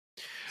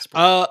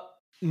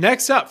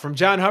 next up from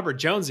John Hubbard,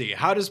 Jonesy,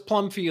 how does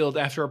Plumfield,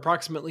 after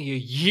approximately a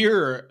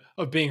year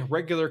of being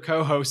regular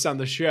co-hosts on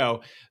the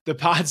show, the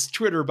pod's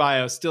Twitter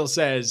bio still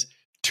says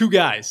 2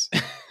 guys?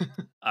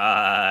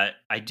 I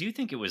do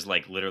think it was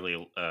like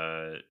literally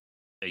a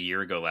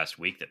year ago last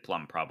week that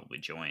Plum probably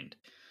joined.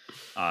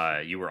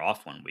 You were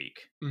off 1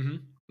 week. Mm-hmm.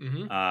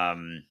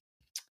 Mm-hmm.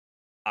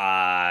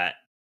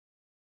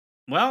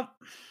 Well,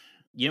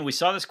 we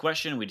saw this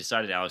question and we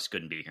decided Alex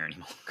couldn't be here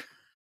anymore.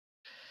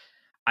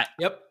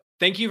 Yep.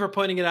 Thank you for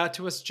pointing it out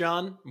to us,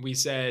 John. We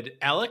said,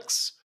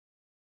 Alex,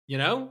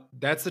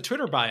 that's the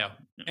Twitter bio.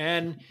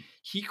 And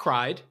he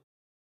cried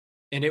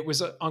and it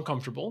was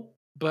uncomfortable,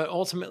 but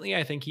ultimately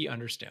I think he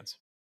understands.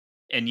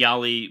 And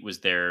Yali was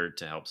there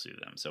to help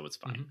soothe them, so it's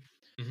fine.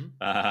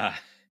 Mm-hmm.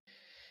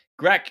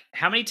 Greg,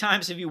 how many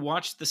times have you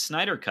watched the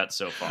Snyder Cut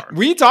so far?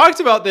 We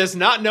talked about this,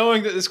 not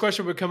knowing that this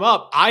question would come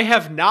up. I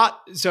have not.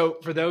 So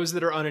for those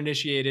that are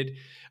uninitiated,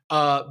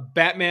 not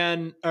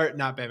Batman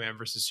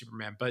versus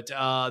Superman, but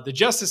the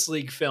Justice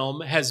League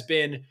film has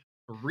been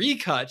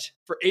recut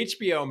for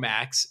HBO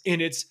Max in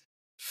its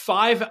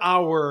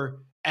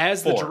 5-hour,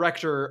 as the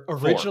director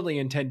originally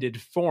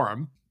intended,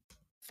 form.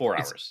 4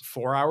 hours.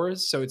 4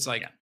 hours. So it's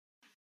like,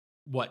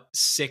 what,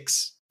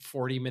 6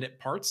 40-minute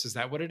parts? Is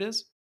that what it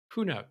is?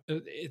 Who knows?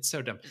 It's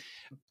so dumb.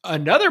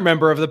 Another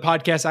member of the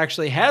podcast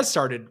actually has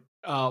started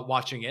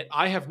watching it.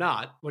 I have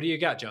not. What do you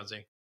got,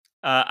 Jonesy?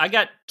 I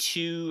got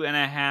 2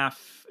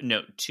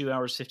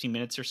 hours, 15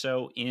 minutes or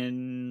so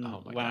in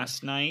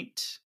last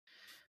night.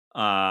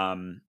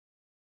 I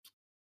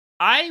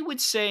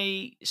would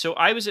say, so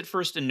I was at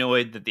first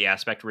annoyed that the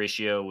aspect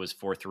ratio was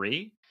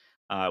 4:3,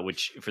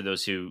 which for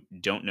those who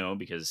don't know,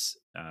 because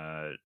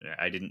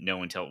I didn't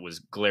know until it was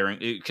glaring,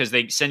 because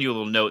they send you a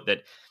little note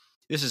that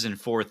this is in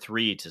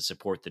 4:3 to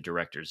support the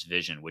director's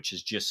vision, which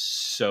is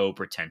just so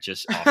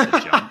pretentious off the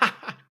jump.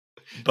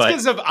 But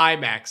because of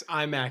IMAX.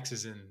 IMAX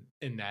is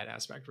in that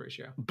aspect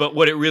ratio. But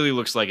what it really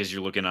looks like is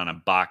you're looking on a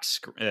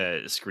box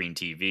screen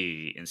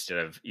TV instead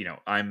of,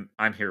 I'm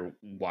here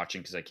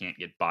watching because I can't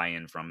get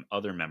buy-in from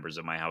other members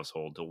of my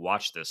household to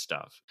watch this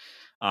stuff.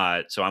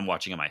 So I'm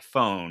watching on my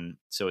phone.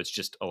 So it's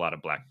just a lot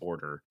of black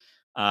border.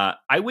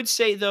 I would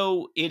say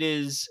though, it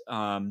is.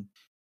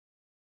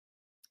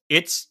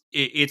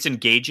 It's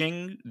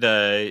engaging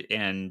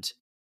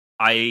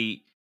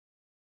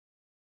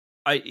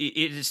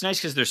it's nice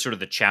because there's sort of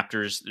the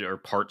chapters or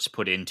parts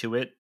put into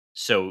it,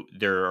 so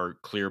there are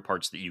clear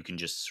parts that you can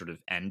just sort of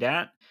end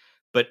at.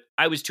 But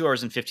I was 2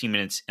 hours and 15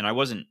 minutes, and I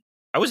wasn't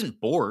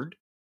bored.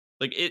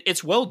 Like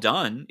it's well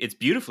done, it's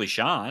beautifully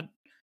shot.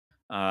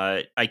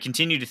 I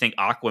continue to think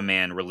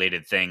Aquaman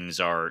related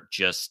things are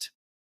just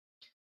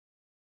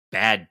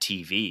bad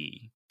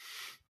TV.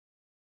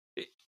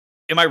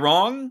 Am I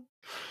wrong?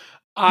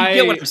 You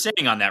get what I'm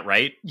saying on that,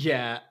 right?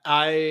 Yeah.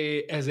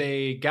 As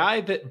a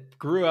guy that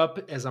grew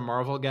up as a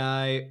Marvel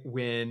guy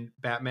when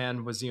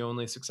Batman was the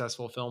only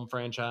successful film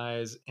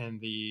franchise,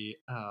 and the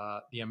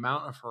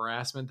amount of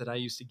harassment that I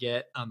used to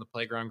get on the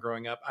playground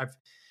growing up, I've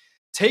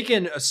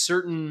taken a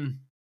certain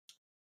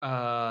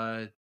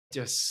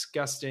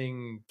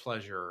disgusting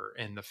pleasure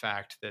in the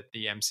fact that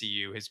the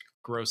MCU has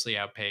grossly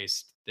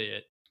outpaced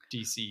the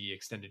DC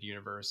extended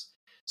universe.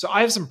 So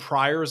I have some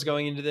priors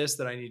going into this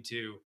that I need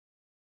to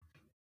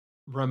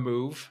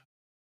remove.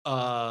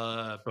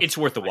 It's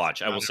worth the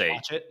watch, I will say.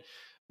 Watch it.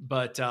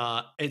 But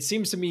it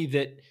seems to me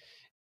that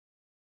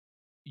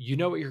you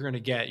know what you're going to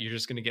get. You're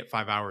just going to get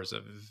 5 hours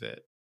of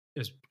it,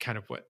 is kind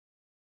of what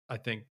I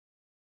think.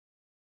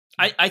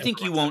 I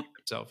think you won't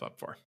yourself up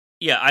for.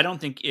 Yeah, I don't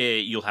think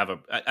you'll have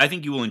I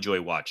think you will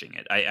enjoy watching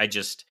it. I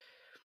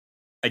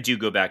do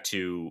go back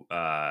to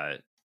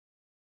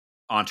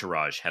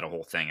Entourage had a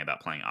whole thing about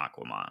playing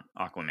Aquaman,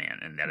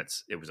 and that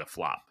it was a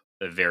flop.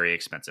 A very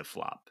expensive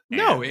flop.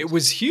 No, it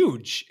was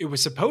huge. It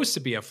was supposed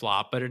to be a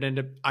flop, but it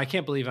ended up. I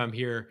can't believe I'm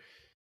here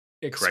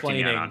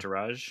explaining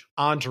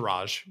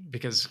Entourage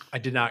because I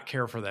did not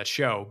care for that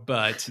show.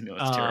 But no,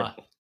 it's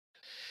terrible.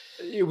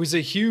 It was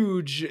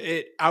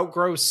it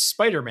outgrossed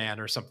Spider-Man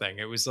or something.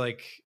 It was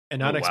like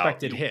An Oh, wow.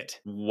 unexpected hit.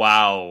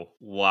 Wow.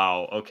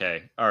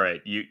 Okay. All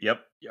right.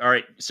 Yep. All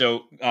right.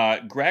 So,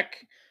 Greg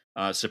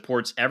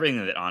supports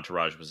everything that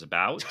Entourage was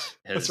about.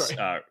 That's Has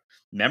right.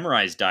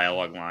 memorized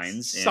dialogue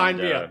lines, Sign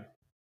and me up.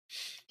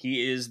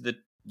 he is the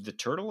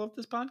turtle of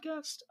this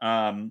podcast.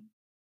 All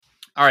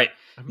right.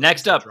 I'm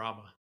Next into up,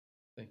 drama.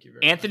 Thank you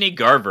very Anthony much.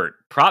 Garvert,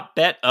 prop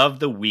bet of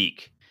the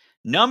week.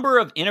 Number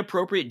of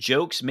inappropriate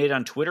jokes made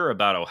on Twitter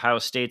about Ohio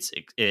State's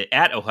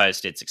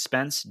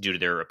expense due to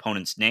their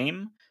opponent's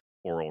name,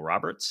 Oral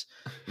Roberts,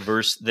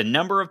 versus the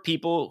number of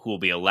people who will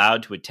be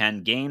allowed to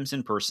attend games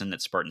in person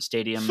at Spartan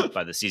Stadium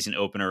by the season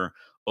opener,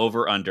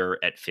 over under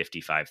at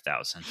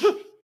 55,000.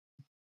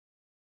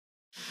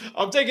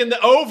 I'm taking the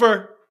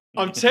over.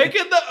 I'm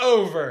taking the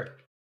over.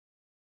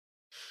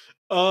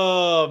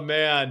 Oh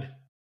man.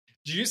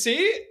 Do you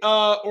see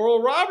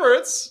Oral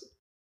Roberts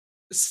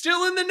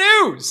still in the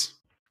news?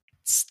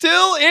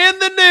 Still in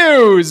the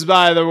news,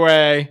 by the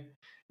way.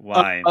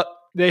 Why?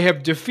 They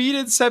have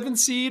defeated 7th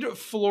seed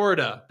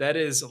Florida. That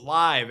is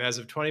live as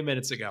of 20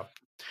 minutes ago.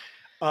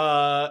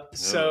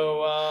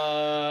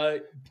 So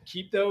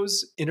keep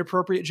those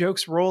inappropriate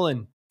jokes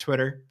rolling,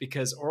 Twitter,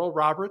 because Oral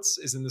Roberts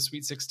is in the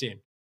Sweet 16.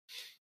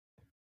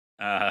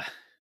 I'm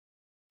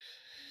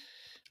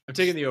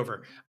taking the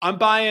over. I'm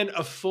buying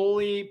a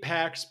fully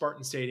packed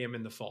Spartan Stadium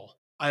in the fall.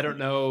 I don't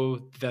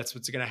know if that's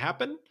what's going to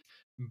happen,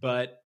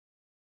 but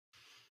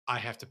I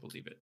have to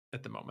believe it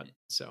at the moment.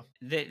 So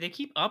they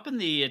keep upping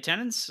the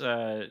attendance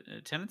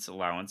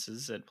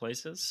allowances at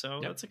places,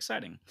 so that's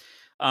exciting.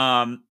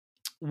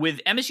 With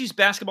MSU's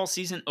basketball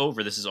season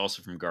over, this is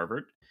also from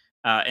Garvert,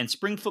 and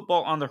spring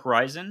football on the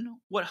horizon,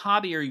 what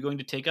hobby are you going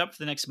to take up for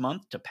the next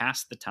month to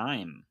pass the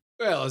time?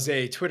 Well, as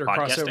a Twitter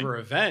Podcasting. crossover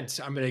event,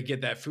 I'm going to get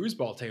that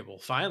foosball table.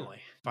 Finally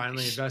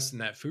invest in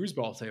that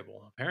foosball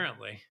table.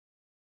 Apparently,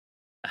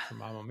 from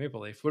Mama Maple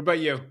Leaf. What about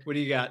you? What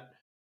do you got?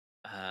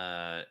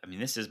 I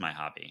mean, this is my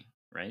hobby,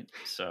 right?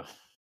 So,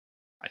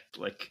 I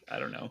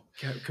don't know.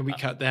 Can we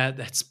cut that?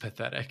 That's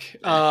pathetic.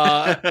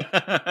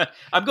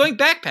 I'm going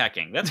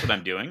backpacking. That's what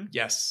I'm doing.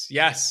 Yes.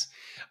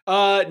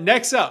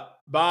 Next up,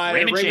 by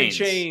Raymond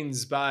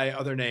Chains by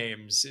other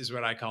names is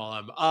what I call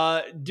them.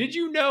 Did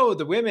you know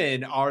the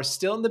women are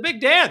still in the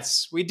big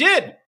dance? We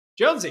did.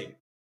 Jonesy.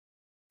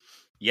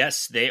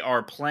 Yes, they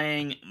are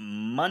playing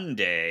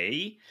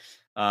Monday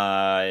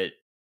at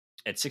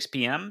 6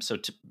 p.m. So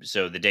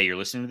the day you're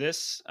listening to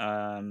this,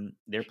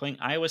 they're playing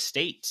Iowa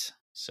State.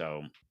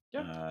 So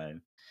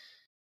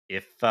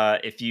if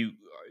the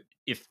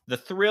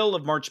thrill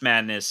of March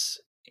Madness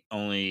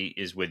only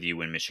is with you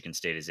when Michigan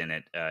State is in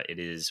it, it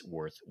is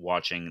worth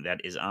watching. That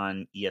is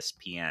on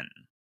ESPN,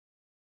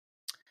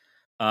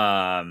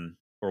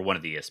 or one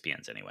of the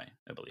ESPNs anyway,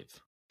 I believe.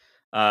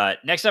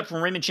 Next up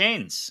from Raymond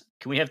Chains,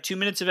 can we have 2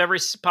 minutes of every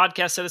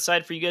podcast set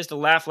aside for you guys to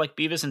laugh like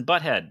Beavis and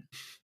Butthead?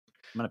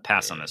 I'm gonna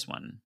pass on this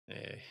one.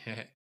 Did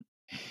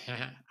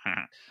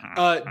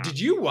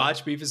you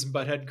watch Beavis and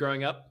Butthead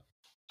growing up?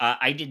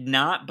 I did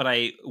not, but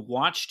I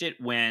watched it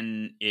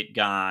when it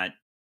got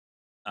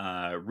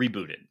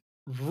rebooted.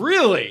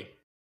 Really?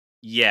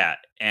 Yeah,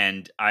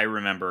 and I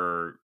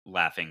remember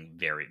laughing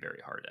very, very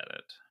hard at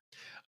it.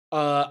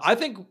 I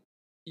think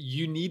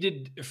you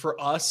needed, for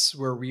us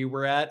where we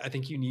were at, I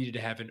think you needed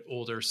to have an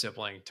older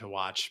sibling to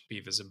watch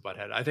Beavis and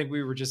Butthead. I think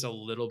we were just a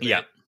little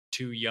bit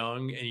too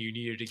young, and you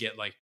needed to get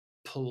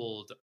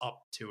pulled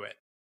up to it.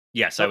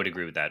 Yes, I would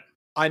agree with that.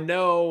 I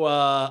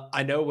know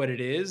what it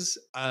is.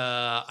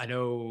 I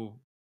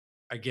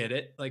get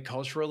it,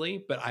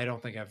 culturally, but I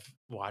don't think I've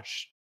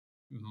watched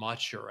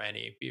much or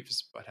any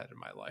Beavis and Butthead in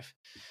my life.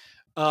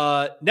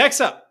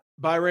 Next up,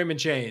 by Raymond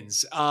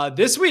Chains.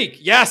 This week,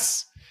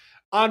 yes,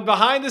 on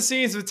Behind the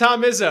Scenes with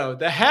Tom Izzo,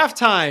 the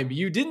halftime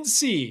you didn't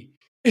see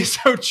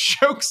Izzo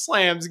choke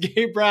slams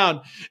Gabe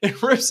Brown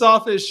and rips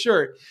off his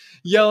shirt,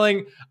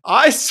 yelling,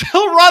 "I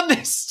still run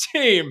this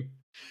team."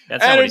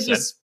 That's not what he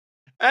said.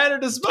 And a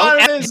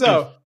despondent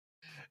Izzo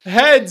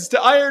heads to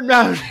Iron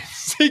Mountain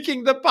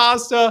seeking the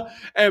pasta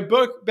and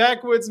book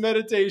backwoods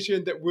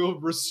meditation that will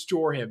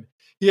restore him.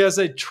 He has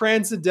a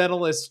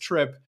transcendentalist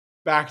trip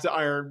back to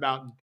Iron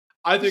Mountain.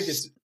 I think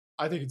it's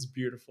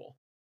beautiful.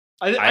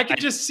 I can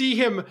just see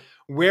him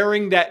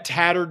wearing that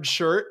tattered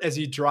shirt as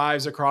he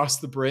drives across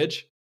the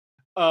bridge.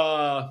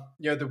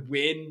 The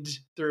wind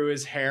through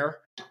his hair.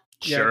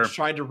 Sure.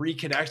 Trying to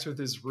reconnect with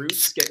his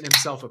roots, getting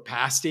himself a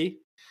pasty.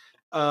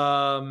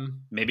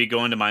 Maybe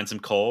going to mine some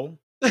coal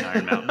in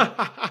Iron Mountain.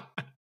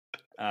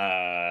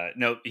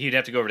 No, he'd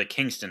have to go over to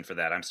Kingston for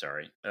that. I'm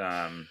sorry.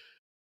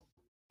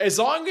 As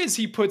long as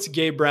he puts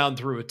Gabe Brown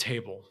through a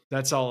table,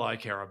 that's all I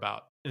care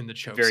about in the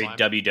choke Very slam.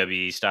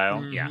 WWE style.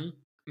 Mm-hmm. Yeah.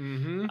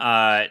 Mm-hmm.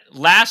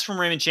 Last from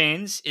Raymond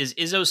Chains, is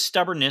Izzo's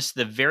stubbornness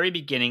the very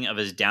beginning of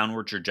his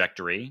downward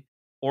trajectory,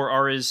 or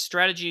are his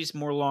strategies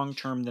more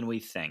long-term than we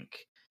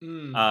think?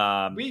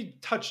 We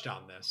touched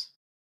on this,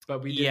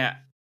 but we didn't. Yeah.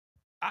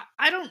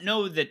 I don't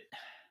know that.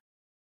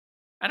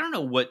 I don't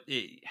know what.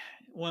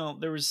 Well,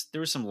 there was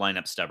some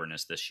lineup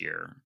stubbornness this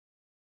year.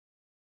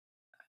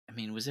 I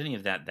mean, was any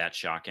of that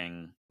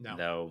shocking? No.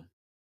 Though.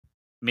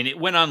 I mean, it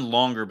went on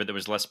longer, but there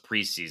was less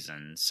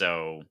preseason.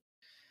 So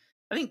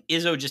I think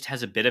Izzo just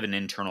has a bit of an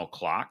internal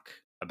clock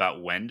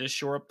about when to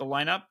shore up the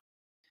lineup.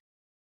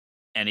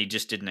 And he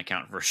just didn't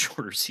account for a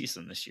shorter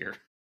season this year.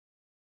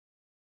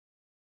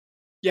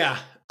 Yeah,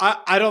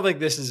 I don't think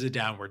this is a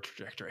downward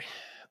trajectory.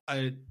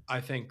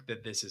 I think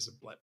that this is a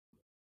blip,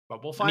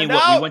 but we'll find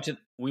out.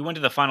 We went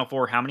to the Final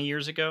Four how many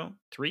years ago?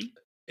 3?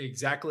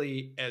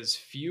 Exactly as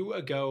few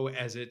ago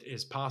as it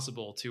is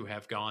possible to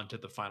have gone to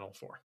the Final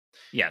Four.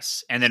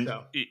 Yes, and then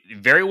it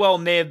very well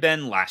may have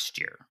been last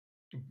year.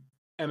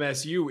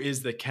 MSU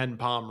is the Ken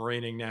Pom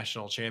reigning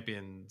national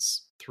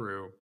champions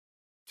through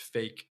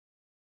fake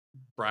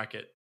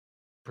bracket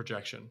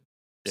projection.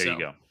 There you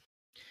go.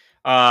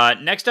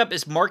 Next up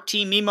is Mark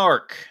T.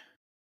 Memark.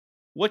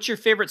 What's your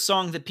favorite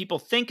song that people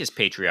think is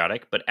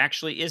patriotic, but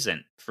actually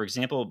isn't? For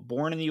example,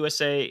 Born in the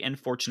USA and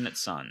Fortunate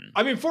Son.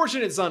 I mean,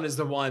 Fortunate Son is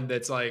the one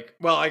that's like,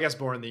 well, I guess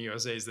Born in the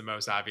USA is the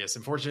most obvious,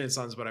 and Fortunate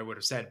Son is what I would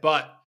have said.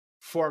 But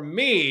for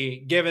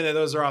me, given that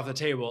those are off the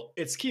table,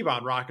 it's Keep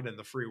on Rockin' in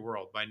the Free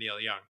World by Neil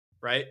Young,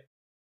 right?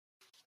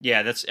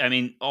 Yeah,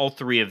 all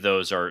three of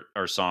those are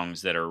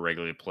songs that are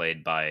regularly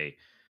played by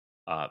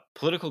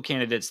political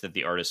candidates that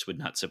the artist would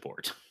not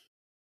support.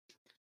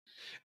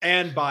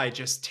 And by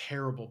just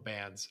terrible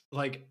bands.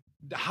 Like,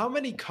 how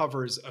many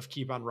covers of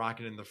Keep on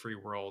Rockin' in the Free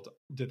World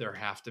do there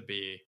have to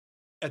be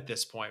at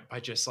this point? By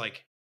just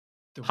like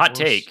the hot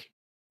take,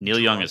 Neil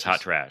Young is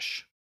hot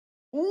trash.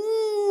 Ooh.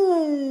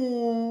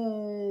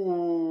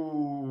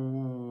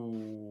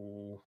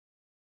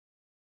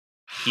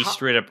 He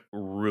straight up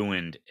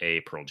ruined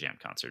a Pearl Jam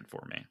concert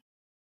for me.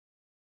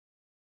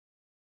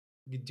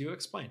 You do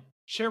explain.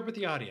 Share it with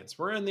the audience.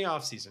 We're in the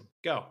off season.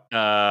 Go.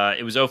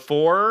 It was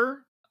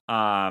 2004.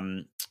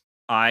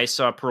 I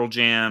saw Pearl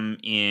Jam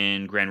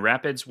in Grand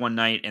Rapids one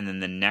night, and then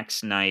the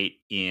next night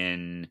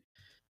in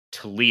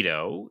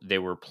Toledo, they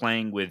were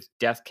playing with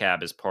Death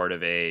Cab as part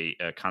of a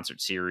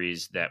concert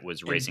series that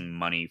was raising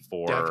money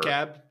for... Death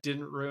Cab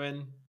didn't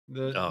ruin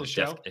the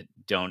show?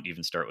 Don't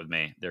even start with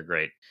me. They're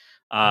great.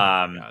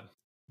 God.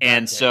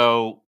 And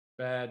so...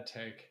 Bad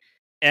take.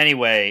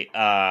 Anyway,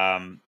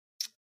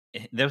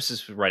 this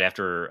is right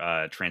after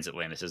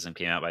Transatlanticism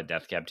came out by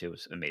Death Cab 2. It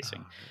was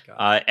amazing.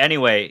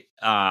 Anyway,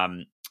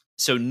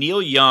 so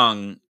Neil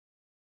Young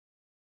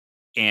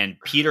and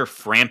Peter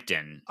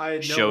Frampton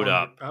showed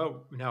up.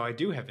 Oh, now I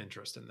do have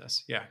interest in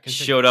this. Yeah.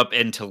 Continue. Showed up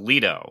in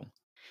Toledo.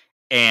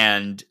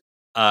 And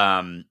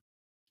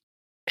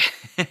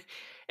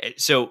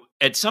so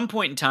at some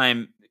point in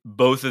time,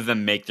 both of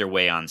them make their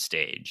way on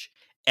stage.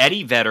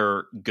 Eddie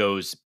Vedder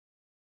goes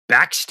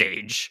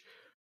backstage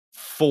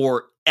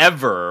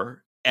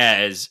forever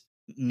as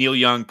Neil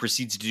Young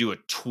proceeds to do a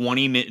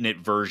 20-minute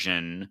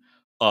version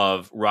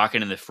of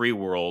Rockin' in the Free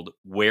World,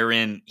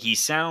 wherein he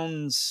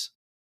sounds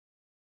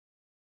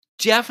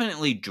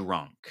definitely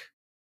drunk,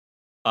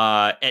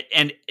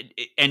 and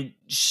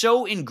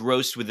so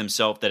engrossed with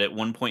himself that at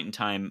one point in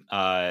time,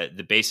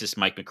 the bassist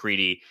Mike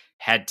McCready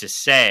had to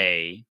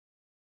say,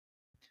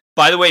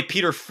 "By the way,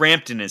 Peter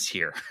Frampton is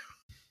here."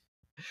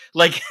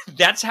 Like,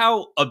 that's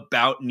how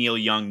about Neil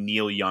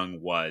Young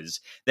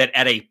was, that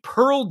at a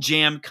Pearl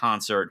Jam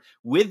concert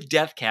with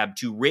Death Cab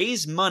to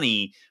raise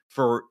money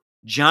for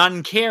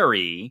John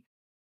Kerry,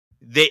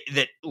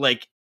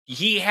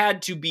 he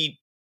had to be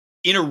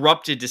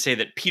interrupted to say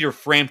that Peter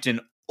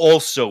Frampton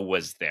also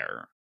was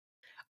there.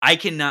 I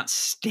cannot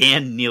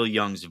stand Neil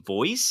Young's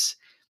voice.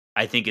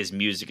 I think his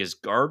music is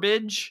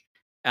garbage.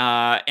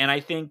 And I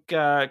think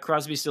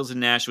Crosby, Stills,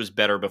 and Nash was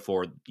better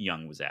before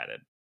Young was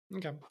added.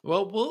 Okay.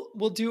 Well,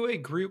 we'll do a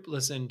group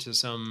listen to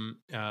some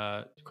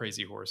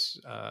Crazy Horse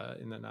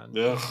in the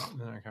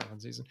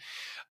non-conference season.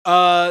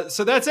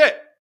 So that's it.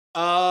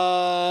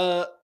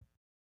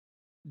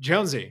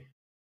 Jonesy,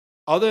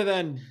 other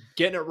than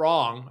getting it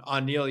wrong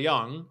on Neil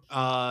Young,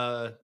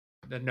 that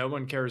no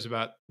one cares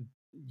about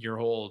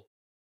all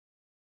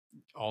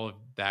of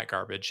that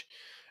garbage.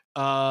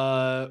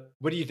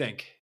 What do you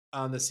think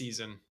on the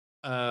season?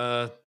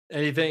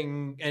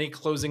 Any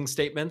closing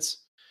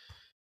statements?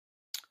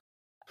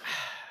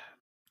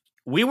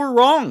 We were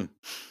wrong.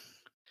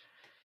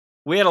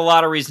 We had a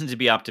lot of reason to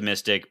be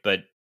optimistic,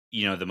 but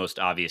the most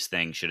obvious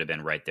thing should have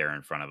been right there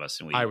in front of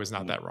us. And I was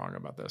not that wrong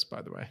about this,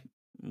 by the way.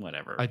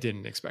 Whatever. I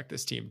didn't expect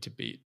this team to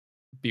beat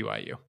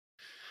BYU.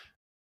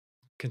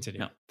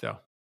 Continue, though.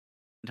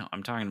 No,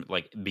 I'm talking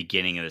like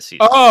beginning of the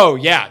season. Oh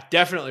yeah,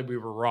 definitely we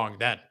were wrong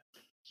then.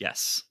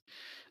 Yes.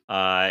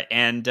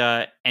 And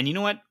you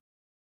know what?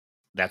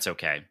 That's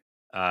okay.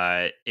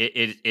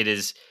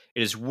 It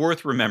is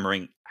worth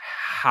remembering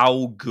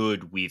how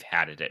good we've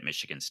had it at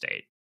Michigan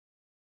State.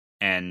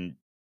 And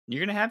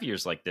you're going to have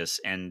years like this,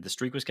 and the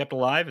streak was kept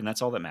alive, and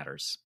that's all that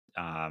matters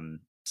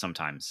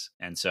sometimes.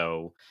 And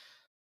so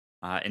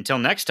until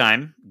next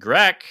time,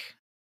 Greg,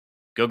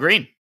 go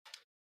green.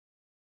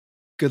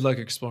 Good luck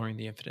exploring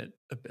the infinite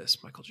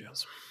abyss, Michael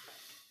Jones.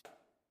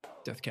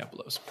 Death Cab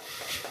blows.